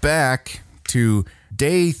welcome back to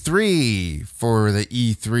Day 3 for the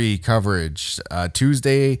E3 coverage,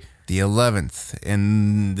 Tuesday the 11th,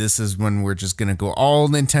 and this is when we're just going to go all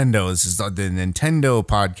Nintendo. This is the Nintendo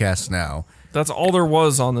podcast now. That's all there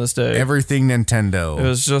was on this day. Everything Nintendo. It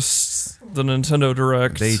was just the Nintendo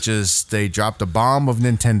Direct. They dropped a bomb of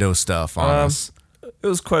Nintendo stuff on us. It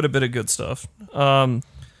was quite a bit of good stuff.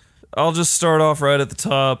 I'll just start off right at the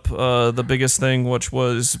top. The biggest thing, which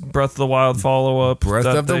was Breath of the Wild follow-up. Breath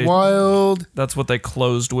of the Wild. That's what they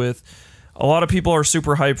closed with. A lot of people are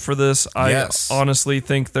super hyped for this. Yes. I honestly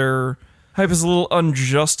think their hype is a little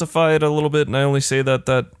unjustified a little bit, and I only say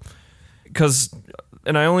that because,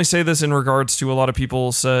 and I only say this in regards to a lot of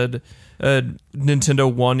people said Nintendo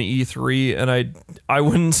won E3, and I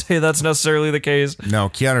wouldn't say that's necessarily the case. No,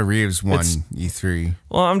 Keanu Reeves won E3.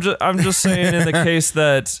 Well, I'm just saying in the case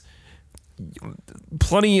that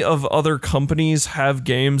plenty of other companies have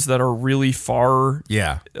games that are really far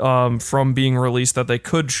from being released that they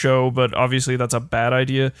could show, but obviously that's a bad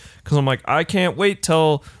idea, because I'm like, I can't wait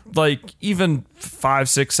till like even 5,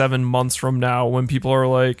 6, 7 months from now when people are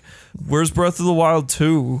like, where's Breath of the Wild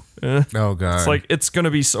 2? Oh god, it's like, it's gonna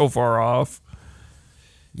be so far off.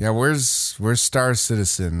 Yeah, where's Star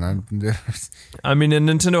Citizen? I mean, and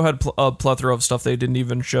Nintendo had a plethora of stuff they didn't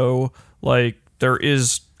even show. Like, there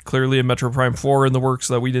is clearly a Metro Prime 4 in the works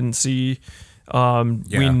that we didn't see. We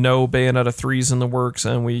know Bayonetta 3's in the works,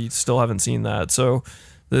 and we still haven't seen that. So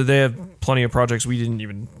they have plenty of projects we didn't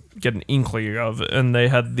even get an inkling of, and they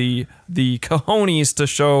had the cojones to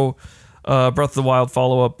show Breath of the Wild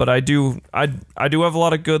follow-up. But I do have a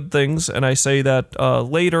lot of good things, and I say that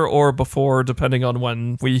later or before, depending on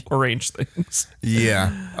when we arrange things. Yeah.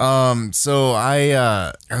 So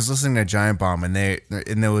I was listening to Giant Bomb, and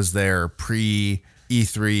there was their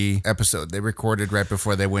pre-E3 episode they recorded right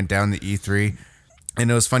before they went down to E3. And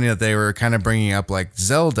it was funny that they were kind of bringing up like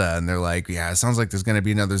Zelda, and they're like, yeah, it sounds like there's going to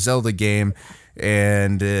be another Zelda game.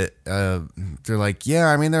 And they're like, yeah,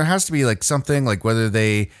 I mean, there has to be like something, like whether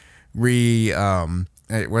they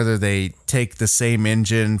take the same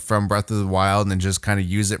engine from Breath of the Wild and just kind of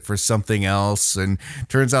use it for something else. And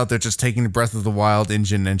turns out they're just taking the Breath of the Wild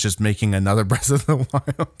engine and just making another Breath of the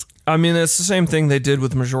Wild. I mean, it's the same thing they did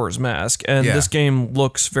with Majora's Mask, and this game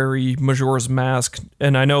looks very Majora's Mask.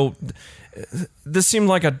 And I know this seemed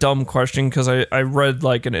like a dumb question, because I read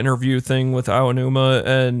like an interview thing with Aonuma,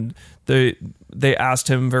 and they asked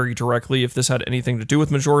him very directly if this had anything to do with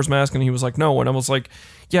Majora's Mask, and he was like, no. And I was like,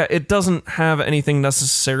 yeah, it doesn't have anything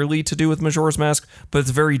necessarily to do with Majora's Mask, but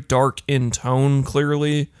it's very dark in tone,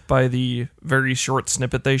 clearly, by the very short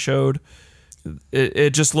snippet they showed.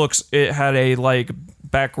 it just looks. It had a like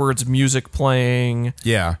backwards music playing.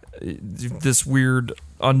 Yeah. This weird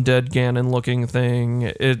undead Ganon looking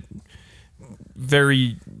thing. It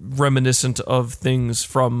very reminiscent of things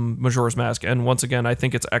from Majora's Mask, and once again, I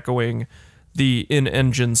think it's echoing the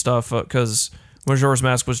in-engine stuff because Majora's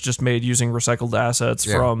Mask was just made using recycled assets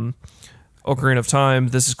from Ocarina of Time.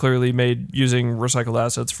 This is clearly made using recycled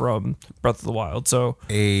assets from Breath of the Wild. So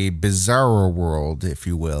a bizarro world, if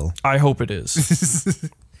you will. I hope it is.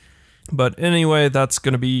 But anyway, that's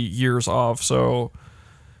going to be years off. So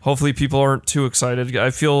hopefully people aren't too excited. I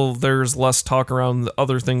feel there's less talk around the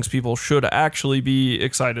other things people should actually be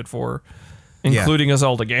excited for, including a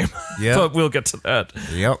Zelda game. Yeah. But we'll get to that.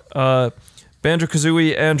 Yep.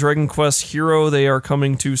 Banjo-Kazooie and Dragon Quest Hero, they are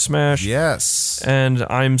coming to Smash. Yes. And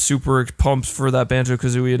I'm super pumped for that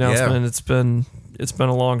Banjo-Kazooie announcement. Yeah. It's been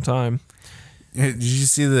a long time. Did you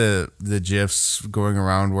see the GIFs going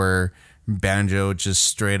around where Banjo just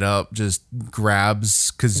straight up just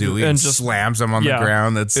grabs Kazooie and just slams him on the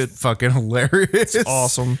ground? That's fucking hilarious. It's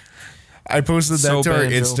awesome. I posted that to our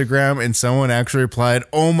Instagram and someone actually replied,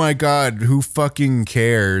 "Oh my god, who fucking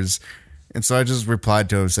cares?" And so I just replied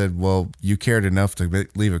to him and said, "Well, you cared enough to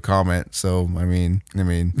leave a comment. So I mean,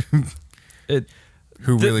 who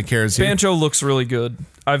really cares?" Banjo looks really good.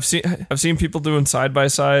 I've seen people doing side by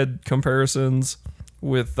side comparisons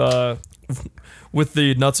with the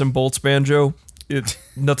Nuts and Bolts Banjo.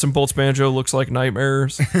 Nuts and Bolts Banjo looks like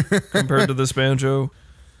nightmares compared to this Banjo.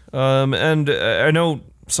 And I know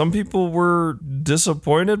some people were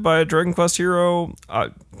disappointed by Dragon Quest Hero.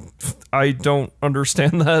 I don't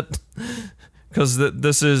understand that because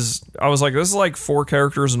this is like 4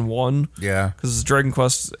 characters in one. Yeah. Because Dragon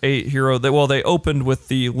Quest 8 Hero, they opened with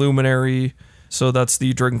the Luminary, so that's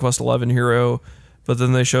the Dragon Quest 11 Hero, but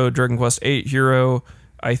then they showed Dragon Quest 8 Hero.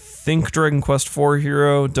 I think Dragon Quest 4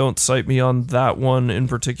 Hero, don't cite me on that one in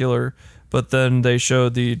particular, but then they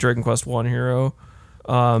showed the Dragon Quest 1 Hero,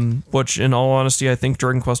 which in all honesty, I think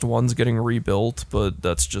Dragon Quest 1's getting rebuilt, but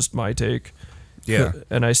that's just my take. Yeah.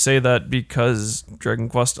 And I say that because Dragon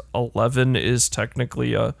Quest 11 is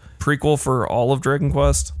technically a prequel for all of Dragon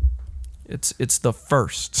Quest. It's the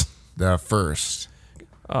first. The first.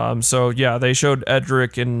 So yeah, they showed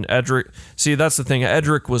Edric, and Edric. See, that's the thing.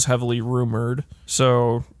 Edric was heavily rumored,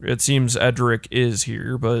 so it seems Edric is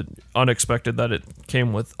here, but unexpected that it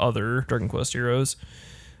came with other Dragon Quest heroes.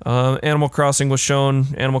 Animal Crossing was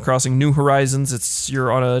shown. Animal Crossing New Horizons.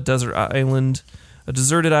 You're on a desert island, a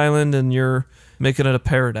deserted island, and you're making it a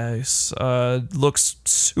paradise. Looks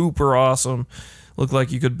super awesome. Looked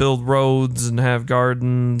like you could build roads and have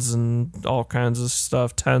gardens and all kinds of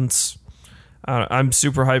stuff, tents. I'm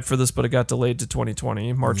super hyped for this, but it got delayed to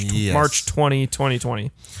 2020, March 20,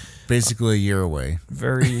 2020. Basically a year away.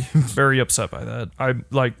 Very, very upset by that.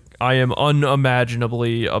 I am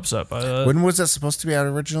unimaginably upset by that. When was that supposed to be out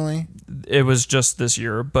originally? It was just this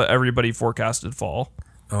year, but everybody forecasted fall.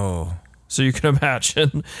 Oh. So you can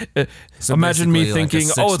imagine. So imagine me like thinking,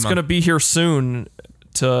 oh, it's going to be here soon,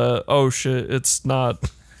 to, oh shit, it's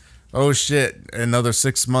not. Oh shit, another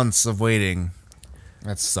 6 months of waiting.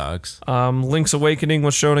 That sucks. Link's Awakening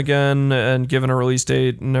was shown again and given a release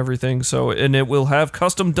date and everything. And it will have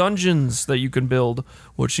custom dungeons that you can build,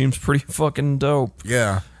 which seems pretty fucking dope.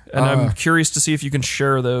 Yeah. And I'm curious to see if you can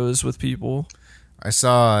share those with people. I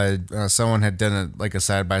saw someone had done a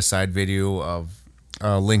side-by-side video of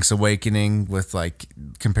Link's Awakening with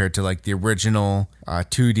compared to the original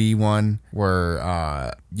 2D one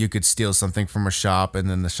where you could steal something from a shop and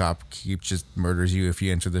then the shopkeep just murders you if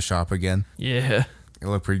you enter the shop again. Yeah. It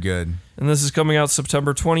looked pretty good. And this is coming out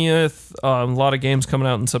September 20th. A lot of games coming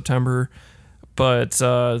out in September. But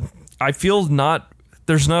I feel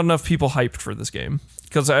there's not enough people hyped for this game.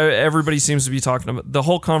 Because everybody seems to be talking about... The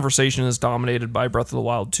whole conversation is dominated by Breath of the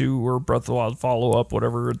Wild 2 or Breath of the Wild follow-up,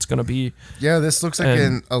 whatever it's going to be. Yeah, this looks like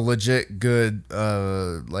a legit good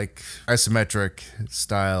isometric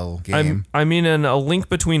style game. And A Link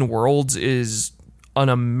Between Worlds is an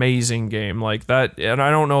amazing game like that. And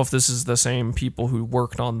I don't know if this is the same people who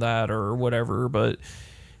worked on that or whatever, but...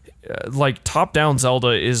 top-down Zelda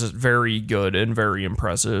is very good and very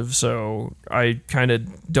impressive, so I kind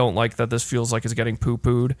of don't like that this feels like it's getting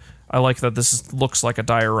poo-pooed. I like that this looks like a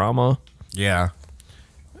diorama. Yeah.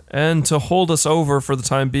 And to hold us over for the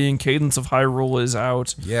time being, Cadence of Hyrule is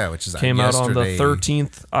out. Yeah, which is came out on the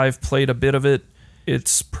 13th. I've played a bit of it.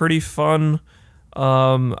 It's pretty fun.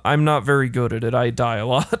 I'm not very good at it. I die a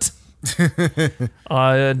lot.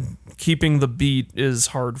 Keeping the beat is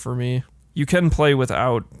hard for me. You can play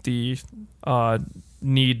without the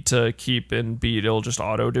need to keep in beat. It'll just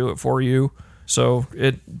auto do it for you. So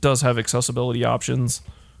it does have accessibility options.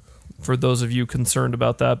 for those of you concerned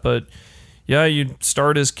about that. But yeah, you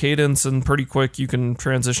start as Cadence, and pretty quick you can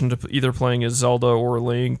transition to either playing as Zelda or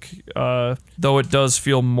Link. Though it does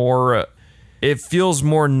feel more, it feels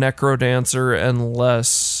more Necrodancer and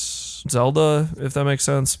less Zelda, if that makes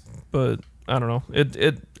sense. But I don't know.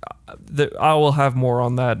 I will have more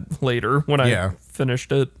on that later when I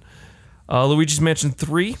finished it. Luigi's Mansion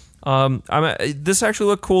 3. This actually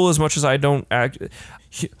looked cool as much as I don't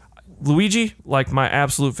Luigi, like my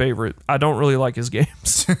absolute favorite. I don't really like his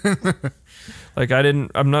games.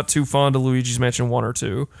 I'm not too fond of Luigi's Mansion 1 or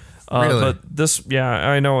 2. Really? But this,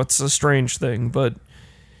 I know it's a strange thing, but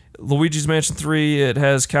Luigi's Mansion 3, it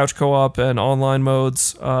has couch co-op and online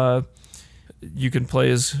modes. You can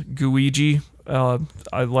play as Gooigi.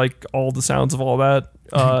 I like all the sounds of all that.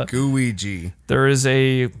 Gooigi. There is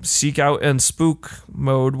a seek out and spook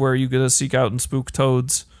mode where you get to seek out and spook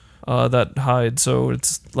toads that hide. So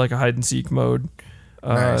it's like a hide and seek mode.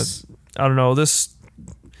 Nice. I don't know. This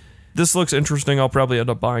looks interesting. I'll probably end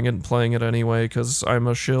up buying it and playing it anyway because I'm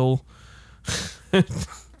a shill.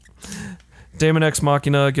 Daemon X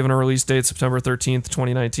Machina, given a release date September 13th,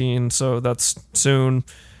 2019. So that's soon.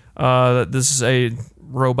 This is a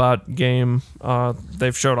robot game.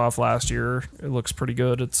 They've showed off last year. It looks pretty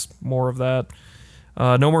good. It's more of that.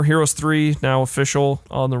 No More Heroes 3, now official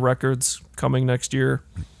on the records, coming next year.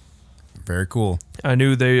 Very cool. I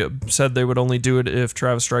knew they said they would only do it if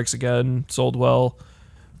Travis Strikes Again sold well,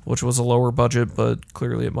 which was a lower budget, but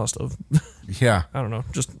clearly it must have. Yeah. I don't know.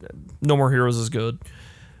 Just No More Heroes is good.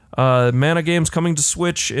 Mana games coming to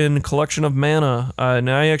Switch in Collection of Mana.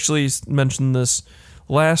 And I actually mentioned this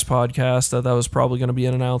last podcast that was probably going to be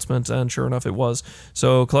an announcement, and sure enough it was.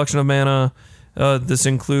 So Collection of Mana, this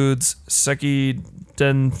includes Seki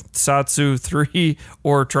Densatsu 3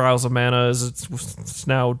 or Trials of Mana as it's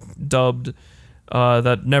now dubbed,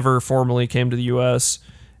 that never formally came to the US.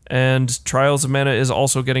 And Trials of Mana is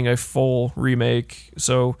also getting a full remake,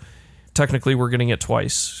 so technically we're getting it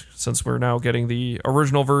twice since we're now getting the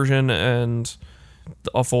original version and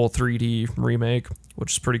a full 3D remake,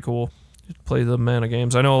 which is pretty cool. Play the Mana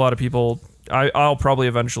games. I know a lot of people. I'll probably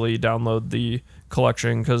eventually download the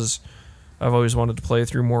collection because I've always wanted to play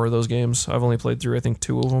through more of those games. I've only played through, I think,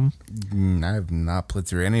 2 of them. I have not played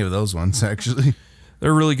through any of those ones, actually.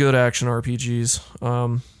 They're really good action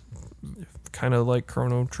RPGs. Kind of like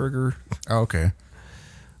Chrono Trigger. Oh, okay.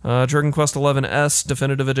 Dragon Quest XI S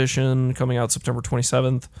Definitive Edition coming out September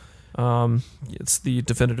 27th. It's the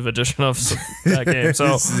definitive edition of that game,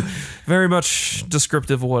 so very much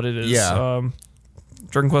descriptive of what it is. Yeah.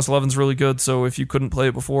 Dragon Quest XI is really good, so if you couldn't play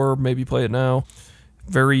it before, maybe play it now.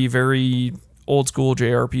 Very, very old school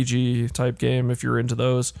JRPG type game if you're into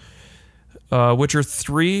those. Witcher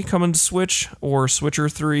 3 coming to Switch, or Switcher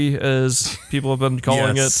 3 as people have been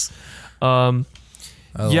calling it.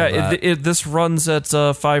 This runs at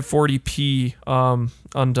 540p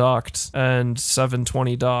undocked and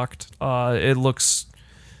 720 docked. It looks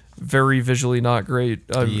very visually not great,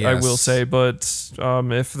 I will say, but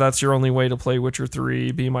if that's your only way to play Witcher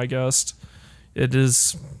 3, be my guest.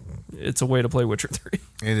 It's a way to play Witcher 3.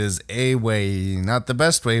 It is a way, not the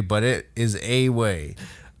best way, but it is a way.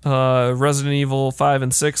 Resident Evil 5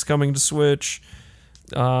 and 6 coming to Switch.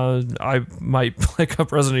 I might pick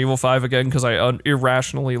up Resident Evil 5 again because I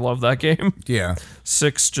irrationally love that game. Yeah.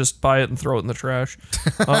 6, just buy it and throw it in the trash.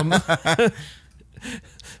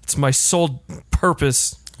 It's my sole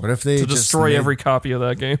purpose. What if they to destroy every copy of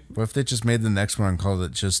that game? What if they just made the next one and called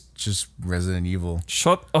it just Resident Evil?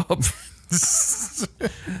 Shut up.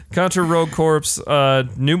 Contra Rogue Corps,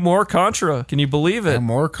 more Contra. Can you believe it?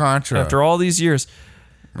 More Contra. After all these years.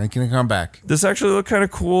 Making a comeback. This actually looked kind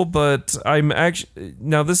of cool, but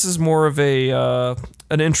now this is more of an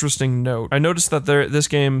interesting note. I noticed that this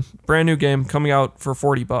game, brand new game, coming out for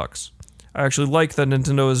 $40. I actually like that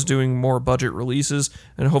Nintendo is doing more budget releases,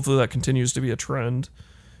 and hopefully that continues to be a trend.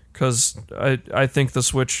 Because I think the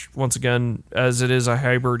Switch, once again, as it is a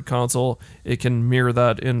hybrid console, it can mirror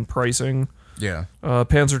that in pricing. Yeah.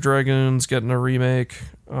 Panzer Dragoon's getting a remake.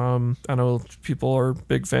 I know people are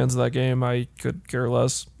big fans of that game. I could care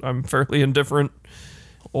less. I'm fairly indifferent.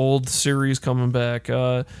 Old series coming back.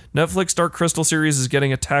 Netflix Dark Crystal series is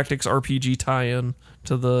getting a tactics RPG tie-in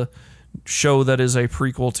to the show that is a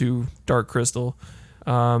prequel to Dark Crystal.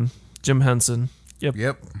 Jim Henson.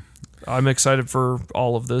 Yep. I'm excited for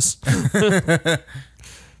all of this.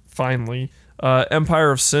 Finally.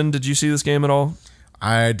 Empire of Sin. Did you see this game at all?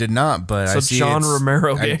 I did not, but it's a John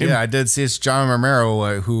Romero game. I did see it's John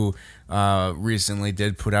Romero who recently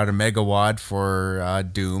did put out a Megawad for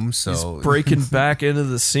Doom. So he's breaking back into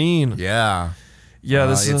the scene. Yeah. Yeah,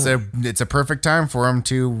 this is it's a perfect time for him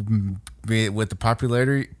to be with the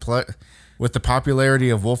popularity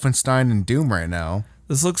of Wolfenstein and Doom right now.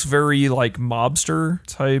 This looks very like mobster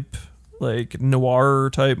type, like noir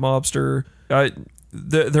type mobster.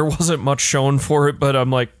 There wasn't much shown for it, but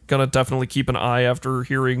I'm like gonna definitely keep an eye after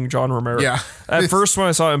hearing John Romero. Yeah. At first, when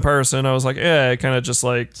I saw Empire of Sin, I was like, I kind of just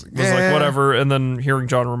like was like whatever. And then hearing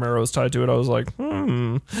John Romero is tied to it, I was like,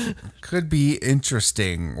 Could be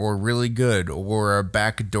interesting or really good or a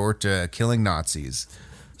backdoor to killing Nazis.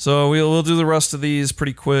 So we'll do the rest of these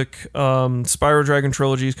pretty quick. Spyro Dragon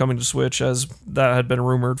Trilogy is coming to Switch, as that had been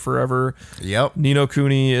rumored forever. Yep. Ni no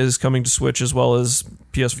Kuni is coming to Switch as well as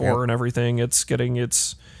PS4 Yep. and everything. It's getting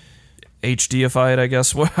its HDified, I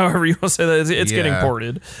guess, however you want to say that. It's getting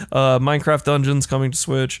ported. Minecraft Dungeons coming to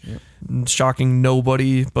Switch. Yep. Shocking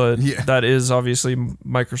nobody, but that is obviously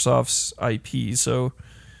Microsoft's IP, so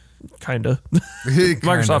kinda.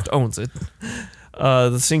 Microsoft owns it.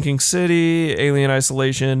 The Sinking City, Alien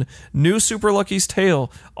Isolation, new Super Lucky's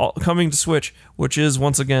Tale, all coming to Switch, which is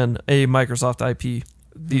once again a Microsoft IP.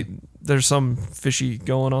 There's some fishy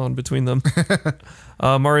going on between them.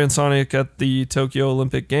 Mario and Sonic at the Tokyo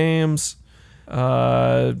Olympic Games,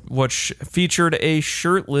 which featured a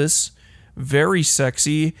shirtless, very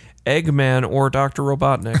sexy Eggman or Dr.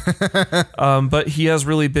 Robotnik. But he has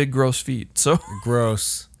really big, gross feet. So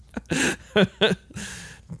gross.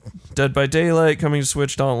 Dead by Daylight coming to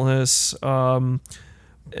Switch, Dauntless, and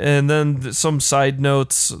then some side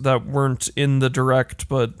notes that weren't in the direct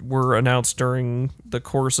but were announced during the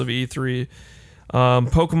course of E3.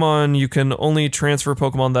 Pokemon, you can only transfer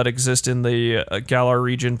Pokemon that exist in the Galar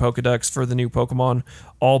region Pokedex for the new Pokemon.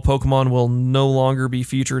 All Pokemon will no longer be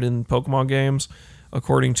featured in Pokemon games,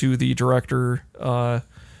 according to the director,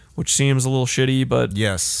 which seems a little shitty, but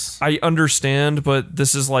yes, I understand, but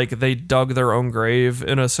this is like they dug their own grave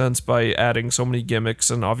in a sense by adding so many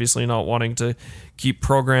gimmicks and obviously not wanting to keep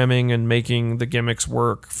programming and making the gimmicks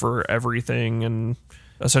work for everything and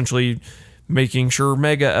essentially making sure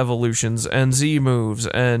Mega Evolutions and Z moves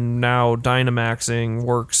and now Dynamaxing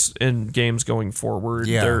works in games going forward.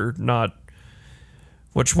 Yeah. They're not,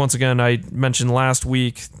 which once again, I mentioned last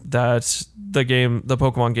week that the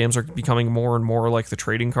Pokemon games are becoming more and more like the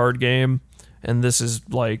trading card game, and this is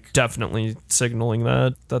like definitely signaling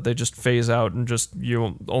that they just phase out and just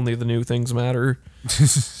only the new things matter.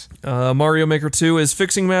 Mario Maker 2 is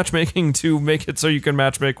fixing matchmaking to make it so you can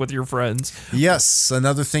matchmake with your friends. Yes,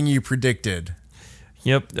 another thing you predicted.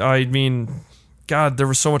 Yep, I mean, God, there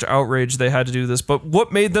was so much outrage they had to do this, but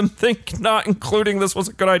what made them think not including this was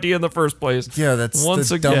a good idea in the first place? Yeah, that's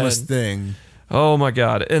the dumbest thing. Oh my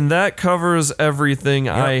God. And that covers everything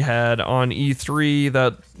I had on E3.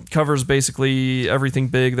 That covers basically everything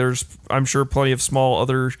big. There's, I'm sure, plenty of small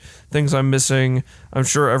other things I'm missing. I'm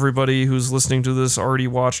sure everybody who's listening to this already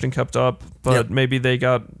watched and kept up, but maybe they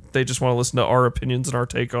just want to listen to our opinions and our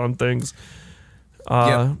take on things.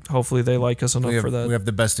 Hopefully they like us enough for that. We have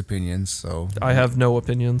the best opinions, so I have no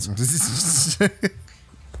opinions. We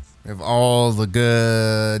have all the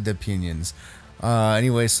good opinions.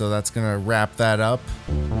 Anyway, so that's gonna wrap that up.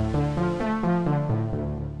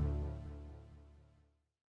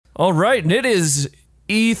 All right, and it is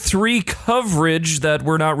E3 coverage that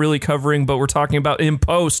we're not really covering, but we're talking about in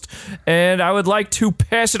post. And I would like to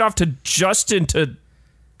pass it off to Justin to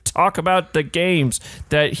talk about the games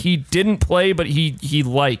that he didn't play, but he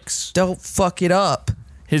likes. Don't fuck it up.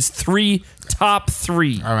 His top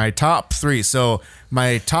three. All right, top three. So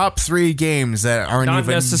my top three games that aren't Not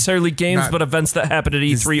even necessarily games, but events that happened at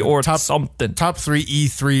E3 or something. Top three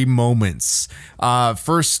E3 moments.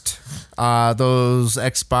 First, those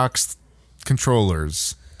Xbox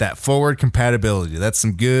controllers. That forward compatibility. That's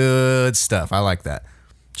some good stuff. I like that.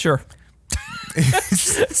 Sure.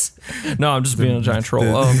 No, I'm just being a giant troll.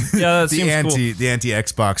 Yeah, that seems cool. The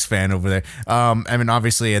anti-Xbox fan over there. I mean,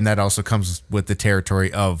 obviously, and that also comes with the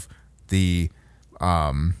territory of the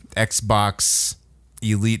Xbox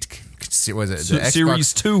Elite. Was it the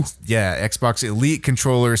Series 2? Yeah, Xbox Elite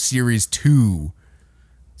Controller Series 2.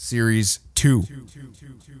 Series 2.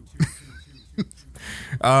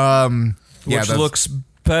 Which looks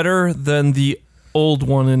better than the old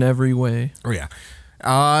one in every way. Oh yeah.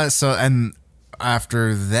 So and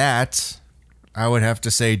after that, I would have to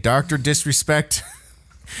say Dr. Disrespect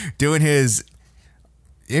doing his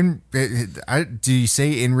do you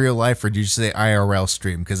say in real life or do you say IRL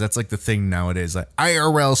stream? Because that's like the thing nowadays, like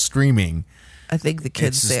IRL streaming. I think the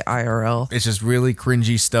kids It's say just- IRL. It's just really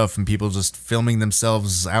cringy stuff and people just filming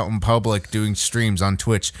themselves out in public doing streams on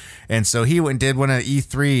Twitch. And so he went and did one at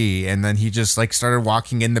E3 and then he just like started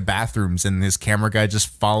walking in the bathrooms and his camera guy just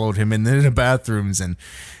followed him into the bathrooms and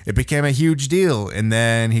it became a huge deal. And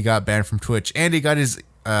then he got banned from Twitch and he got his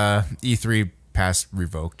E3 pass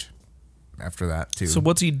revoked after that too. So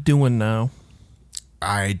what's he doing now?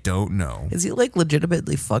 I don't know. Is he like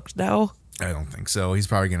legitimately fucked now? I don't think so. He's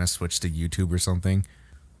probably gonna switch to YouTube or something.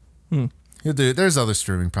 He'll do. There's other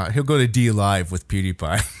streaming. He'll go to D Live with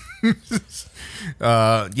PewDiePie.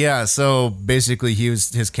 Yeah. So basically,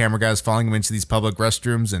 his camera guy was following him into these public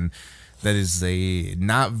restrooms, and that is a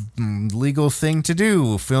not legal thing to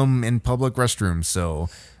do. Film in public restrooms. So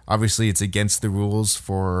obviously, it's against the rules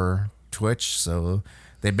for Twitch. So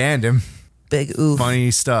they banned him. Big oof. Funny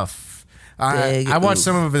stuff. Big I watched oof.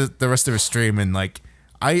 some of the rest of his stream and like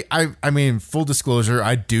I mean full disclosure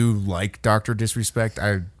I do like Dr. Disrespect.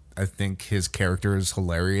 I think his character is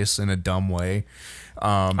hilarious in a dumb way.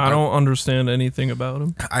 I don't understand anything about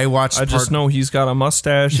him. I watched I just know he's got a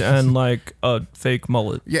mustache and like a fake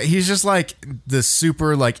mullet. Yeah, he's just like the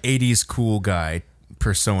super like 80s cool guy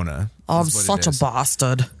persona. I'm is what it such a is.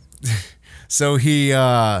 bastard. So he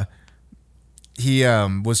was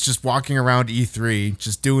just walking around E3,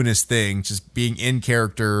 just doing his thing, just being in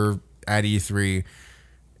character at E3.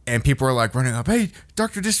 And people are like running up, hey,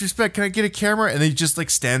 Dr. Disrespect, can I get a camera? And he just like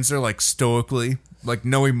stands there like stoically, like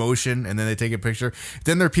no emotion. And then they take a picture.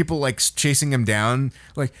 Then there are people like chasing him down,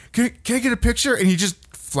 like, can I get a picture? And he just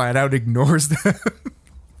flat out ignores them,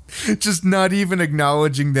 just not even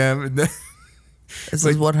acknowledging them. And then This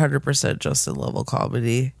is 100% Justin level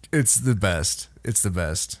comedy. it's the best. It's the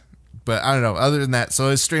best. But I don't know. Other than that, so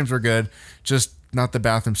his streams were good. Just not the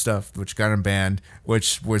bathroom stuff, which got him banned,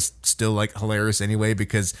 which was still like hilarious anyway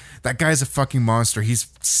because that guy's a fucking monster. He's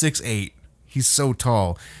 6'8". He's so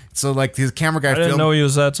tall. So like his camera guy I didn't know he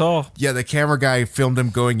was that tall. Yeah, the camera guy filmed him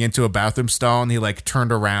going into a bathroom stall and he like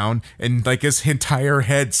turned around and like his entire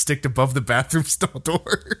head sticked above the bathroom stall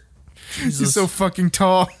door. He's so fucking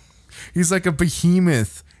tall. He's like a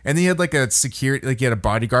behemoth. And he had like a security, like he had a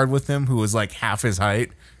bodyguard with him who was like half his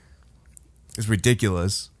height. It's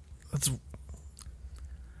ridiculous. That's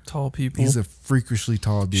tall people. He's a freakishly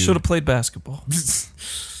tall dude. Should have played basketball.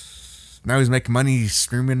 Now he's making money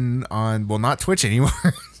streaming on, well, not Twitch anymore.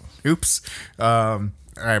 Oops. All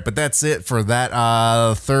right, but that's it for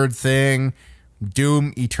that third thing.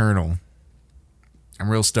 Doom Eternal. I'm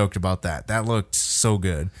real stoked about that. That looked so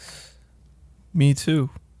good. Me too.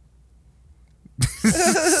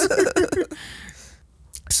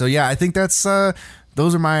 So yeah, I think that's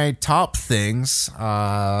those are my top things.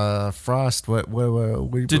 Frost, what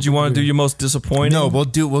Did you want to do your most disappointing? No, we'll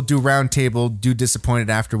do round table, do disappointed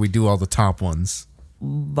after we do all the top ones.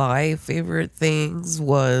 My favorite things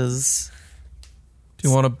was Do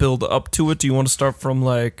you want to build up to it? Do you want to start from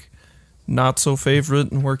like not so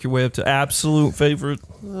favorite and work your way up to absolute favorite?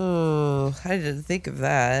 oh, I didn't think of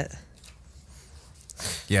that.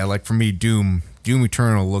 Yeah, like for me, Doom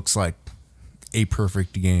Eternal looks like a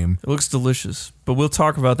perfect game. It looks delicious, but we'll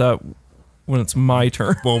talk about that when it's my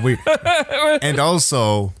turn. Well, and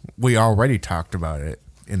also we already talked about it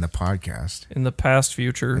in the podcast In the past,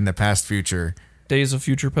 future, in the past future. Days of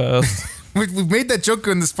Future Past. We've made that joke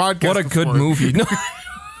in this podcast. What a good before. movie. No.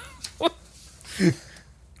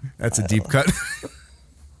 That's a deep cut.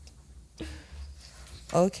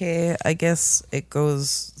 Okay, I guess it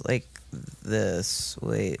goes like this.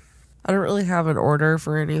 Wait. I don't really have an order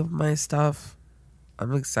for any of my stuff.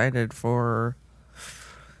 I'm excited for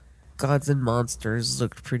Gods and Monsters.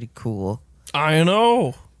 Looked pretty cool. I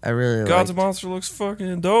know. I really Gods liked of Monster looks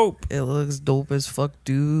fucking dope. it. Looks dope as fuck,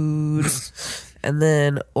 dude. And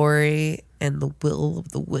then Ori and the Will of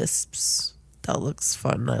the Wisps. That looks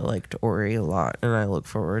fun. I liked Ori a lot, and I look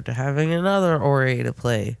forward to having another Ori to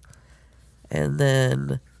play. And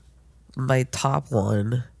then my top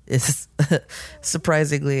one is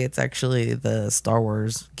surprisingly, it's actually the Star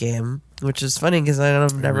Wars game, which is funny because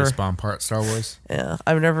I've never, Respawn part Star Wars. yeah,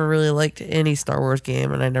 I've never really liked any Star Wars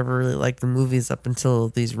game, and I never really liked the movies up until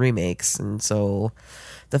these remakes. And so,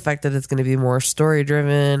 the fact that it's going to be more story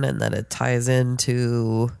driven and that it ties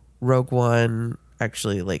into Rogue One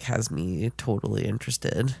actually like has me totally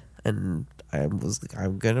interested, and I'm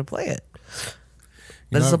gonna play it.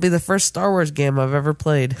 This will be the first Star Wars game I've ever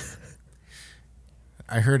played.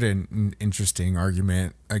 I heard an interesting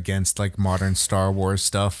argument against like modern Star Wars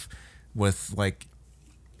stuff with like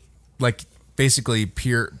basically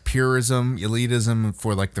purism, elitism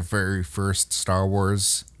for like the very first Star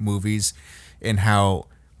Wars movies, and how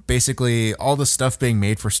basically all the stuff being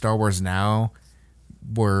made for Star Wars now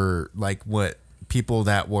were like what people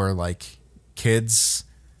that were like kids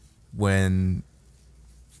when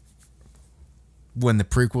the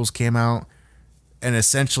prequels came out, and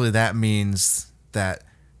essentially that means that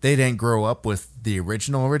they didn't grow up with the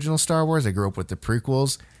original Star Wars. They grew up with the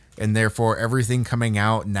prequels, and therefore everything coming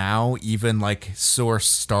out now, even like source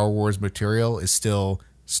Star Wars material, is still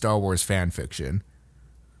Star Wars fan fiction.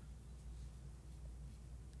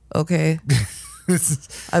 Okay.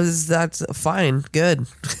 That's fine. Good.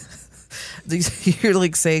 You're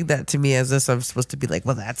like saying that to me as if I'm supposed to be like,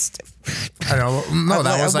 well, that's. I don't know. No,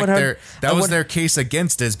 that was like their I case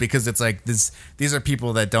against it, because it's like these are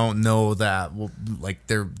people that don't know that, well, like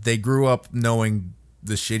they grew up knowing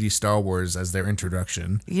the shitty Star Wars as their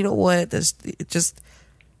introduction. You know what? This just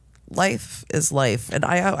life is life, and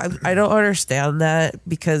I don't understand that,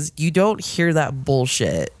 because you don't hear that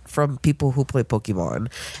bullshit from people who play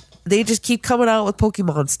Pokemon. They just keep coming out with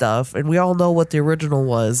Pokemon stuff, and we all know what the original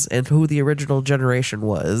was and who the original generation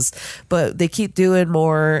was. But they keep doing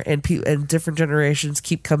more, and different generations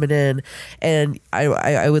keep coming in. And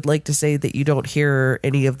I would like to say that you don't hear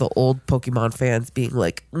any of the old Pokemon fans being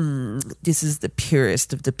like, "This is the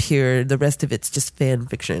purest of the pure. The rest of it's just fan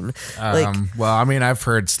fiction." Well, I mean, I've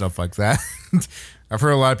heard stuff like that. I've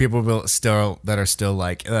heard a lot of people that are still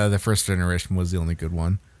like, the first generation was the only good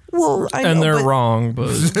one. Well, I know, and they're wrong, but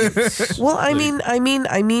well, I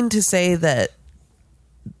mean to say that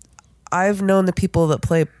I've known the people that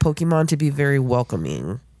play Pokemon to be very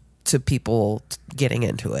welcoming to people getting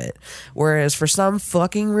into it, whereas for some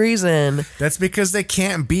fucking reason, that's because they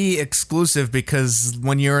can't be exclusive, because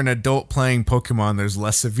when you're an adult playing Pokemon, there's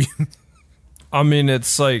less of you. I mean,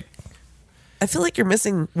 it's like, I feel like you're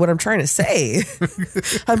missing what I'm trying to say.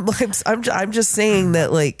 I'm just saying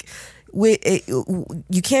that, like,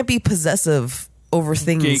 you can't be possessive over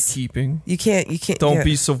things. Gatekeeping. You can't. Don't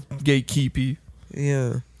be so gatekeepy.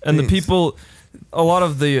 Yeah. And the people, a lot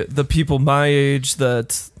of the people my age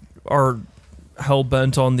that are hell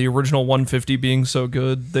bent on the original 150 being so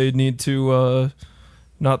good, they need to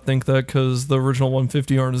not think that, because the original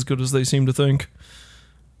 150 aren't as good as they seem to think.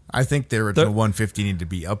 I think the original 150 need to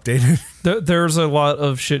be updated. There's a lot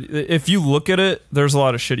of shit. If you look at it, there's a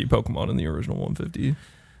lot of shitty Pokemon in the original 150.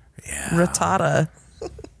 Yeah. Rattata.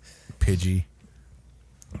 Pidgey.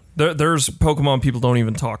 There's Pokemon people don't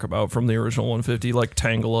even talk about from the original 150, like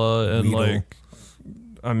Tangela and Weedle.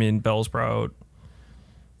 Bellsprout.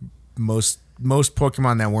 Most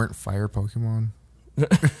Pokemon that weren't fire Pokemon.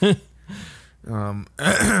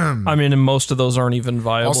 I mean, and most of those aren't even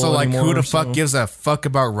viable. Also, like, anymore, who the fuck gives a fuck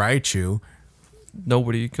about Raichu?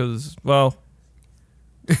 Nobody, because, well,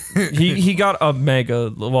 he got a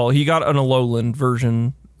Mega. Well, he got an Alolan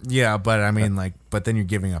version. Yeah, but I mean, like, but then you're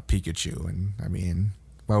giving up Pikachu, and I mean,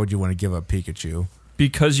 why would you want to give up Pikachu?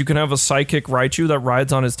 Because you can have a psychic Raichu that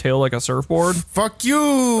rides on his tail like a surfboard. Fuck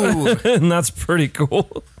you! And that's pretty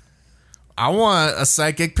cool. I want a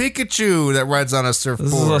psychic Pikachu that rides on a surfboard.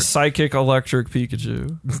 This is a psychic electric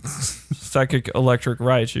Pikachu. Psychic electric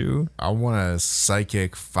Raichu. I want a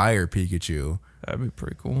psychic fire Pikachu. That'd be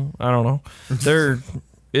pretty cool. I don't know.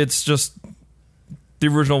 It's just the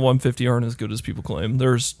original 150 aren't as good as people claim.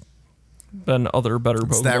 There's been other better Pokemon.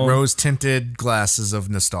 It's that rose-tinted glasses of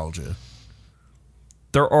nostalgia.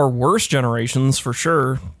 There are worse generations for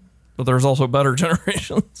sure, but there's also better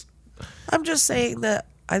generations. I'm just saying that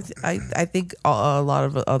I think a lot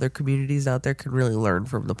of other communities out there can really learn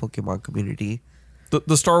from the Pokemon community.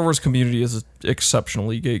 The Star Wars community is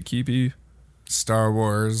exceptionally gatekeepy. Star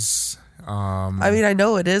Wars. I mean, I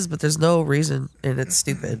know it is, but there's no reason, and it's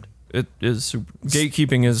stupid. It is super,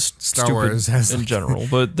 gatekeeping is Star stupid Wars has, in general,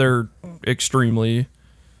 but they're extremely.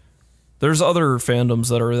 There's other fandoms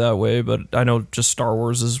that are that way, but I know just Star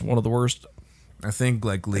Wars is one of the worst. I think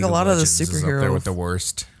like League a of lot of the Legends is up there superhero- with the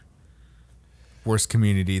worst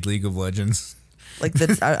community. League of Legends. Like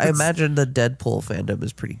I imagine the Deadpool fandom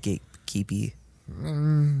is pretty gatekeepy.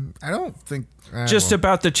 I don't think Just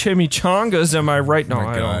about the chimichangas, am I right? No, Oh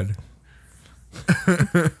my I God.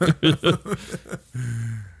 don't.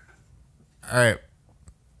 All right,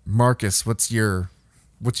 Marcus, what's yours?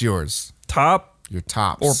 Top Your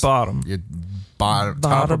tops or bottom? Your bottom.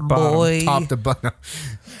 Bottom bottom. boy. Top to bottom.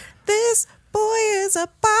 This boy is a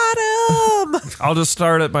bottom. I'll just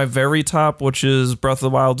start at my very top, which is Breath of the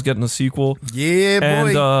Wild's getting a sequel. Yeah,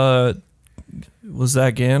 boy. And was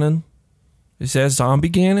that Ganon? Is that zombie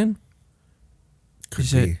Ganon? Could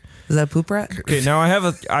is it- be. Is that Poop Rat? Okay, now I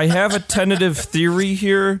have a tentative theory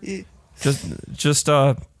here.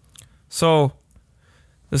 So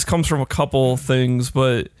this comes from a couple things,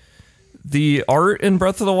 but the art in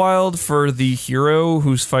Breath of the Wild for the hero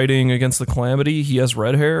who's fighting against the Calamity, he has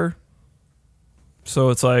red hair. So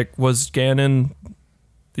it's like, was Ganon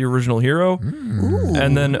the original hero?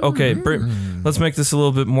 And then, okay, let's make this a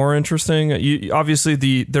little bit more interesting.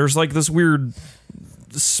 Obviously, there's like this weird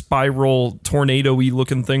spiral tornado-y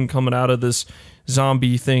looking thing coming out of this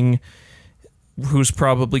zombie thing, who's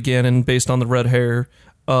probably Ganon based on the red hair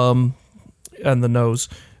and the nose.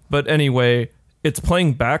 But anyway, it's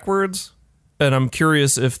playing backwards, and I'm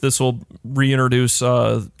curious if this will reintroduce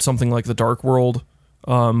something like the Dark World,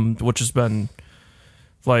 which has been,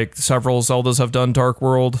 like, several Zeldas have done Dark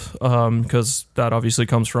World, because that obviously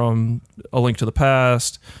comes from A Link to the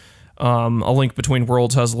Past. A Link Between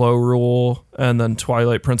Worlds has Lorule, and then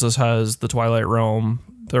Twilight Princess has the Twilight Realm.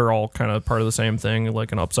 They're all kind of part of the same thing,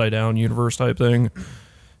 like an upside-down universe type thing.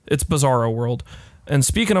 It's Bizarro World. And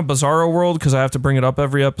speaking of Bizarro World, because I have to bring it up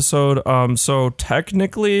every episode, so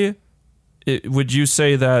technically, would you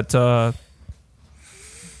say that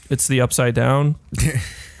it's the upside down?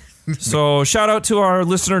 So shout out to our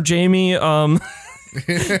listener Jamie.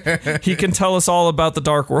 He can tell us all about the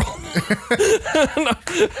Dark World.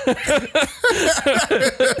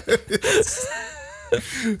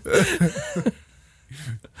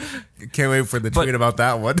 Can't wait for the tweet about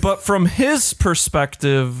that one. But from his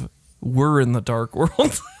perspective, we're in the Dark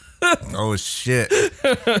World. Oh shit.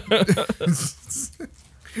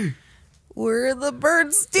 We're in the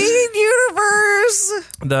Bernstein universe.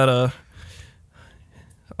 That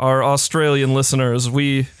our Australian listeners,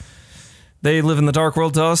 they live in the Dark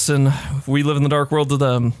World to us, and we live in the Dark World to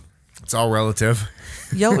them. It's all relative.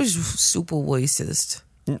 Yo is super racist.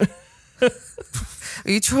 Are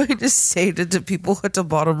you trying to say that the people at the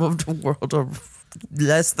bottom of the world are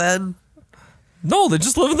less than? No, they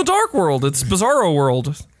just live in the Dark World. It's Bizarro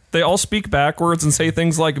World. They all speak backwards and say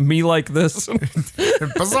things like "me like this."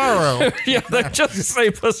 Bizarro. Yeah, they just say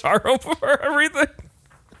Bizarro for everything.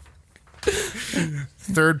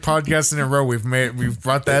 Third podcast in a row we've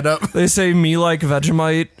brought that up. They say "me like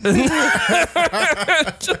Vegemite."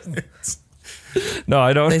 No,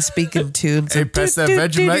 I don't. They speak in tunes. Hey, pass that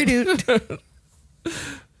Vegemite.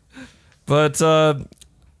 But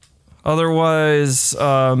otherwise,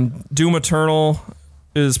 Doom Eternal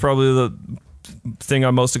is probably the thing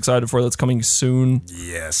I'm most excited for that's coming soon.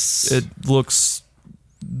 Yes. It looks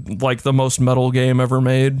like the most metal game ever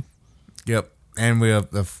made. Yep. And we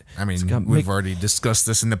have we've Mick- already discussed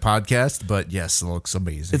this in the podcast, but yes, it looks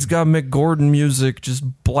amazing. It's got Mick Gordon music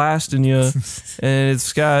just blasting you, and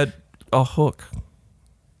it's got a hook.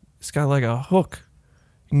 It's got like a hook.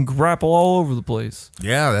 You can grapple all over the place.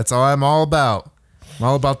 Yeah, that's all I'm all about. I'm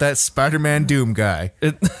all about that Spider-Man Doom guy.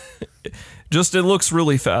 It looks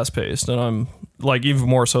really fast paced, and I'm like even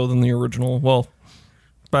more so than the original. Well,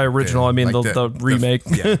 by original I mean like the remake.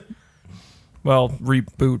 Yeah. Well,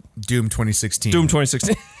 reboot. Doom 2016. Doom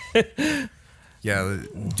 2016. Yeah, the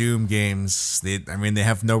Doom games. They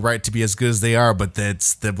have no right to be as good as they are, but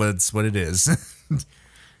that's what it is.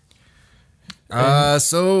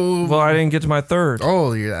 So. Well, I didn't get to my third.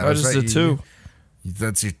 Oh, yeah. I just did two.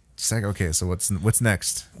 That's your second. Okay, so what's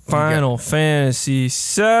next? Final Fantasy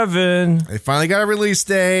VII. They finally got a release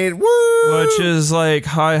date. Woo! Which is like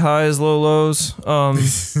high highs, low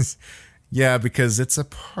lows. Yeah, because it's a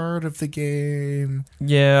part of the game.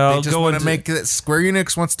 Yeah, They I'll just go want into to make it. Square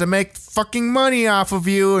Enix wants to make fucking money off of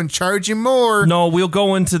you and charge you more. No, we'll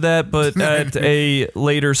go into that, but at a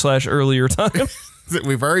later / earlier time.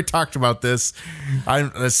 We've already talked about this,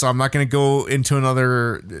 so I'm not going to go into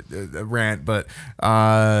another rant. But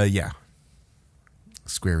yeah,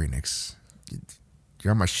 Square Enix,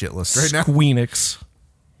 you're on my shit list right now. Squeenix.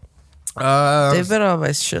 They've been on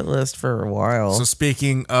my shit list for a while. So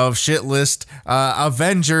speaking of shit list,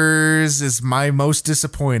 Avengers is my most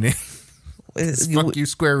disappointing. Fuck you,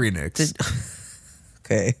 Square Enix.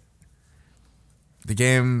 Okay. The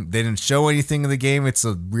game, they didn't show anything of the game. It's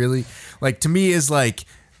a really, like, to me is like,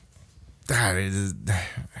 I'm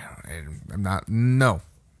not, no.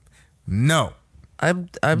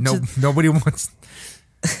 Nobody wants,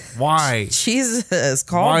 why? Jesus,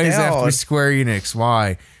 calm Why down. is it have to be Square Enix?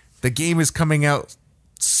 Why? The game is coming out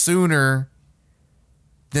sooner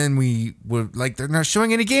than we would, like, they're not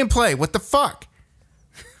showing any gameplay. What the fuck?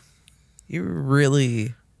 You're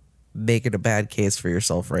really making a bad case for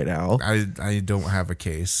yourself right now. I don't have a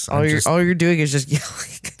case. All you're doing is just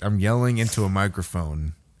yelling. I'm yelling into a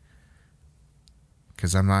microphone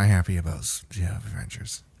because I'm not happy about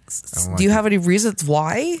Avengers. Do you have any reasons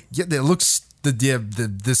why? Yeah, it looks the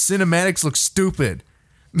cinematics look stupid.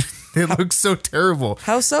 They look so terrible.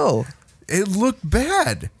 How so? It looked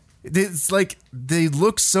bad. It's like they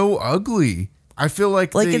look so ugly. I feel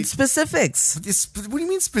like in specifics. What do you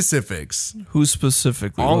mean specifics? Who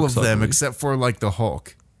specifically? All looks of them ugly? except for like the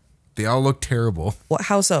Hulk. They all look terrible. What?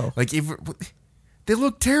 How so? Like even they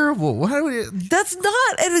look terrible. That's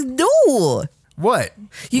not. No. What?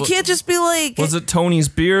 You can't just be like. Was it Tony's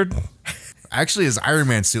beard? Actually, his Iron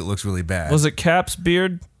Man suit looks really bad. Was it Cap's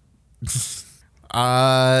beard? Was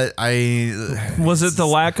it the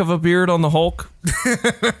lack of a beard on the Hulk?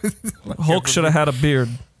 Hulk should have had a beard.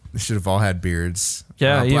 They should have all had beards.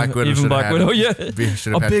 Yeah, even Black Widow. Yeah, a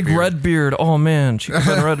big red beard. Oh man, she could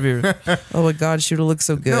have had a red beard. Oh my God, she would have looked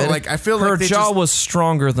so good. No, like I feel Her like jaw was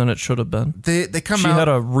stronger than it should have been. They come She out. had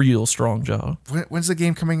a real strong jaw. When's the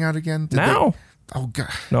game coming out again? Now. Oh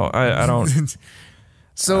god. No, I don't.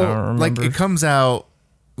 So I don't like remember. it comes out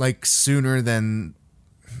like sooner than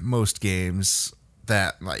most games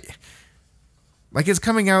that like it's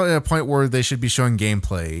coming out at a point where they should be showing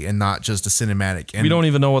gameplay and not just a cinematic. And We don't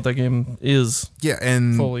even know what that game is yeah,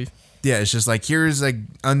 and fully. yeah, it's just like here's a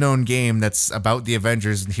unknown game that's about the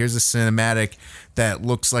Avengers, and here's a cinematic that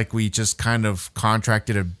looks like we just kind of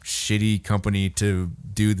contracted a shitty company to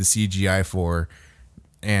do the CGI for,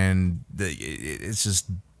 and it's just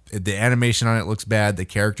the animation on it looks bad, the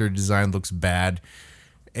character design looks bad,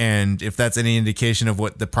 and if that's any indication of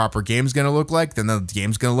what the proper game's gonna look like, then the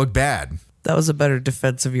game's gonna look bad. That was a better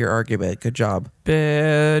defense of your argument. Good job.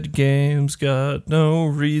 Bad games got no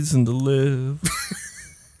reason to live.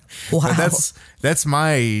 Wow. But that's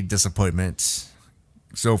my disappointment.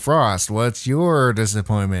 So Frost, what's your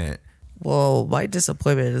disappointment? Well, my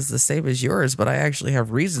disappointment is the same as yours, but I actually have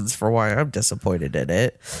reasons for why I'm disappointed in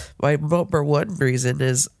it. My number one reason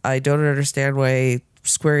is I don't understand why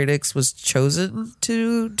Square Enix was chosen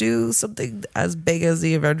to do something as big as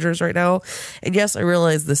the Avengers right now. And yes, I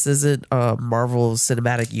realize this isn't Marvel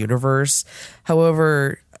Cinematic Universe.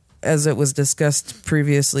 However, as it was discussed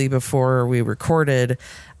previously before we recorded,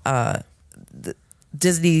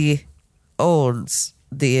 Disney owns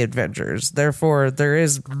the Avengers. Therefore, there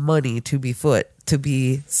is money to be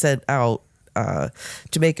sent out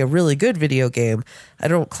to make a really good video game. I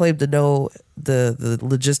don't claim to know the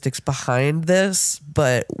logistics behind this,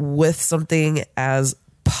 but with something as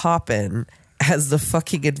poppin' as the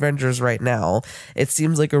fucking Avengers right now, it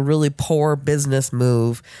seems like a really poor business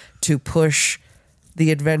move to push the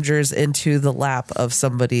Avengers into the lap of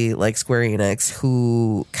somebody like Square Enix,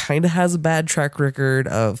 who kind of has a bad track record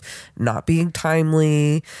of not being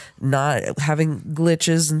timely, not having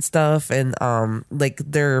glitches and stuff, and like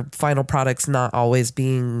their final products not always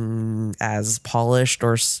being as polished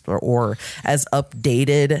or as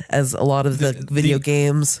updated as a lot of the video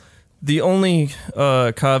games. The only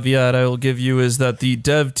caveat I will give you is that the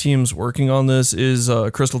dev teams working on this is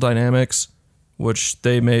Crystal Dynamics, which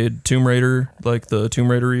they made Tomb Raider, like the Tomb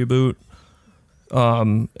Raider reboot,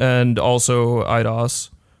 and also Eidos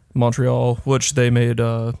Montreal, which they made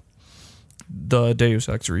the Deus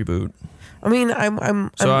Ex reboot. I mean,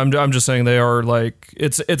 I'm just saying they are like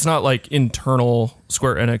it's not like internal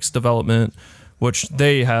Square Enix development, which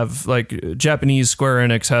they have. Like Japanese Square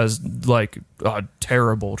Enix has like a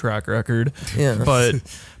terrible track record. Yeah.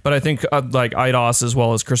 But I think like Eidos as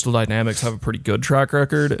well as Crystal Dynamics have a pretty good track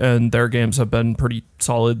record, and their games have been pretty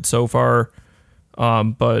solid so far.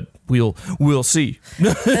 But we'll see.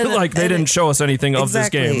 Like they didn't show us anything of this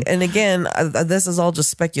game. And again, this is all just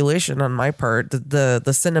speculation on my part. The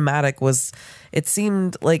cinematic was, it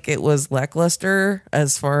seemed like it was lackluster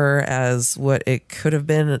as far as what it could have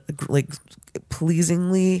been. Like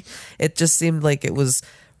pleasingly, it just seemed like it was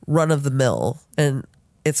run of the mill, and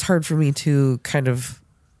it's hard for me to kind of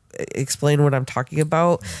explain what I'm talking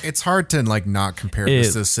about. It's hard to like not compare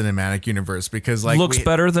this to the cinematic universe because like looks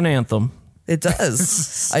better than Anthem. It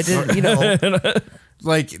does. I didn't,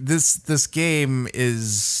 like this game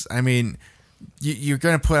is, I mean, you're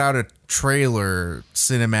going to put out a trailer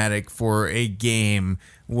cinematic for a game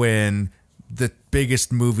when the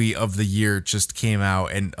biggest movie of the year just came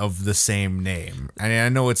out and of the same name. I mean, I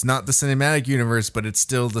know it's not the cinematic universe, but it's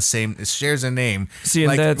still the same. It shares a name. See,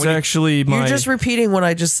 and that's actually you're just repeating what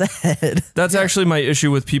I just said. That's actually my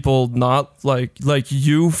issue with people not like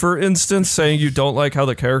you, for instance, saying you don't like how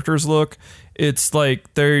the characters look. It's like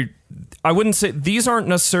I wouldn't say these aren't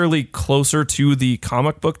necessarily closer to the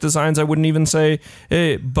comic book designs. I wouldn't even say,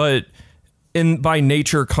 but by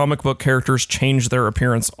nature, comic book characters change their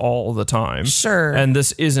appearance all the time. Sure. And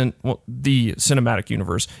this isn't the cinematic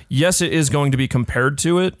universe. Yes, it is going to be compared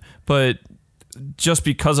to it, but just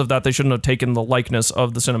because of that, they shouldn't have taken the likeness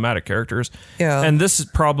of the cinematic characters. Yeah. And this is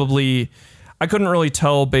probably, I couldn't really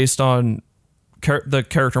tell based on the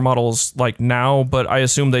character models like now, but I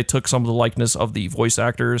assume they took some of the likeness of the voice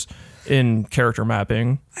actors in character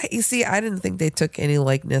mapping. You see, I didn't think they took any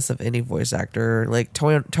likeness of any voice actor. Like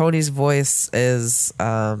Tony's voice is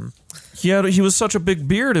He was such a big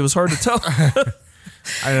beard, it was hard to tell.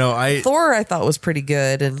 I don't know. Thor, I thought was pretty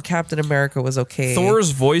good, and Captain America was okay. Thor's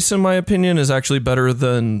voice, in my opinion, is actually better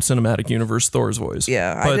than Cinematic Universe Thor's voice.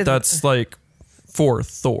 Yeah, but that's like for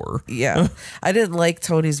Thor. Yeah, I didn't like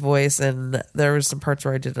Tony's voice, and there was some parts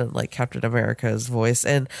where I didn't like Captain America's voice,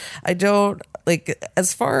 and I don't like,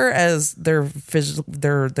 as far as their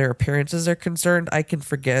appearances are concerned, I can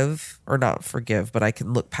forgive, or not forgive, but I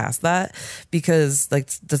can look past that, because like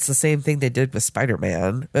that's the same thing they did with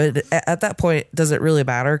Spider-Man. But at that point, does it really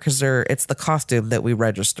matter? Because it's the costume that we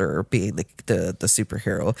register being the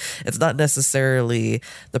superhero. It's not necessarily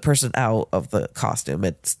the person out of the costume.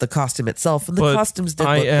 It's the costume itself, and the costumes did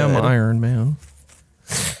look good. I am Iron Man.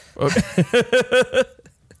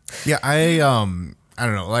 Yeah, I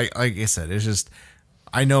don't know. Like I said, it's just,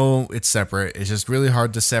 I know it's separate. It's just really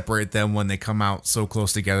hard to separate them when they come out so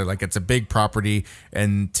close together. Like, it's a big property,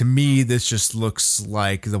 and to me, this just looks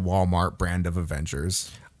like the Walmart brand of Avengers.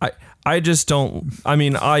 I just don't. I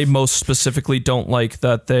mean, I most specifically don't like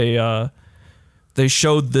that they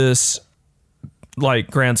showed this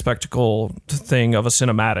like grand spectacle thing of a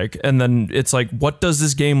cinematic, and then it's like, what does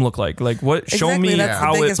this game look like? Like, what? Exactly, show me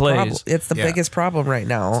how it plays. It's the biggest problem right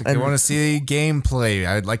now. Like, I want to see gameplay.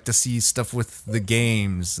 I'd like to see stuff with the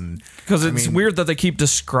games, and because it's weird that they keep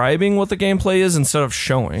describing what the gameplay is instead of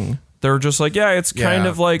showing. They're just like, it's kind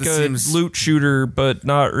of like a loot shooter, but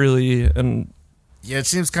not really. And yeah, it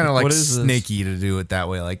seems kind of like snaky to do it that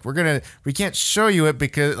way. Like, we can't show you it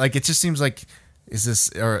because, like, it just seems like,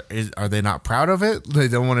 are they not proud of it? They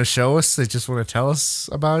don't want to show us. They just want to tell us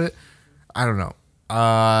about it. I don't know.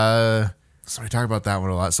 So we talk about that one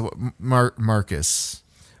a lot. So Marcus,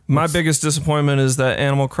 my biggest disappointment is that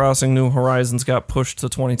Animal Crossing New Horizons got pushed to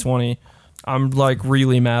 2020. I'm like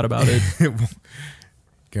really mad about it.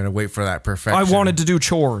 Gonna wait for that perfection. I wanted to do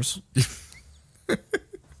chores.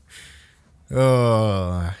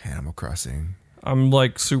 Oh, Animal Crossing. I'm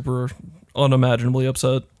like super unimaginably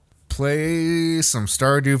upset. Play some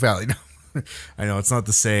Stardew Valley. No, I know it's not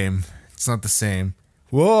the same. It's not the same.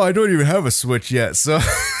 Well, I don't even have a Switch yet, so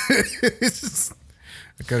I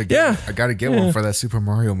gotta get one for that Super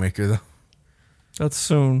Mario Maker though. That's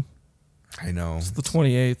soon. I know. It's the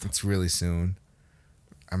 28th. It's really soon.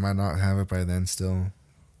 I might not have it by then still.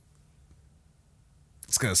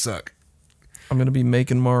 It's gonna suck. I'm gonna be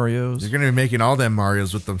making Marios. You're gonna be making all them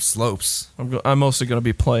Marios with them slopes. I'm mostly gonna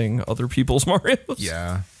be playing other people's Marios.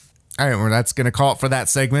 Yeah. All right, well, that's going to call it for that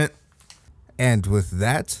segment. And with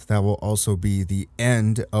that will also be the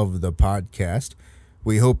end of the podcast.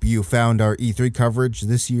 We hope you found our E3 coverage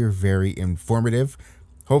this year very informative.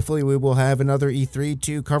 Hopefully we will have another E3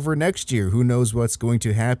 to cover next year. Who knows what's going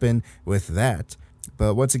to happen with that.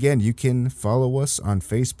 But once again, you can follow us on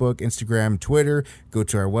Facebook, Instagram, Twitter. Go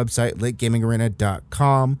to our website,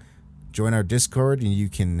 lategamingarena.com. Join our Discord and you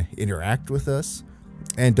can interact with us.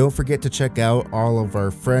 And don't forget to check out all of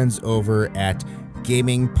our friends over at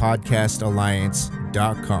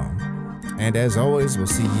gamingpodcastalliance.com. And as always, we'll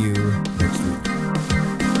see you next week.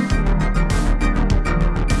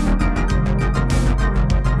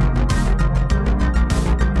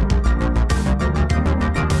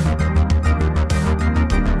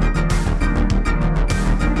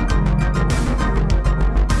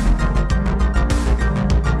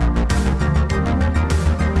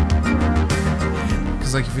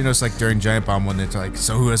 Like, if you notice, like during Giant Bomb, when it's like,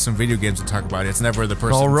 so who has some video games to talk about? It's never the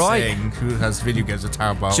person saying who has video games to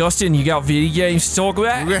talk about. Justin, you got video games to talk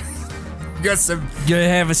about? You got some. You gonna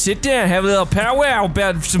have a sit down, have a little powwow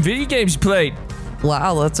about some video games you played.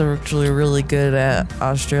 Wow, that's actually a really good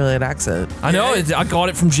Australian accent. I know, I got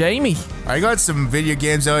it from Jamie. I got some video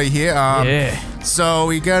games over here. Yeah. So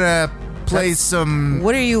we gotta play some.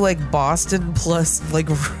 What are you, like Boston plus like?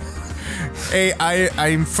 Hey,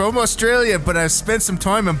 I'm from Australia, but I've spent some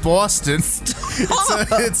time in Boston.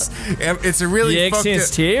 It's a really the accent's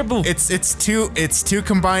terrible. It's two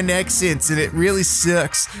combined accents, and it really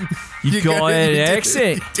sucks. You got an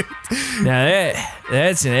accent. Now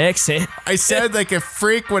that's an accent. I sound like a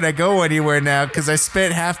freak when I go anywhere now because I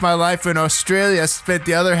spent half my life in Australia. I spent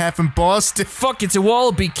the other half in Boston. Fuck, it's a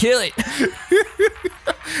wallaby. Kill it.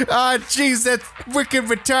 Ah, jeez, that's wicked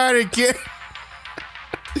retarded, kid.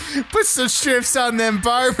 Put some strips on them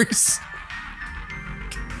Barbies.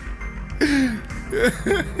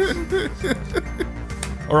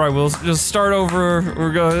 All right, we'll just start over.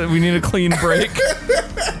 We need a clean break.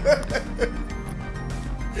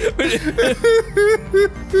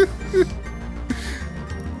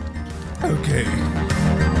 Okay.